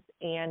blogs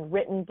and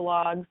written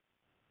blogs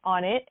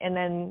on it. And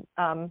then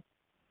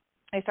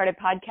I started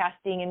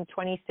podcasting in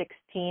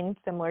 2016,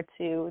 similar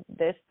to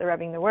this, the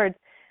Rubbing the Words.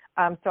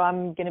 So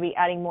I'm going to be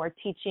adding more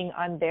teaching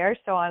on there.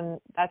 So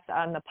that's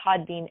on the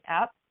Podbean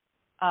app.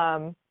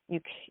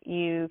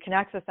 You can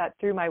access that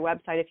through my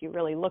website if you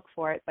really look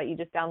for it, but you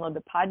just download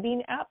the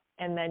Podbean app,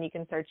 and then you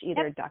can search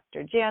either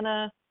Dr.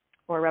 Jana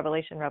or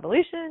Revelation.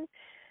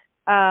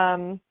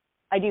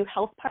 I do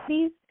health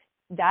parties.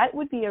 That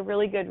would be a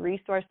really good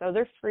resource. Those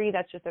are free.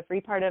 That's just a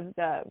free part of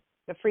the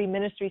free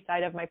ministry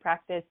side of my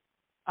practice.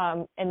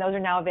 And those are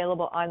now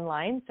available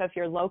online. So if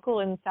you're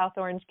local in South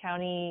Orange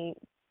County,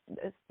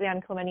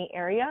 San Clemente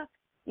area,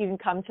 you can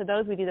come to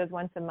those. We do those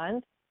once a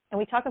month, and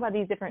we talk about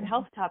these different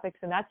health topics,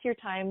 and that's your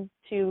time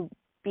to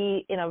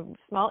be in a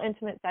small,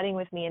 intimate setting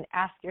with me and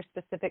ask your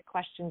specific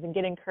questions and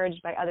get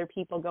encouraged by other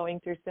people going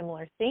through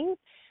similar things.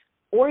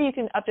 Or you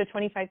can, up to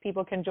 25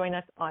 people can join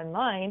us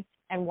online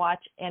and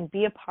watch and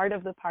be a part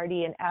of the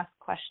party and ask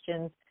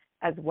questions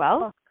as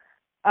well.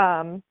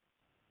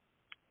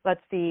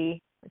 Let's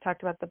see, we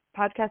talked about the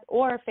podcast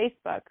or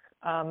Facebook.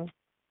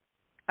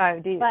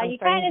 Do you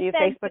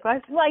Facebook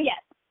Live? Well,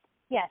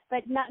 yes,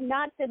 but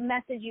not to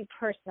message you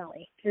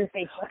personally through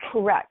Facebook.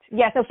 Correct.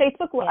 Yeah. So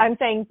Facebook. Yeah. I'm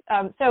saying.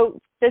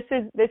 So this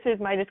is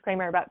my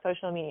disclaimer about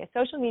social media.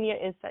 Social media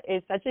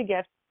is such a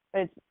gift.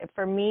 But it's,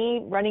 for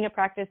me, running a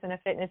practice in a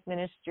fitness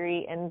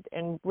ministry and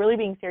really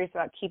being serious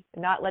about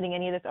not letting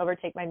any of this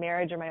overtake my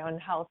marriage or my own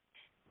health.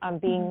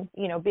 Being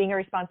a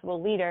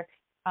responsible leader.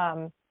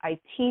 I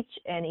teach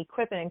and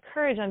equip and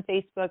encourage on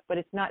Facebook, but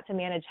it's not to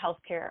manage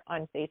healthcare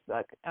on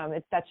Facebook.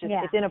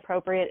 It's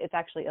inappropriate. It's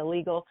actually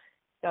illegal.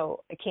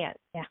 So I can't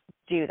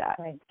do that.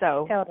 Right.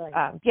 So, totally.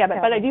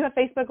 But I do have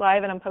Facebook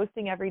Live, and I'm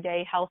posting every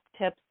day health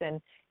tips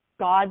and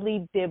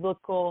godly,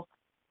 biblical,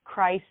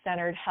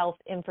 Christ-centered health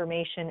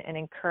information and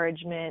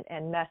encouragement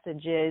and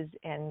messages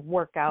and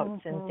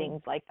workouts and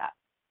things like that.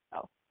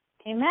 So,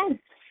 amen.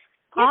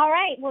 Yeah. All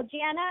right. Well,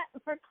 Jana,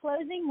 for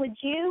closing, would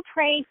you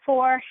pray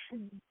for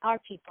our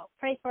people?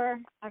 Pray for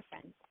our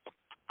friends.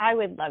 I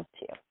would love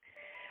to.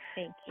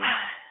 Thank you.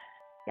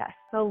 Yes.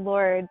 So,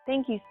 Lord,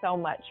 thank you so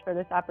much for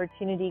this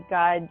opportunity,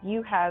 God.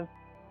 You have,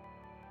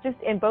 just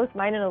in both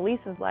mine and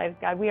Elisa's lives,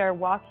 God, we are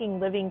walking,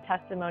 living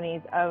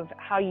testimonies of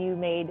how you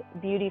made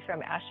beauty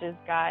from ashes,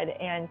 God,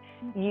 and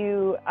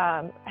you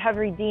have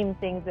redeemed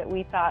things that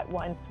we thought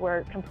once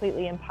were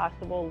completely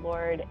impossible,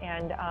 Lord,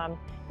 and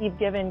you've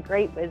given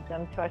great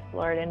wisdom to us,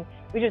 Lord, and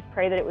we just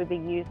pray that it would be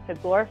used to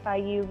glorify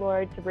you,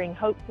 Lord, to bring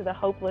hope to the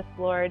hopeless,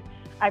 Lord.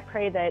 I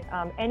pray that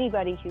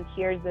anybody who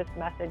hears this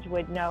message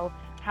would know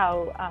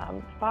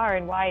how far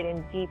and wide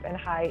and deep and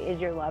high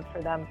is your love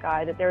for them,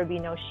 God, that there would be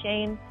no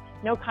shame,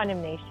 no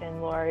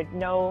condemnation, Lord,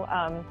 no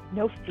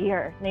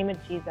fear. Name of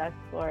Jesus,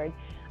 Lord.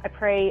 I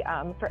pray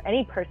for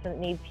any person that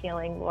needs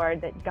healing,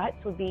 Lord, that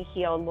guts would be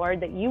healed, Lord,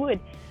 that you would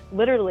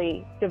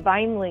literally,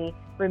 divinely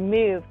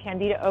remove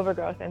candida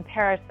overgrowth and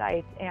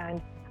parasites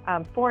and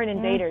foreign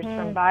invaders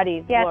from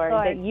bodies, Yes, Lord,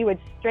 Lord, that you would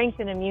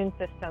strengthen immune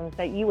systems,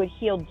 that you would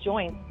heal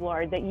joints,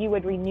 Lord, that you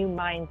would renew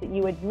minds, that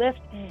you would lift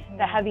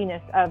the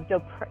heaviness of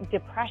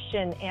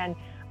depression and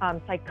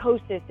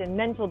psychosis and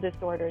mental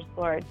disorders,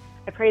 Lord.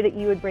 I pray that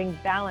you would bring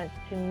balance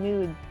to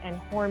moods and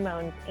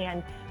hormones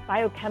and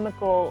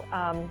biochemical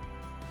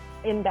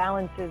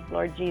imbalances,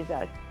 Lord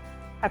Jesus.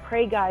 I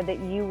pray, God, that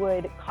you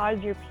would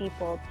cause your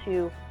people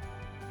to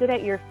sit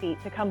at your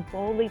feet, to come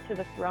boldly to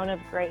the throne of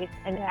grace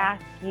and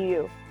ask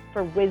you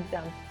for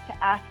wisdom,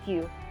 to ask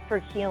you for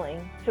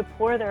healing, to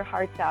pour their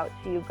hearts out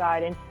to you,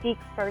 God, and seek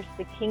first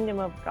the kingdom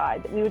of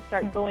God, that we would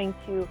start going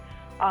to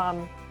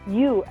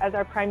you as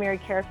our primary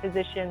care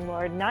physician,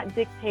 Lord, not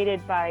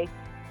dictated by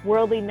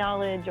worldly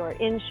knowledge or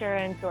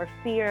insurance or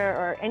fear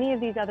or any of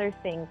these other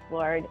things,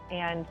 Lord.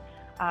 And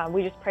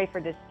we just pray for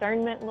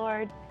discernment,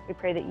 Lord. We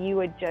pray that you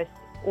would just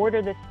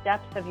order the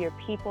steps of your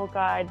people,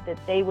 God, that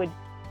they would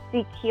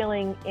seek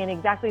healing in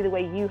exactly the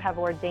way you have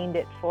ordained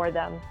it for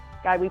them.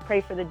 God, we pray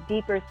for the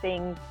deeper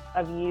things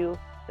of you,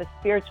 the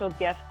spiritual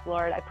gifts,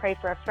 Lord. I pray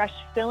for a fresh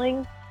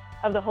filling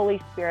of the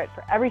Holy Spirit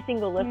for every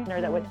single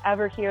listener that would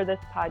ever hear this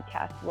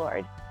podcast,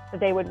 Lord, that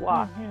they would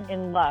walk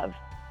in love,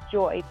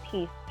 joy,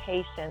 peace,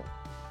 patience,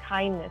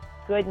 kindness,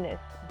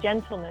 goodness,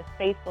 gentleness,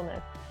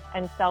 faithfulness,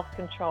 and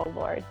self-control,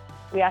 Lord.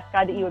 We ask,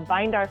 God, that you would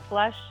bind our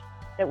flesh,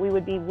 that we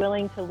would be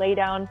willing to lay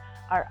down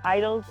our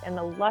idols and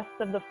the lusts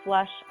of the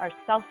flesh, our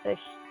selfish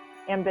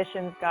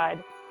ambitions,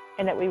 God,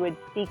 and that we would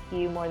seek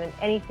you more than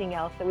anything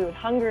else, that we would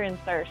hunger and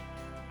thirst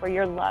for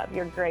your love,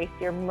 your grace,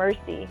 your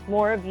mercy,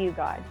 more of you,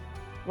 God,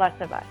 less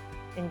of us.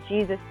 In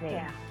Jesus' name.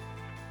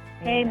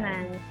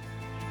 Amen.